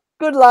 Tova.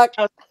 Good luck.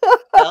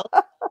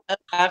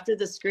 After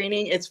the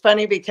screening, it's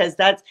funny because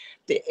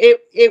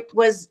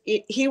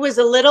he was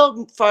a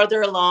little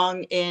farther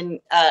along in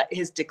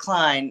his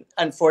decline,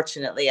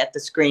 unfortunately, at the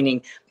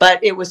screening,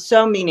 but it was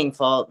so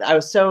meaningful. I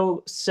was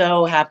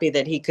so happy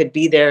that he could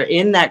be there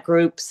in that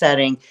group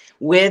setting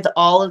with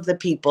all of the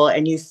people,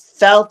 and you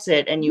felt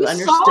it and you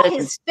understood. Saw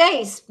his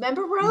face.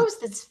 Remember, Rose?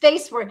 His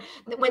face when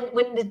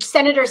the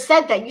senator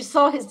said that, you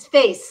saw his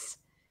face.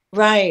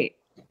 Right.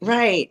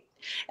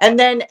 And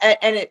then,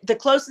 the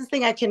closest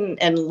thing I can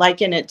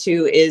liken it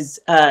to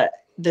is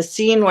the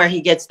scene where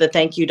he gets the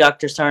 "Thank You,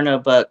 Dr. Sarno"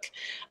 book.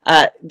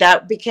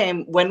 That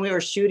became, when we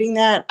were shooting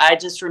that, I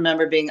just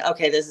remember being,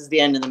 okay, this is the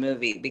end of the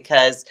movie,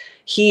 because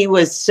he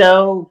was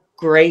so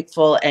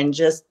grateful and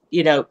just,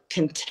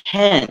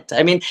 content.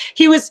 I mean,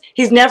 he's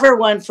never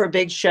one for a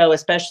big show,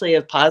 especially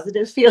of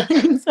positive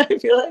feelings. I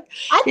feel like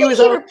I think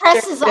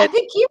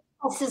he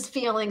represses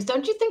feelings.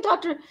 Don't you think,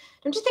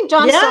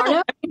 John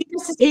Sarno?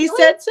 He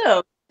said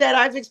so. That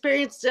I've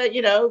experienced,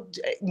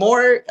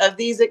 more of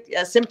these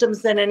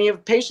symptoms than any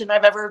patient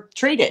I've ever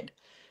treated.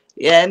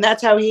 Yeah, and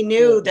that's how he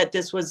knew that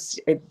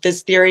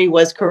this theory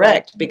was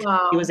correct, because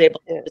he was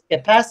able to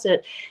get past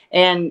it.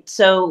 And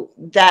so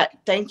that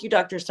 "Thank You,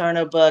 Dr.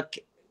 Sarno" book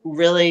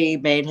really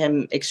made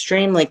him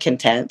extremely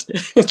content.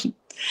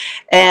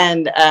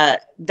 And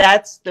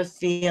that's the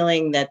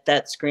feeling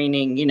that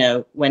screening,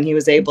 when he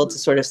was able to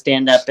sort of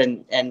stand up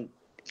and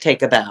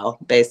take a bow,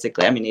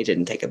 basically. I mean, he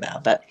didn't take a bow,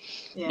 but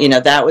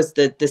that was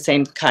the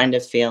same kind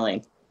of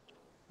feeling.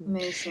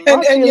 Amazing.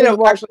 And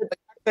actually, they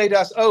say to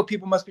us, "Oh,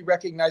 people must be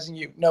recognizing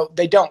you." No,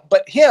 they don't.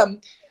 But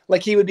him,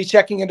 like, he would be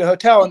checking into a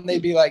hotel and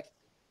they'd be like,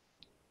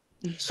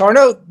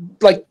 "Sarno,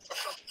 like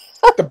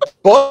the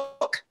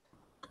book."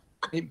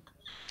 It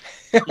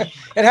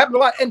happened a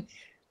lot. And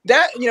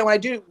that, when I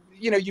do,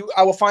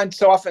 I will find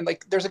so often,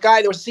 like, there was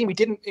a scene we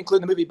didn't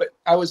include in the movie, but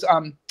I was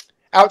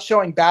out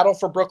showing Battle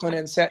for Brooklyn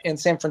in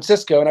San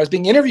Francisco, and I was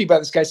being interviewed by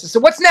this guy. So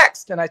what's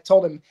next? And I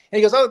told him, and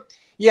he goes, "Oh,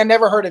 yeah,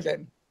 never heard of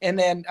him." And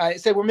then I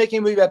said, "We're making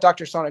a movie about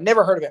Dr. Sarno.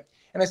 Never heard of him."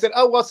 And I said,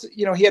 "Oh, well,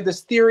 he had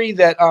this theory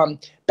that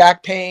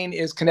back pain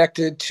is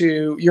connected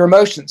to your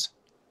emotions."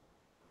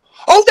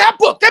 "Oh, that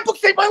book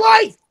saved my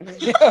life."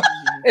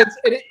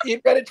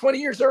 He read it 20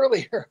 years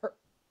earlier.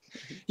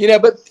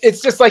 But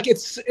it's just like,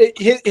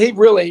 he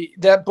really,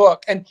 that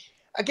book. And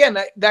again,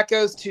 that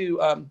goes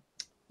to,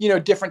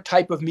 different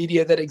type of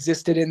media that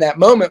existed in that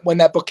moment when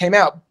that book came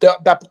out.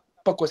 That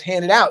book was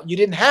handed out. You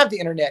didn't have the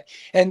internet.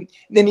 And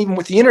then even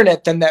with the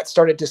internet, then that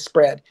started to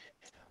spread.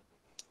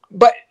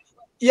 But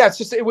yeah,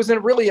 it was a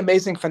really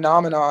amazing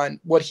phenomenon,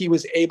 what he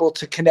was able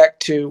to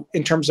connect to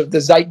in terms of the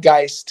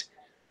zeitgeist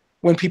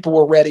when people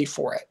were ready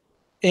for it.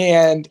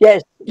 And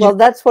yes, well,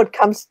 that's what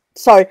comes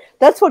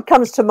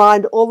to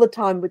mind all the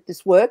time with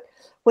this work.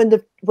 When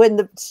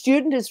the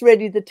student is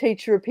ready, the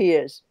teacher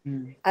appears.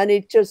 And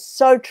it's just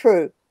so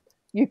true.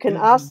 You can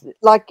ask,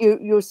 like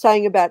you're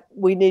saying about,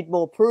 we need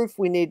more proof.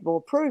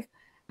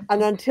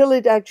 And until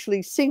it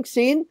actually sinks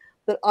in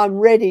that I'm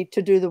ready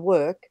to do the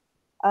work,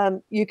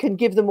 you can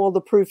give them all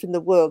the proof in the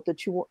world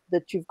that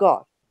you've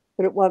got,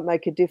 but it won't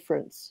make a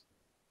difference.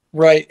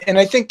 Right. And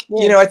I think,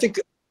 I think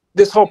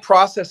this whole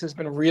process has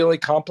been really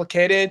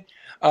complicated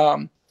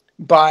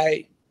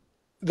by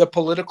the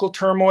political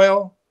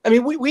turmoil. I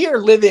mean, we are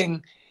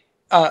living,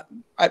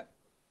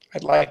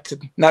 I'd like to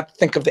not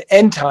think of the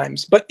end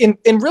times, but in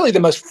really the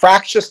most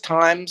fractious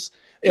times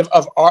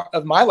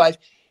of my life,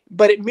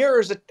 but it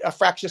mirrors a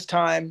fractious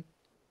time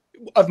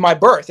of my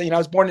birth. I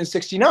was born in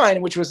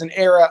 '69, which was an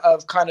era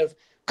of kind of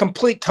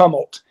complete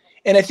tumult.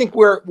 And I think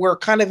we're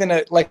kind of in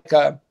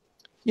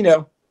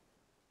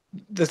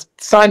the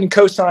sine and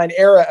cosine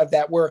era of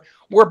that, where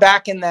we're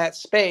back in that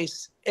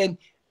space. And,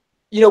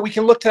 we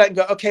can look to that and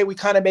go, okay, we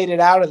kind of made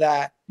it out of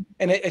that.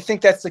 And I think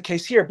that's the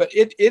case here, but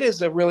it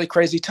is a really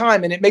crazy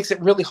time, and it makes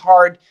it really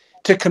hard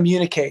to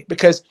communicate,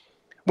 because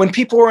when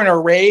people are in a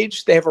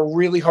rage, they have a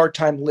really hard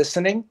time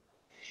listening.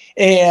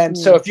 And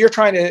so if you're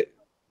trying to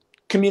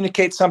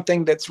communicate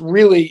something that's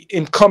really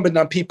incumbent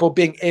on people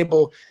being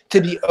able to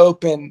be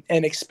open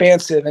and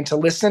expansive and to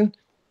listen,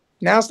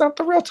 now's not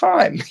the real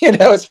time.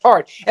 It's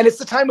hard. And it's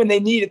the time when they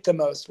need it the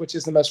most, which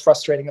is the most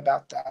frustrating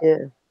about that.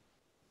 Yeah.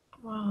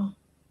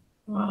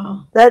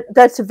 Wow.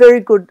 That's a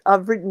very good,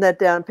 I've written that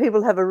down.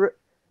 People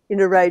in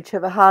a rage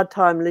have a hard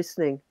time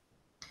listening.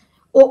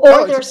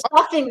 Or they're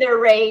stuffing their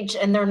rage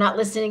and they're not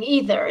listening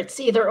either. It's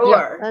either or.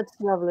 Yeah, that's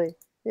lovely.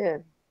 Yeah.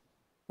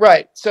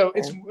 Right. So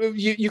it's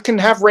you can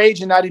have rage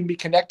and not even be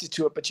connected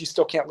to it, but you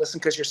still can't listen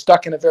because you're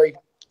stuck in a very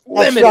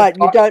limited. That's right.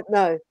 You don't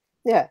know.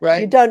 Yeah.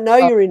 Right. You don't know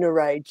you're in a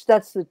rage.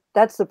 That's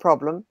the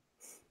problem.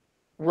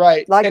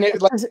 Right. Like, and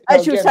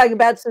as you were saying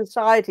about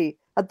society,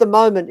 at the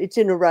moment it's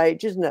in a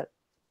rage, isn't it?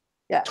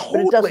 Yeah,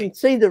 Totally. but it doesn't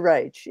see the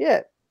rage.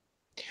 Yeah.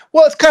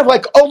 Well, it's kind of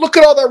like, oh, look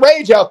at all that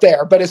rage out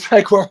there, but it's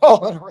like we're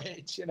all in a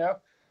rage, you know?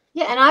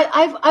 Yeah, and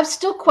I'm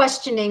still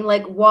questioning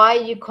like why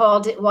you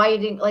called it, why you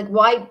didn't, like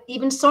why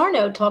even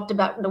Sarno talked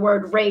about the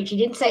word rage. He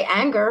didn't say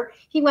anger.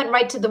 He went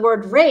right to the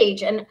word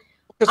rage, and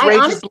Because I rage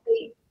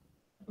honestly,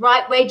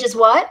 rage is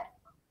what?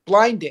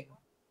 blinding.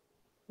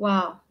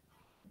 Wow.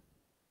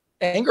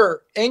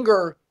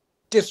 Anger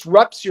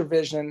disrupts your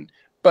vision,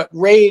 but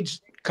rage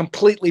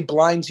completely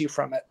blinds you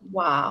from it.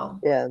 Wow.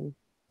 Yeah.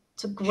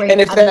 It's a great.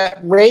 And if that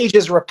rage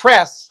is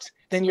repressed,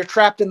 then you're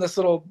trapped in this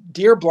little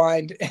deer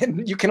blind,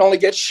 and you can only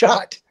get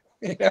shot.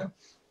 You know.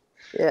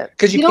 Yeah.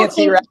 Because you can't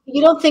see your.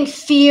 You don't think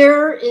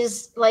fear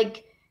is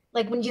like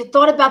when you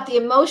thought about the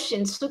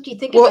emotions, Suki,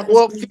 think about this.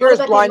 Well, fear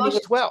is blinding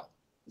as well.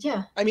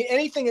 Yeah. I mean,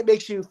 anything that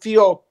makes you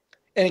feel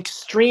an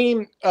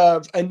extreme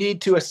of a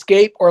need to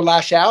escape or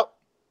lash out,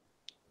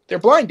 they're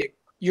blinding.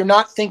 You're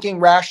not thinking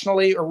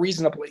rationally or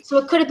reasonably. So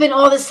it could have been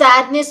all the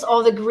sadness,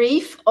 all the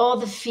grief, all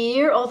the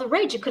fear, all the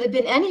rage. It could have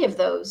been any of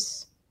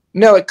those.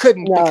 No, it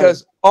couldn't,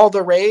 because all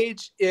the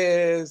rage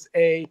is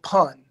a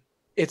pun.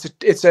 It's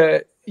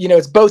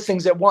both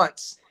things at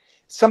once.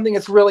 Something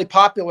that's really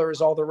popular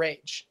is all the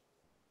rage.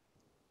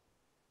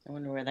 I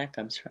wonder where that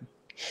comes from.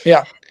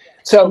 Yeah.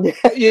 So,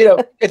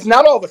 it's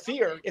not all the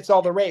fear, it's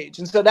all the rage.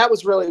 And so that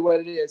was really what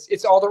it is.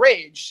 It's all the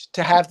rage,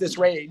 to have this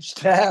rage,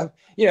 to have,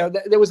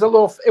 it was a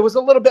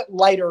little bit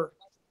lighter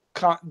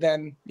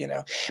than,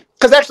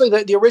 because actually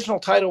the original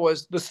title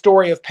was The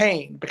Story of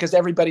Pain, because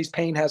everybody's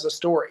pain has a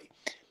story.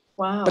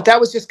 Wow. But that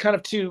was just kind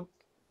of too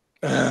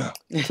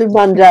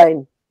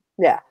mundane.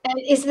 Yeah. And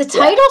is the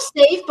title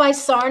Saved by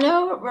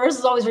Sarno? Rose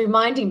is always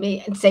reminding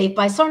me, and Saved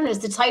by Sarno is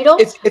the title.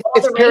 It's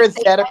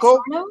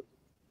parenthetical.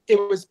 It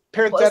was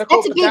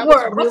parenthetical. That's a big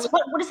word. What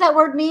does that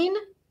word mean?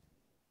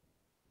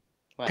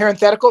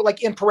 Parenthetical,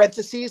 like in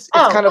parentheses.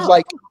 It's kind of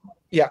like,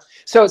 yeah.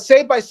 So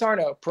Saved by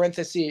Sarno,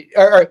 parentheses,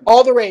 or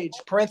all the rage,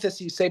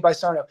 parentheses, Saved by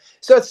Sarno.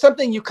 So it's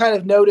something you kind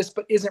of notice,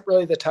 but isn't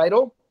really the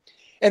title.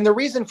 And the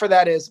reason for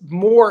that is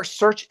more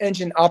search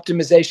engine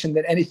optimization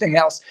than anything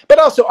else, but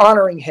also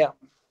honoring him.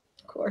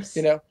 Of course.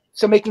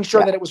 So making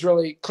sure that it was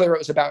really clear it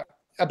was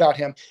about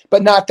him,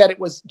 but not that it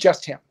was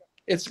just him.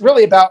 It's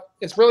really about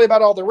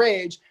all the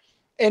rage.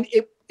 And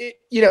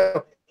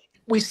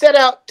we set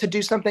out to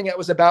do something that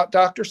was about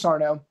Dr.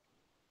 Sarno,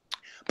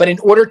 but in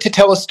order to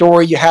tell a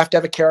story, you have to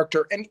have a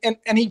character.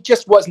 And he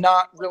just was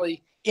not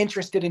really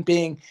interested in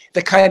being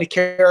the kind of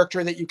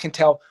character that you can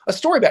tell a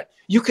story about.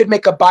 You could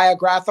make a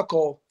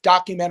biographical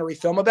documentary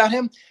film about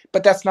him,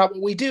 but that's not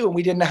what we do. And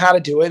we didn't know how to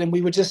do it. And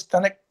we would just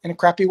done it in a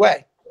crappy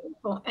way.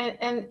 But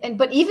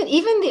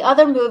even the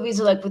other movies,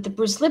 like with the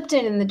Bruce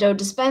Lipton and the Joe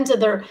Dispenza,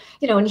 they're,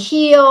 in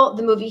Heal,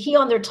 the movie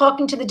Heal, and they're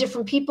talking to the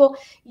different people.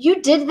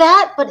 You did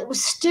that, but it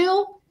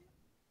still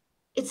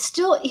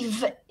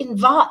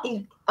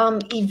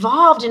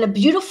evolved in a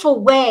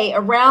beautiful way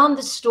around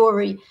the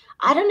story.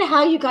 I don't know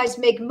how you guys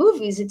make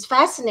movies. It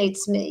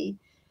fascinates me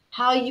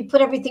how you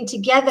put everything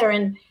together.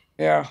 And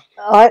yeah,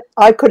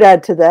 I could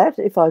add to that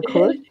if I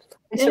could.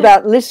 It's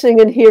about listening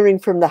and hearing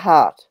from the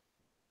heart.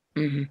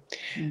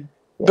 Mm-hmm. Yeah.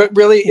 But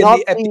really, at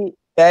the end of the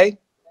day,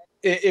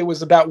 it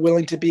was about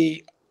willing to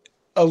be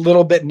a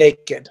little bit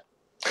naked.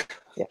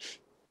 Yeah,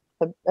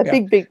 a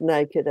big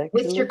naked,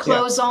 actually. With your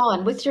clothes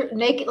on, with your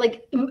naked,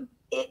 like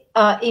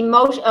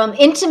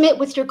intimate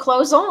with your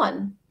clothes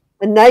on.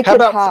 A naked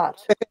heart.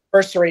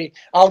 Anniversary.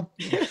 I'll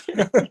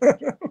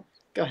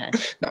go ahead.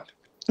 No.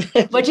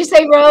 What'd you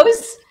say,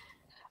 Rose?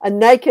 A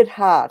naked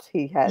heart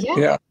he had.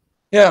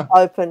 Yeah.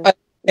 Open.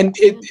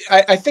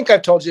 I think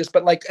I've told you this,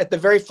 but like at the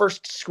very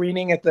first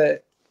screening at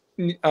the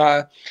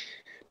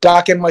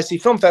Doc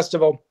NYC Film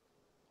Festival,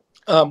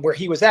 where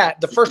he was at,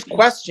 the first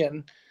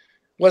question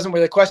wasn't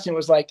really a question. It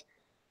was like,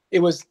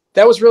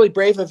 that was really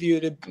brave of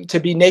you to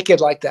be naked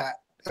like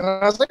that. And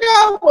I was like,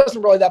 oh, it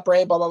wasn't really that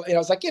brave, blah, blah, blah. I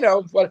was like,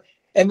 what?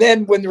 And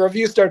then when the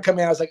reviews started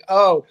coming out, I was like,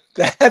 oh,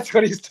 that's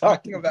what he's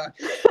talking about.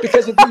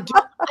 Because if you do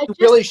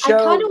really show,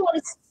 I kind of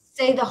want to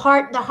say the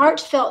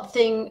heartfelt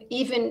thing,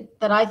 even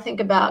that I think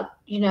about,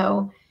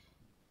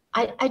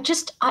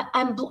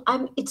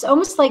 it's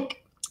almost like,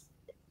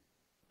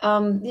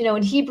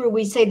 in Hebrew,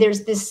 we say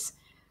there's this,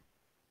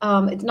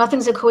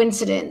 nothing's a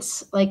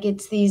coincidence. Like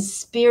it's these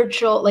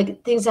spiritual,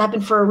 like things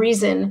happen for a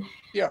reason.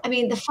 Yeah. I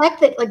mean, the fact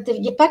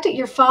that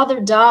your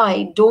father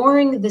died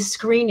during the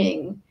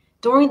screening,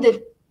 during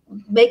the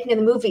making of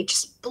the movie,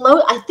 just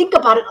I think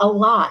about it a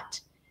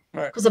lot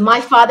because of my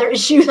father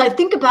issues. I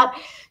think about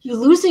you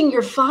losing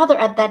your father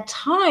at that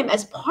time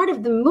as part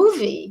of the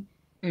movie.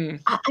 And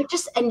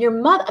your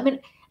mother, I mean,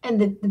 and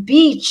the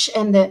beach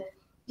and the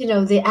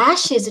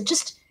ashes,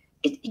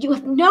 you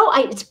have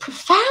it's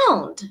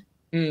profound.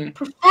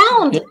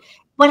 Profound. Yeah.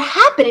 What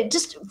happened?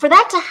 For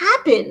that to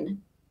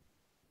happen.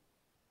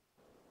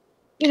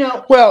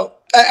 Well,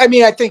 I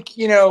mean, I think,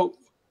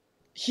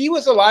 he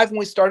was alive when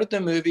we started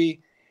the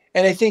movie.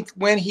 And I think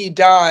when he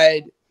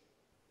died,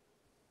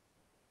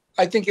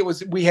 I think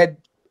we had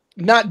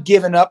not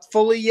given up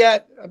fully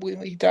yet.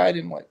 He died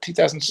in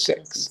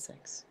 2006.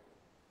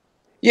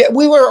 Yeah,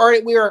 we were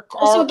already.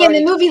 So again,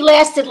 the movie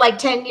lasted like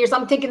 10 years.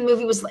 I'm thinking the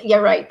movie was, yeah,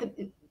 right.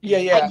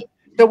 Yeah.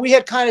 So we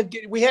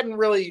hadn't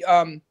really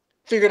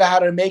figured out how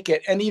to make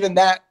it, and even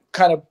that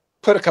kind of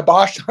put a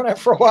kibosh on it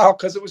for a while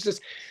because it was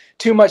just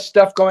too much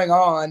stuff going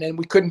on, and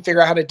we couldn't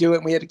figure out how to do it.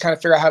 And we had to kind of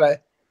figure out how to.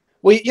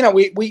 I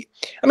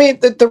mean,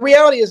 the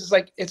reality is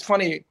like, it's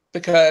funny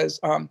because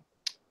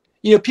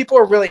people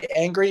are really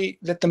angry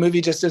that the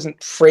movie just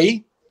isn't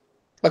free.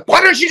 Like, why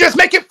don't you just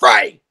make it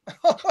free?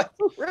 Like,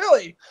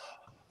 really?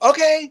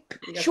 Okay,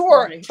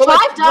 sure. But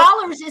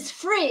 $5 is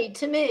free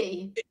to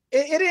me.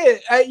 It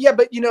is. Yeah,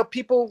 but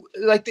people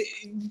like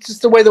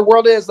just the way the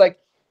world is. Like,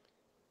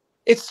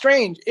 it's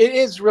strange. It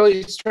is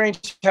really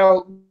strange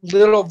how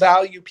little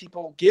value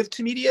people give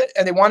to media,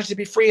 and they want it to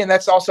be free. And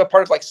that's also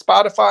part of like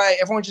Spotify.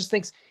 Everyone just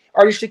thinks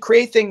artists should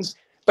create things,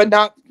 but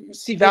not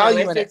see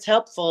value in it. If it's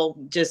helpful,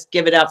 just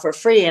give it out for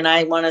free. And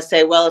I want to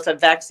say, well, if a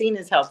vaccine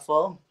is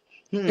helpful,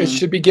 it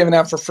should be given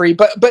out for free.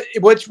 But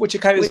which it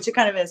kind of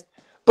is.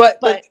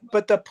 But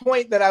the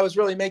point that I was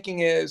really making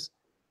is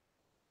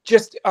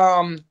just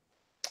part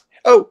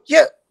of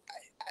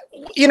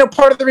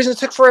the reason it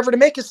took forever to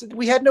make is that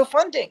we had no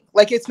funding.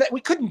 Like,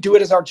 we couldn't do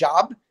it as our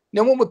job.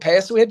 No one would pay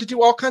us, so we had to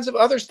do all kinds of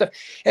other stuff.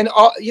 And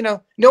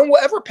no one will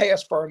ever pay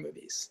us for our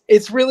movies.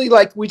 It's really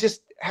like we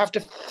just have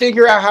to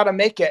figure out how to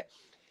make it,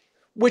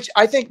 which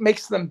I think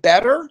makes them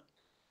better,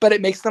 but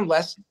it makes them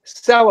less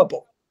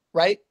sellable,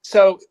 right?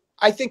 So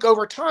I think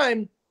over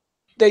time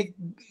they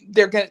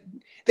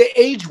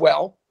age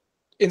well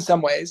in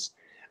some ways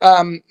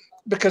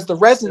because the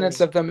resonance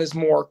of them is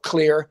more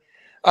clear,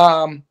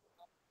 but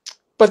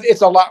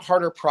it's a lot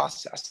harder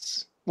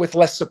process with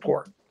less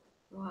support.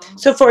 Wow.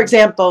 So, for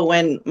example,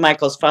 when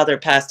Michael's father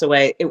passed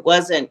away, it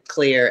wasn't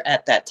clear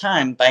at that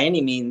time by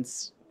any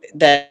means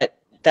that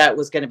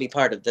was going to be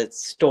part of the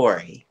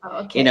story.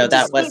 Oh, okay.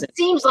 Wasn't. It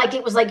seems like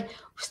it was like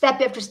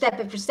step after step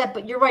after step,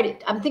 but you're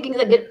right. I'm thinking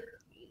like it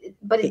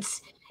made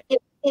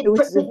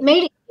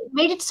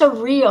it so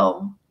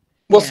real.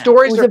 Well,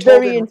 stories are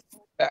told in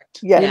respect.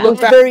 Yeah, it was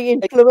very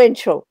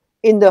influential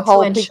in the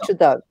whole picture,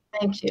 though.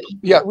 Thank you.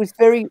 Yeah, it was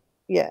very,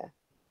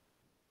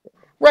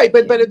 Right,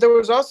 but there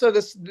was also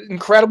this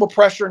incredible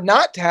pressure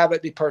not to have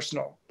it be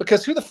personal,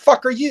 because who the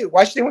fuck are you?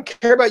 Why should anyone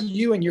care about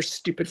you and your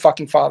stupid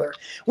fucking father?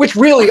 Which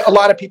really a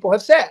lot of people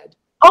have said.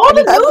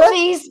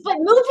 Movies,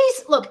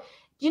 look,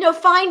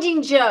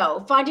 Finding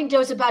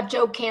Joe's about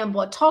Joe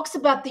Campbell. It talks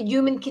about the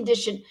human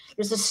condition.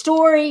 There's a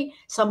story,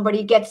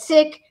 somebody gets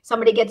sick,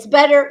 somebody gets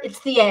better, it's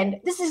the end.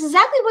 This is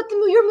exactly what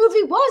your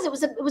movie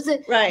was. It was a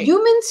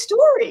human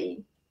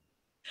story.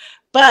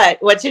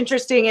 But what's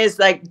interesting is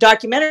like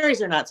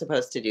documentaries are not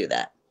supposed to do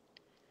that.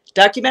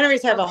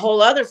 Documentaries have a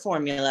whole other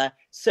formula.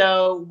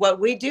 So what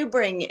we do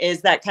bring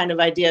is that kind of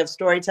idea of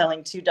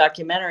storytelling to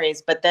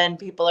documentaries, but then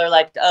people are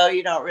like, oh,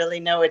 you don't really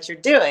know what you're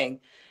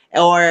doing.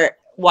 Or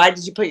why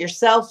did you put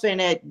yourself in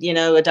it?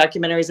 A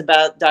documentary is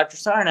about Dr.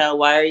 Sarno.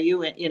 Why are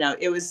you in,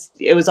 it was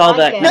all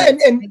that.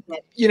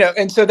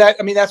 And so that,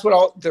 that's what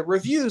all the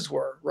reviews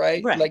were,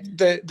 right? Like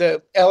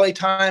the LA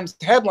Times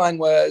headline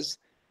was,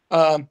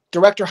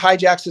 director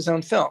hijacks his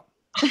own film.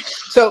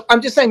 So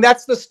I'm just saying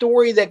that's the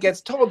story that gets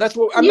told. That's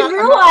what that's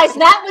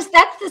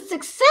the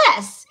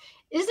success.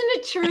 Isn't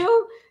it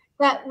true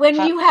that when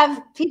you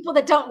have people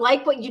that don't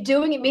like what you're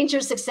doing, it means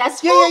you're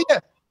successful? Yeah,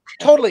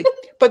 totally.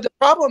 But the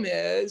problem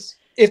is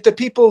if the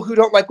people who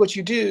don't like what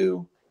you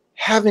do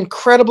have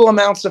incredible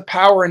amounts of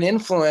power and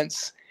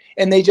influence,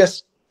 and they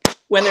just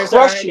when there's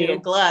already a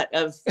glut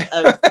of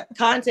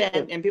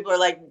content and people are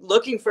like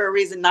looking for a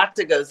reason not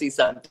to go see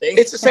something.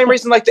 It's the same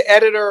reason like the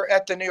editor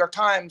at the New York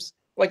Times,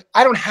 like,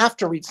 I don't have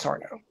to read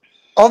Sarno.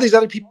 All these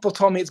other people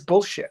told me it's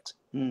bullshit,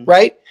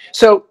 right?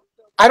 So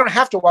I don't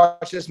have to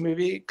watch this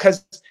movie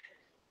because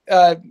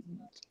the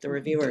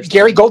reviewers.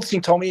 Gary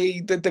Goldstein told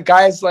me that the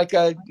guy's like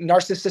a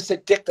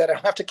narcissistic dick that I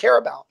don't have to care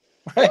about.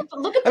 Right?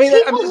 Look at the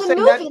people in the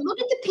movie. Look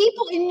at the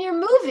people in your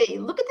movie.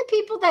 Look at the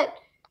people that...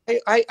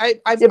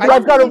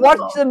 I've got to watch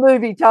the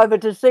movie,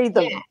 Tova, to see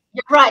them. Yeah,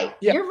 you're right.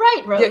 Yeah. You're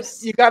right, Rose.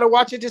 Yes, you got to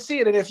watch it to see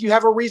it, and if you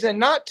have a reason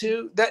not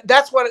to,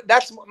 that's what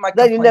my.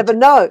 Then you never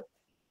know.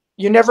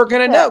 You're never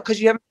going to know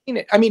because you haven't seen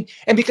it.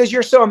 And because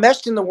you're so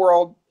enmeshed in the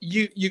world,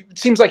 it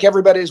seems like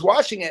everybody is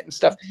watching it and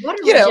stuff. What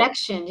a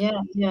rejection! Yeah,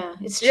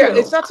 it's true. Yeah,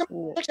 it's not some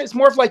rejection. It's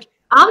more of like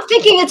I'm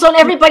thinking it's on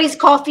everybody's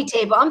coffee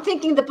table. I'm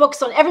thinking the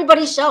book's on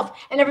everybody's shelf,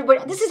 and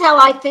everybody. This is how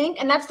I think,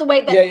 and that's the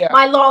way that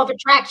my law of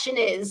attraction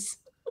is.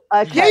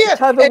 Okay.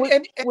 And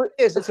it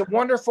is. It's a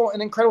wonderful and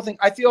incredible thing.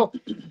 I feel,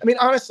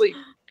 honestly,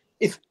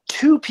 if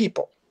two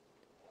people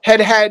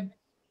had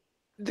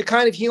the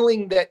kind of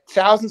healing that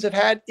thousands have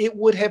had, it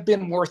would have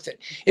been worth it.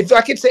 If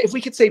we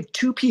could save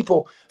two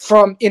people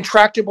from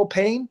intractable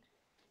pain,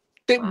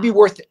 it would be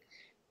worth it.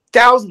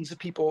 Thousands of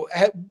people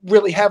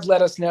really have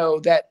let us know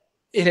that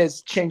it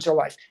has changed their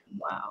life.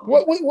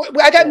 Wow.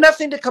 I got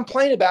nothing to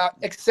complain about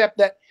except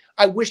that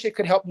I wish it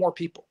could help more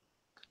people.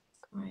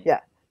 Yeah.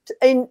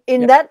 In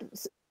that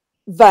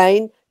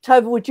vein,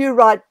 Tova, would you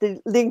write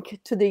the link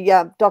to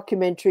the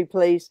documentary,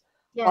 please,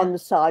 on the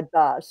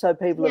sidebar so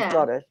people have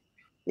got it?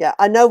 Yeah,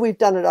 I know we've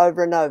done it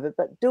over and over,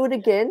 but do it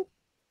again,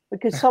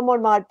 because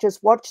someone might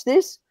just watch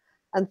this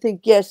and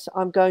think, yes,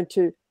 I'm going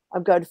to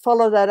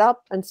follow that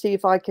up and see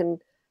if I can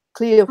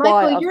clear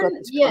why I've got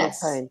this chronic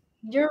pain.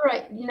 You're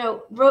right. You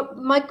know,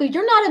 Michael,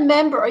 you're not a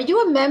member. Are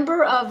you a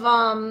member of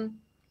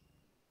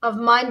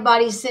Mind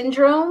Body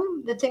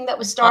Syndrome, the thing that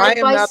was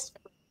started by? I am not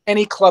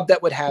any club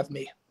that would have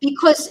me.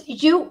 Because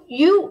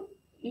you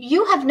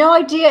have no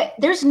idea.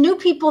 There's new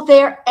people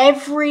there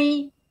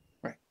every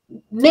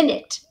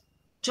minute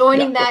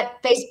joining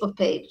that Facebook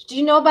page. Do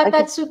you know about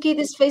that, Suki?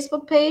 This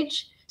Facebook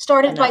page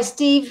started by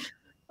Steve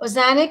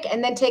Ozanek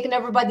and then taken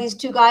over by these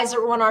two guys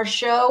that were on our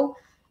show,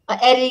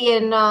 Eddie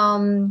and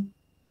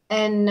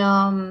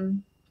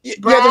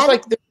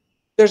Brad.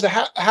 There's a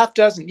half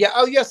dozen. Yeah.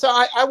 Oh yeah. So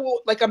I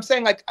will, like I'm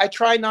saying, like I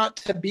try not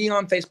to be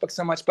on Facebook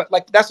so much, but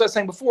like that's what I was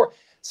saying before.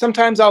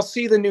 Sometimes I'll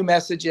see the new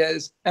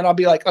messages and I'll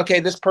be like, okay,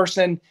 this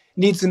person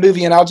needs the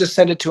movie, and I'll just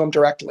send it to them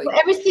directly. Well,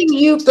 everything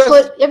you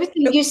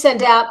you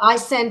send out, I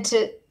send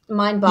to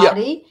Mind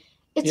Body.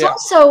 It's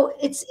also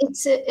it's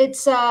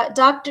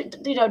Dr.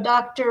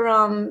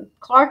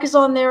 Clark is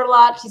on there a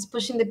lot. He's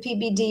pushing the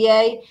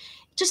PBDA.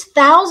 Just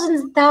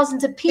thousands and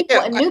thousands of people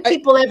and new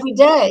people every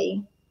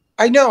day.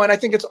 I know, and I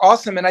think it's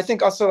awesome. And I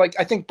think also,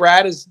 I think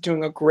Brad is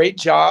doing a great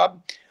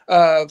job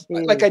of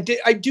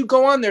I do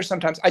go on there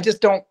sometimes. I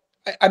just don't.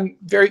 I've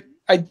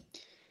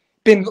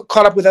been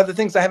caught up with other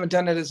things. I haven't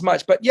done it as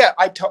much. But yeah,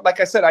 like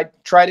I said, I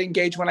try to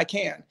engage when I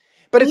can.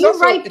 But it's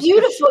write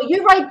beautiful.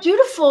 You write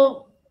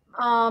beautiful.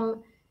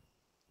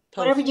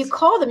 Whatever you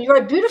call them, you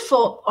write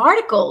beautiful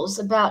articles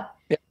about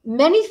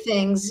many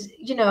things.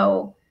 You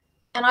know,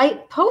 and I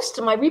post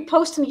them. I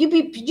repost them. You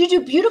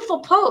do beautiful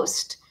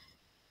posts.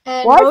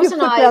 And why have you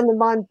put down the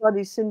Mind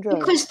Body Syndrome?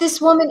 Because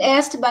this woman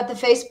asked about the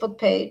Facebook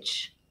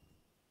page.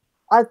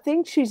 I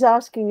think she's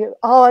asking you.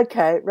 Oh,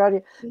 okay,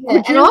 right.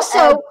 Yeah. And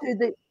also,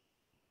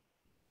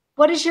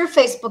 what is your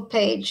Facebook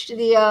page?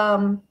 The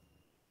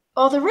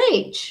All the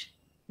Rage.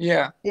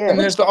 Yeah. And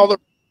there's the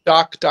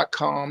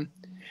allthedoc.com.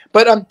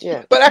 But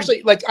but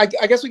actually, like I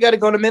guess we got to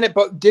go in a minute.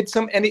 But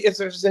if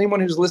there's anyone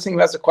who's listening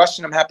who has a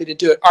question, I'm happy to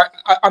do it.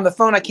 On the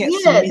phone, I can't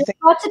see anything.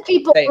 Lots of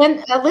people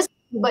listening,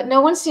 but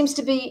no one seems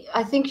to be.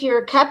 I think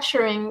you're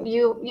capturing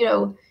you. You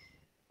know,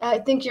 I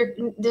think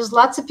there's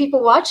lots of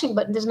people watching,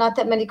 but there's not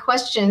that many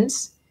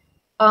questions.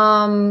 We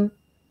are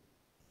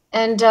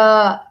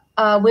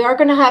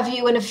going to have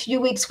you in a few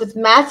weeks with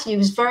Matthew,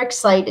 who's very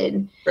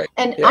excited. Right.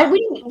 And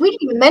we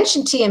didn't even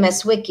mention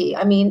TMS Wiki.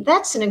 I mean,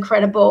 that's an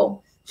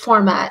incredible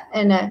format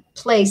and a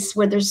place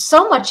where there's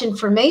so much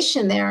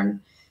information there and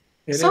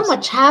so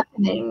much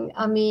happening.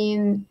 I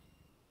mean,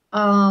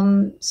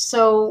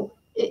 so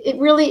it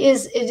really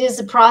is. It is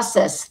a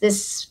process.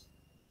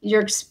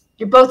 Your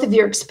both of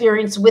your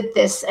experience with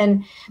this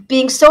and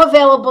being so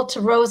available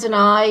to Rose and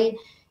I,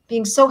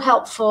 being so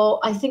helpful.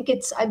 I think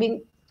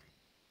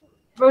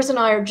Rose and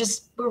I are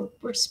just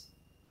we're just,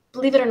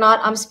 believe it or not,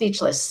 I'm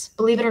speechless.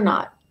 Believe it or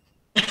not.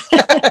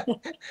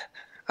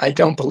 I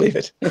don't believe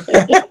it.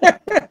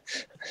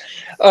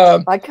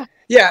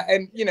 Yeah,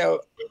 and you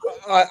know,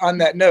 on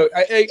that note,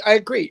 I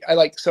agree.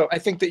 So I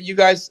think that you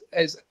guys,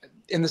 as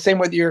in the same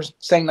way that you're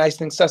saying nice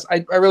things to us,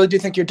 I really do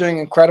think you're doing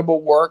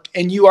incredible work,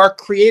 and you are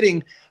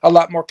creating a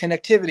lot more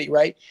connectivity,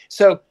 right?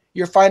 So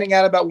you're finding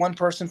out about one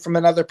person from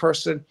another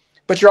person,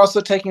 but you're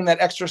also taking that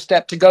extra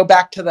step to go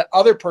back to the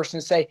other person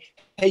and say,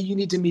 hey, you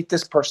need to meet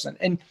this person.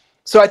 And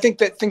so I think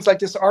that things like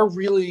this are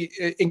really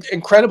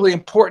incredibly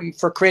important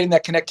for creating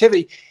that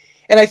connectivity.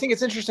 And I think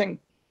it's interesting,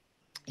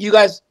 you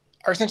guys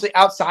are essentially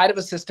outside of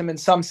a system in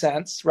some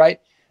sense, right?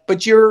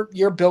 But you're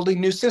building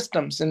new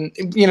systems, and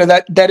you know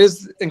that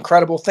is an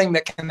incredible thing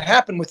that can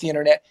happen with the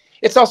internet.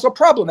 It's also a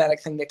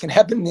problematic thing that can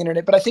happen in the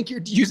internet, but I think you're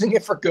using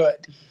it for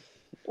good.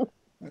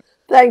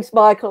 Thanks,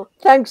 Michael.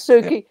 Thanks,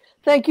 Suki.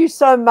 Thank you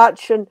so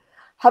much, and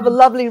have a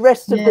lovely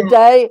rest of the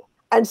day,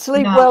 and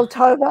sleep well,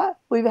 Tova.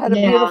 We've had a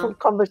beautiful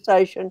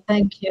conversation.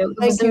 Thank you.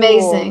 It was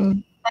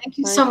amazing. Thank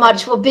you so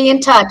much. We'll be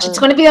in touch. It's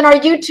going to be on our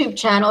YouTube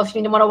channel if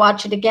you want to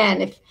watch it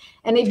again. If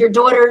any of your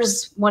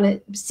daughters want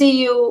to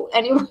see you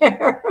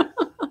anywhere.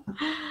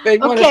 They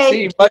want to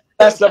see much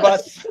less of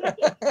us.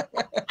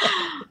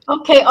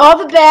 Okay, all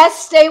the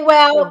best. Stay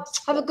well.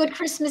 Have a good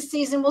Christmas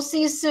season. We'll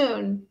see you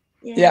soon.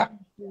 Yeah.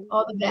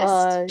 All the best.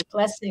 Bye.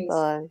 Blessings.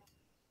 Bye.